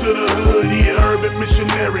bring it to the hood. He an urban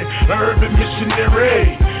missionary, urban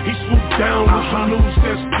missionary. He swooped down with some news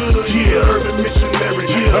that's good. He an urban missionary,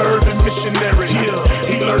 urban missionary.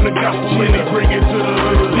 He learned the gospel and he bring it to the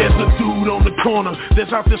hood. There's a dude on the corner that's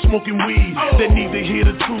out there smoking weed that need to hear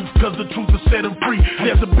the truth, cause the truth will set him free.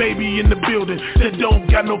 There's a baby in the building that don't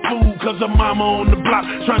got no food, cause her mama on the block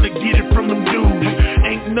trying to get it from them dudes.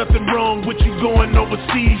 Ain't nothing wrong with you going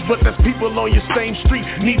overseas, but that's people on your same street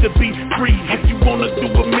need to be free. If you wanna do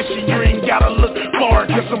a mission, you ain't gotta look far,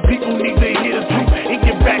 cause some people need to hear the truth in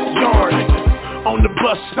your backyard. On the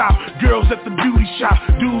bus stop, girls at the beauty shop,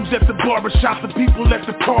 dudes at the barber shop, the people at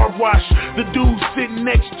the car wash, the dudes sitting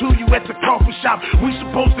next to you at the coffee shop. We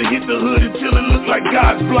supposed to hit the hood until it look like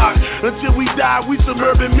God's block. Until we die, we some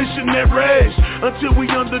urban missionaries. Until we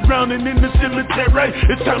underground and in the cemetery.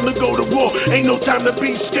 It's time to go to war, ain't no time to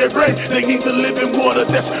be scared. They need the living water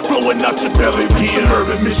that's flowing out your belly. We some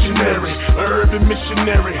urban missionary, urban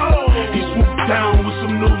missionary. He swooped down with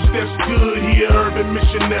some news that's good. He an urban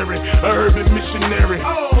missionary, urban missionary.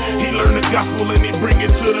 He learned the gospel and he bring it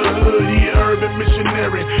to the hood. He an urban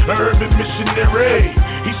missionary, urban missionary.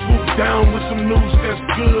 He swooped down with some news that's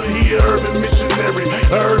good. He an urban missionary,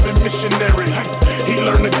 urban missionary. He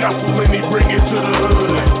learned the gospel and he bring it to the hood.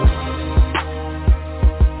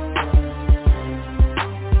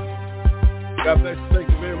 God bless you. Thank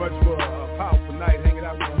you very much for a powerful night hanging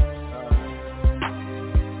out with us.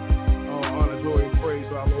 Honor, glory, and praise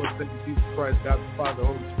to our Lord and Savior Jesus Christ, God the Father,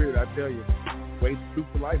 Holy Spirit. I tell you, way to truth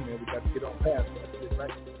for life, man. We got to get on past that,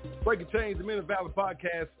 right? Breaking Chains, the Men of Valor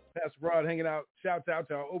podcast. Pastor Rod hanging out. Shout out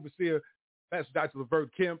to our overseer, Pastor Dr.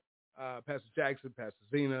 Levert Kemp, Pastor Jackson, Pastor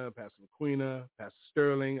Zena, Pastor McQueena, Pastor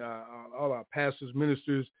Sterling, all our pastors,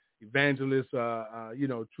 ministers, evangelists,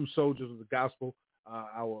 true soldiers of the gospel,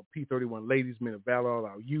 our P31 ladies, Men of Valor, all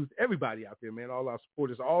our youth, everybody out there, man, all our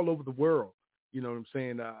supporters all over the world. You know what I'm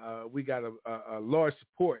saying? We got a large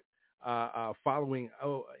support following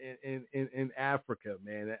in Africa,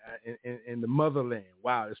 man, in the motherland.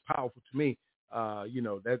 Wow, it's powerful to me.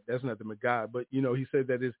 That's nothing but God. But he said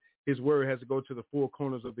that his word has to go to the four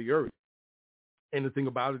corners of the earth. And the thing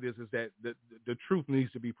about it is that the truth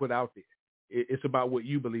needs to be put out there. It's about what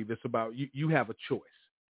you believe. It's about you have a choice.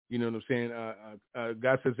 You know what I'm saying?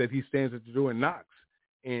 God says that He stands at the door and knocks,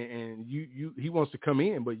 and He wants to come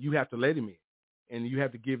in, but you have to let Him in, and you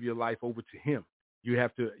have to give your life over to Him. You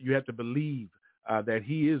have to believe that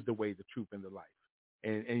He is the way, the truth, and the life.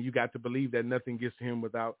 And you got to believe that nothing gets to Him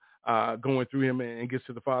without going through Him, and gets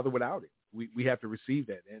to the Father without it. We have to receive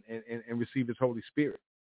that and receive His Holy Spirit.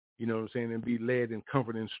 You know what I'm saying? And be led and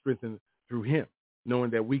comforted and strengthened through Him,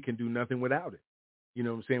 knowing that we can do nothing without it. You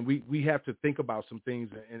know what I'm saying? We have to think about some things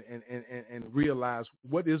and realize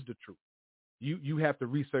what is the truth. You have to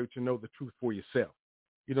research and know the truth for yourself.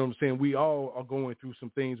 You know what I'm saying? We all are going through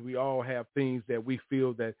some things. We all have things that we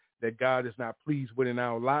feel that God is not pleased with in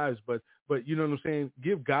our lives. But you know what I'm saying?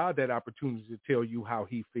 Give God that opportunity to tell you how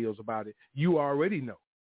He feels about it. You already know.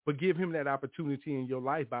 But give Him that opportunity in your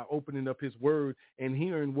life by opening up His word and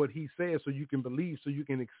hearing what He says, so you can believe, so you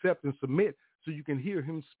can accept and submit, so you can hear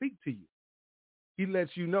Him speak to you. He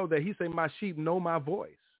lets you know that He say, my sheep know my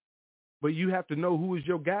voice. But you have to know who is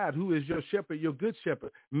your guide, who is your shepherd, your good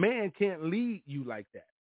shepherd. Man can't lead you like that.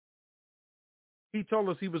 He told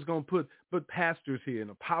us He was going to put pastors here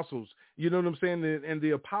and apostles, you know what I'm saying? And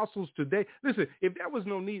the apostles today, listen, if there was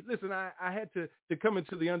no need, listen, I had to come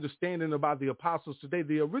into the understanding about the apostles today.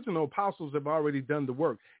 The original apostles have already done the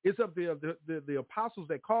work. It's up there. The apostles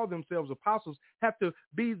that call themselves apostles have to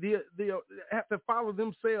be have to follow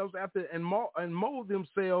themselves after and mold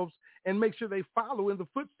themselves and make sure they follow in the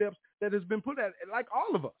footsteps that has been put at, like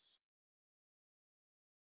all of us.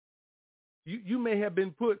 You may have been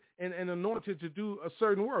put and anointed to do a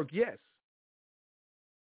certain work, yes.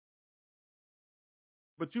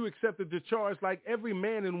 But you accepted the charge like every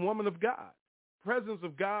man and woman of God, presence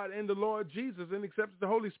of God and the Lord Jesus, and accepted the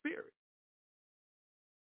Holy Spirit.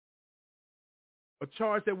 A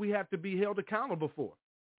charge that we have to be held accountable for.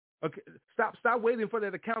 Okay, stop waiting for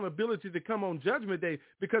that accountability to come on Judgment Day,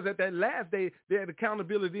 because at that last day, that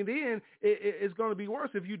accountability then is going to be worse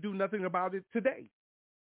if you do nothing about it today.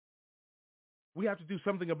 We have to do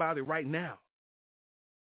something about it right now.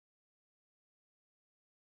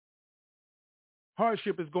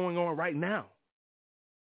 Hardship is going on right now.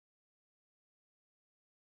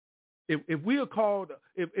 If we are called,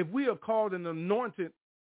 if we are called an anointed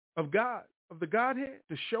of God, of the Godhead,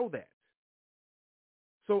 to show that,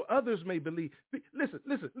 so others may believe. Listen.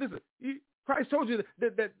 Christ told you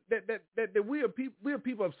that we are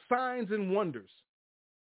people of signs and wonders.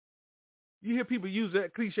 You hear people use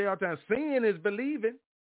that cliche all the time. Seeing is believing.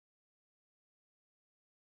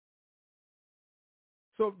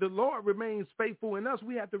 So if the Lord remains faithful in us,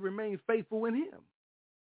 we have to remain faithful in him.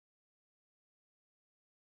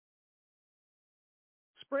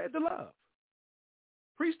 Spread the love.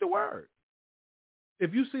 Preach the word.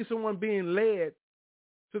 If you see someone being led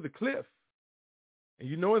to the cliff and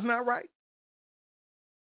you know it's not right,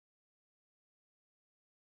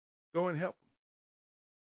 go and help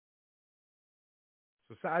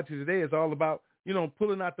them. Society today is all about,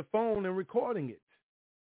 pulling out the phone and recording it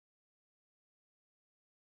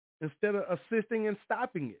instead of assisting and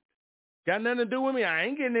stopping it. Got nothing to do with me. I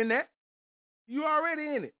ain't getting in that. You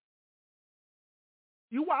already in it.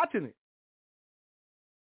 You watching it.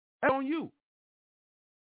 That's on you.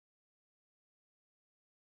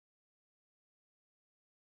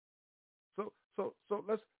 So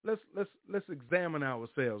let's examine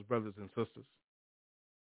ourselves, brothers and sisters.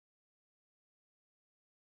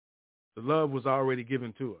 The love was already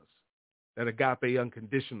given to us. That agape,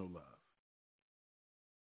 unconditional love.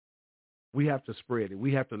 We have to spread it.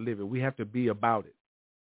 We have to live it. We have to be about it.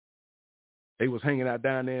 They was hanging out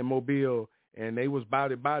down there in Mobile, and they was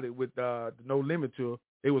about it with the No Limit Tour.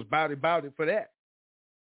 They was about it for that.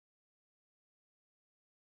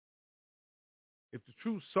 If the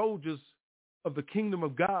true soldiers of the kingdom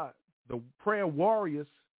of God, the prayer warriors,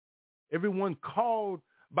 everyone called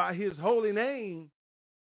by his holy name,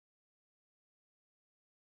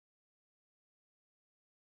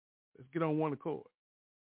 let's get on one accord.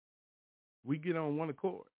 We get on one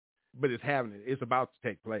accord, but it's happening. It's about to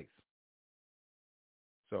take place.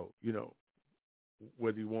 So,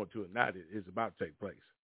 whether you want to or not, it's about to take place.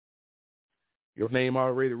 Your name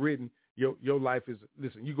already written. Your life is,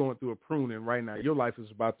 listen, you're going through a pruning right now. Your life is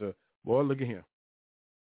about to, boy, look at him.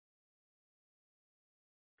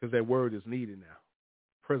 Because that word is needed now.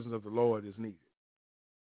 The presence of the Lord is needed.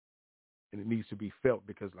 And it needs to be felt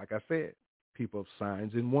because, like I said, people of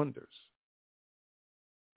signs and wonders.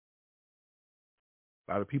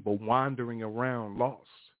 A lot of people wandering around lost,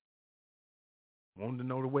 wanting to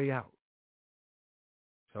know the way out.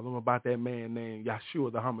 Tell them about that man named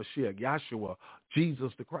Yeshua the Hamashiach, Yeshua,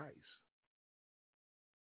 Jesus the Christ.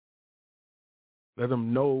 Let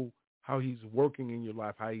them know how he's working in your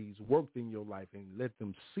life, how he's worked in your life, and let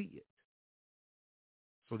them see it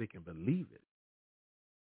so they can believe it.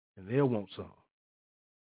 And they'll want some.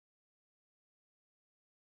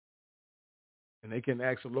 And they can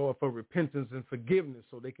ask the Lord for repentance and forgiveness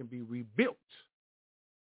so they can be rebuilt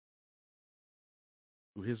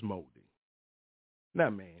through his molding.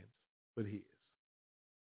 Not man's, but his.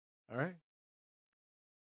 All right?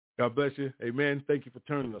 God bless you. Amen. Thank you for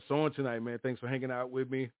turning us on tonight, man. Thanks for hanging out with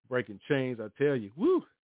me, breaking chains. I tell you, woo,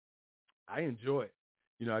 I enjoy it.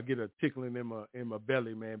 I get a tickling in my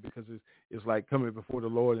belly, man, because it's like coming before the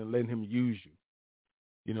Lord and letting him use you.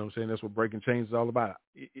 You know what I'm saying? That's what breaking chains is all about.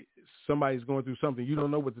 Somebody's going through something. You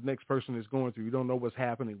don't know what the next person is going through. You don't know what's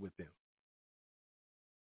happening with them.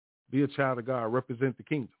 Be a child of God. Represent the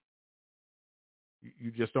kingdom.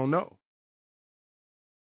 You just don't know.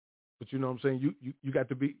 But you know what I'm saying? You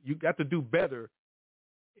got to do better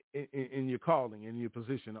in your calling, in your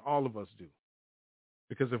position. All of us do.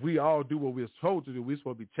 Because if we all do what we're told to do, we're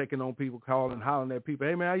supposed to be checking on people, calling, hollering at people.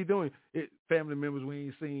 Hey, man, how you doing? Family members we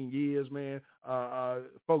ain't seen in years, man.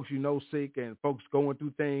 Folks sick and folks going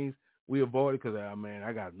through things. We avoid it because, man,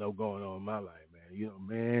 I got no going on in my life, man.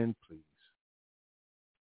 Man, please.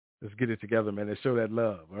 Let's get it together, man. Let's show that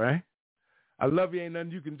love, all right? I love you. Ain't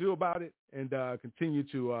nothing you can do about it. And continue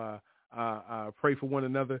to pray for one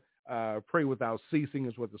another. Pray without ceasing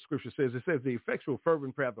is what the scripture says. It says the effectual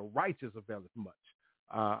fervent prayer of the righteous availeth much.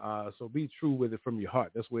 So be true with it from your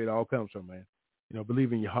heart. That's where it all comes from, man.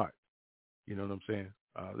 Believe in your heart. You know what I'm saying?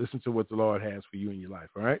 Listen to what the Lord has for you in your life,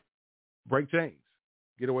 all right? Break chains.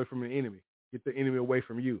 Get away from the enemy. Get the enemy away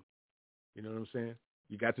from you. You know what I'm saying?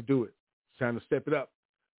 You got to do it. It's time to step it up.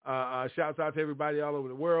 Shouts out to everybody all over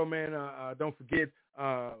the world, man. Don't forget,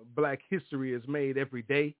 Black history is made every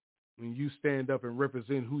day when you stand up and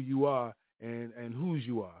represent who you are and whose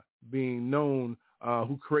you are, being known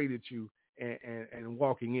who created you and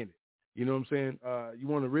walking in it. You know what I'm saying? You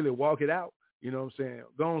want to really walk it out. You know what I'm saying?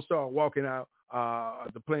 Go and start walking out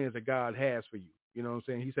the plans that God has for you. You know what I'm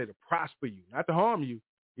saying? He said to prosper you, not to harm you.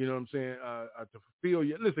 You know what I'm saying? To fulfill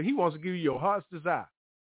your, listen, he wants to give you your heart's desire,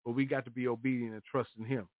 but we got to be obedient and trust in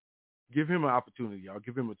him. Give him an opportunity, y'all.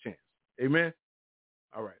 Give him a chance. Amen.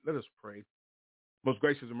 All right, let us pray. Most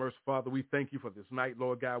gracious and merciful Father, we thank you for this night,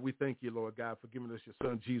 Lord God. We thank you, Lord God, for giving us your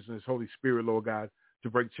Son, Jesus, and his Holy Spirit, Lord God, to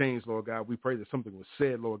break chains, Lord God. We pray that something was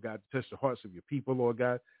said, Lord God, to touch the hearts of your people, Lord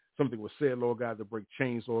God. Something was said, Lord God, to break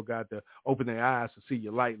chains, Lord God, to open their eyes to see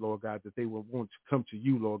your light, Lord God, that they will want to come to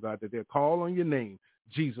you, Lord God, that they'll call on your name,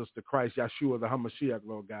 Jesus the Christ, Yeshua the HaMashiach,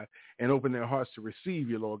 Lord God, and open their hearts to receive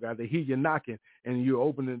you, Lord God. They hear you knocking, and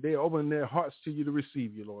they're opening their hearts to you to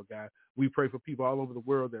receive you, Lord God. We pray for people all over the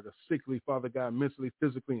world that are sickly, Father God, mentally,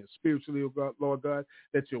 physically, and spiritually, Lord God,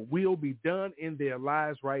 that your will be done in their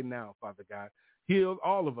lives right now, Father God. Heal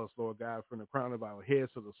all of us, Lord God, from the crown of our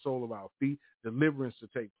heads to the sole of our feet. Deliverance to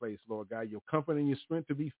take place, Lord God. Your comfort and your strength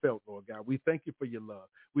to be felt, Lord God. We thank you for your love.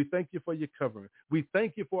 We thank you for your covering. We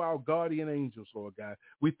thank you for our guardian angels, Lord God.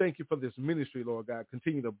 We thank you for this ministry, Lord God.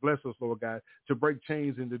 Continue to bless us, Lord God, to break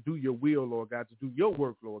chains and to do your will, Lord God, to do your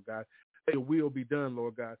work, Lord God. Your will be done,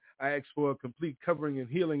 Lord God. I ask for a complete covering and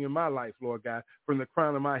healing in my life, Lord God, from the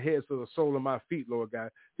crown of my head to the sole of my feet, Lord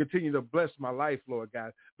God. Continue to bless my life, Lord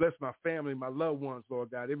God. Bless my family, my loved ones,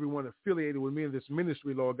 Lord God. Everyone affiliated with me in this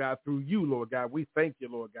ministry, Lord God, through you, Lord God. We thank you,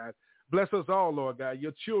 Lord God. Bless us all, Lord God.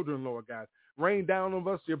 Your children, Lord God. Rain down on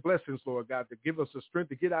us your blessings, Lord God, to give us the strength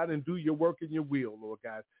to get out and do your work in your will, Lord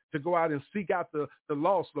God, to go out and seek out the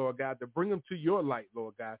lost, Lord God, to bring them to your light,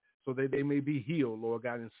 Lord God, so that they may be healed, Lord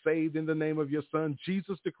God, and saved in the name of your Son,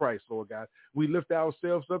 Jesus the Christ, Lord God. We lift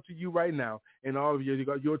ourselves up to you right now and all of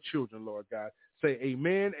your children, Lord God. Say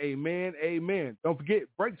amen, amen, amen. Don't forget,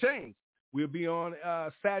 break chains. We'll be on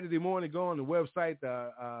Saturday morning. Go on the website,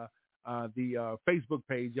 the Facebook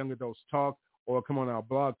page, Young Adults Talk, or come on our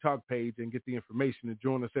blog talk page and get the information and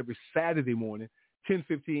join us every Saturday morning,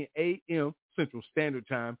 10:15 a.m. Central Standard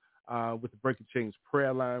Time with the Breaking Chains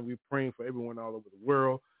prayer line. We're praying for everyone all over the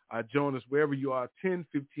world. Join us wherever you are,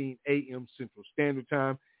 10:15 a.m. Central Standard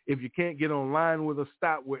Time. If you can't get online with us,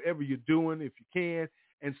 stop wherever you're doing, if you can,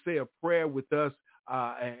 and say a prayer with us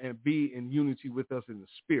and be in unity with us in the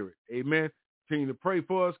spirit. Amen. Continue to pray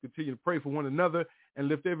for us. Continue to pray for one another and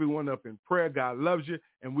lift everyone up in prayer. God loves you,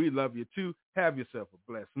 and we love you too. Have yourself a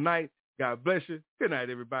blessed night. God bless you. Good night,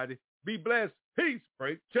 everybody. Be blessed. Peace.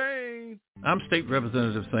 Break chains. I'm State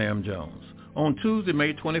Representative Sam Jones. On Tuesday,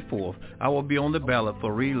 May 24th, I will be on the ballot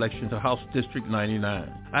for re-election to House District 99.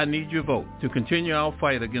 I need your vote to continue our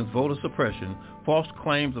fight against voter suppression, false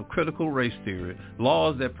claims of critical race theory,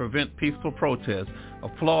 laws that prevent peaceful protests, a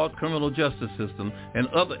flawed criminal justice system, and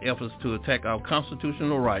other efforts to attack our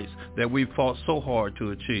constitutional rights that we've fought so hard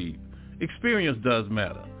to achieve. Experience does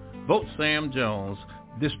matter. Vote Sam Jones,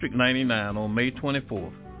 District 99 on May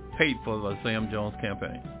 24th. Paid for the Sam Jones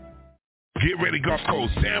campaign. Get ready, Gulf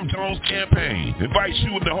Coast. Sam Jones Campaign invites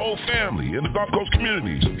you and the whole family in the Gulf Coast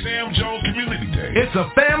communities. Sam Jones Community Day. It's a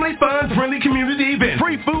family fun-friendly community event.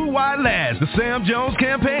 Free food while it lasts. The Sam Jones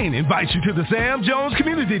Campaign invites you to the Sam Jones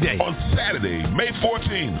Community Day. On Saturday, May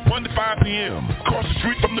 14th, 1 to 5 p.m. Across the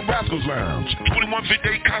street from the Rascals Lounge,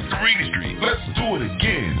 2158 Costa Rica Street. Let's do it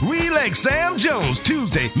again. Re-elect Sam Jones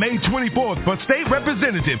Tuesday, May 24th for State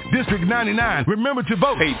Representative, District 99. Remember to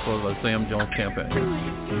vote. Paid for the Sam Jones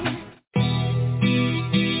Campaign.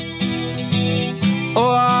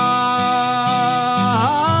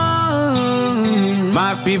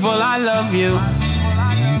 My people, I love you.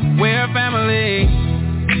 We're family.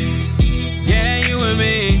 Yeah, you and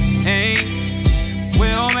me. Hey,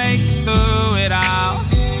 we'll make it through it all.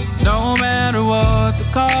 No matter what the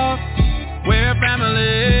cost. We're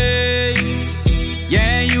family.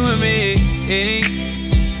 Yeah, you and me. Hey,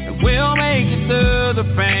 we'll make it through the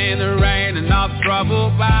pain, the rain, and all the trouble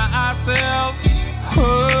by ourselves.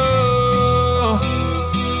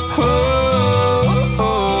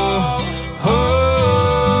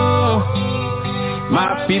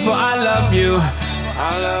 My people, I love you.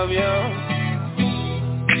 I love you.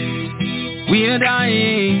 We are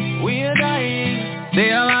dying. We are dying. They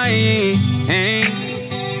are lying. Hey.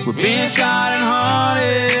 We're being shot and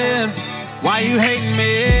haunted. Why you hating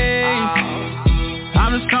me?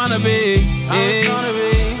 I'm just trying to be.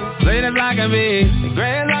 Great as I can be.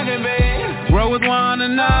 Great as I can be. Grow with one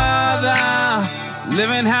another.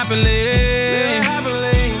 Living happily.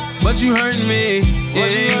 But you hurting me.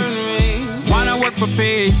 Why not work for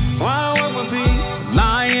peace?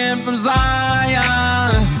 Lion from Zion,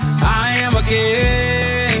 I am a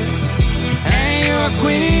king, and you're a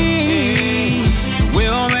queen.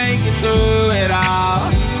 We'll make it through it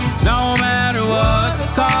all, no matter what the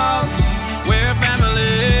cost. We're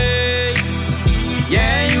family,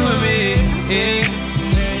 yeah, you and me.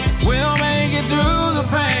 We'll make it through the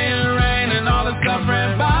pain and rain and all the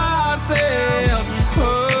suffering by ourselves.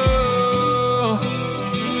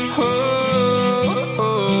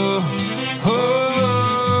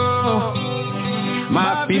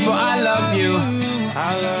 you.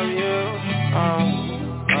 I love you.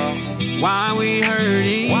 Why we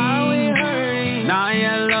hurting? Now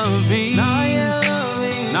you're loving.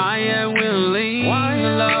 Now you're willing.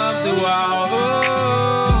 Love to all.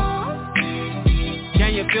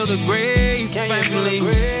 Can you feel the grace, family?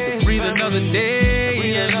 Breathe another day.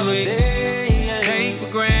 Take for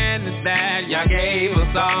granted that y'all gave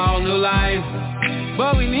us all new life.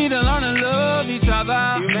 But we need to learn to love each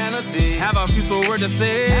other. Humanity. Have a peaceful word to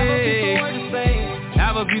say.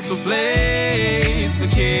 Have a peaceful place for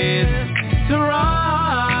kids to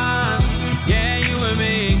run. Yeah, you and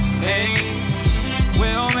me, hey,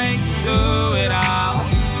 we'll make it do it all.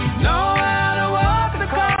 No matter what the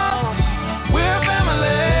cost, we're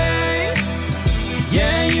family.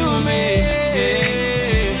 Yeah, you and me,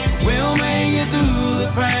 hey, we'll make it through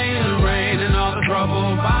the pain and rain and all the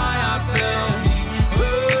trouble by ourselves.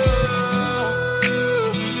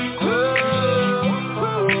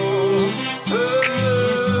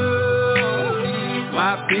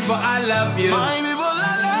 People, I love you. My people,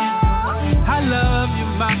 I love you,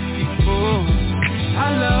 my people.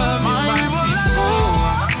 I love you, my people.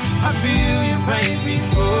 I feel your pain,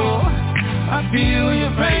 people. I feel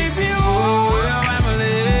your pain, people. We're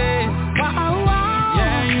family.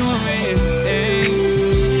 Yeah, you and me.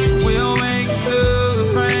 Hey. We'll make it through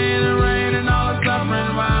the pain and rain and all the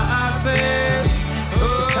suffering while I say,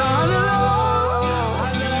 it's time to love.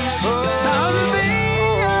 It's time to be.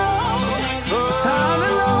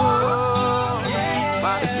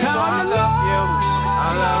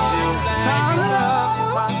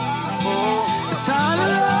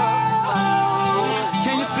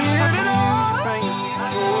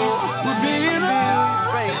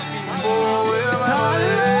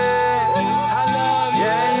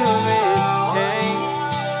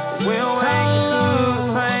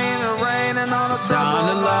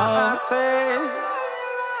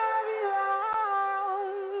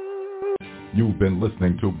 You've been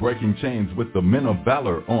listening to Breaking Chains with the Men of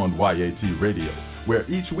Valor on YAT Radio, where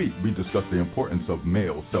each week we discuss the importance of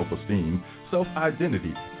male self-esteem,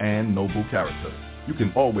 self-identity, and noble character. You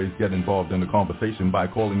can always get involved in the conversation by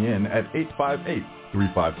calling in at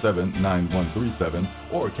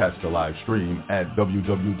 858-357-9137 or catch the live stream at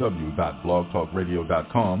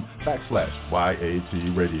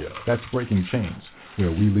www.blogtalkradio.com/YAT Radio. That's Breaking Chains,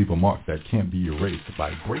 where we leave a mark that can't be erased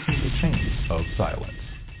by breaking the chains of silence.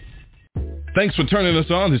 Thanks for turning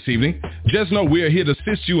us on this evening. Just know we are here to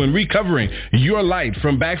assist you in recovering your light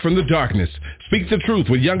from back from the darkness. Speak the truth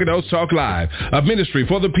with Young Adults Talk Live, a ministry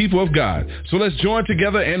for the people of God. So let's join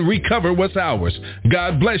together and recover what's ours.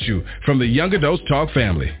 God bless you from the Young Adults Talk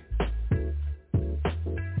family.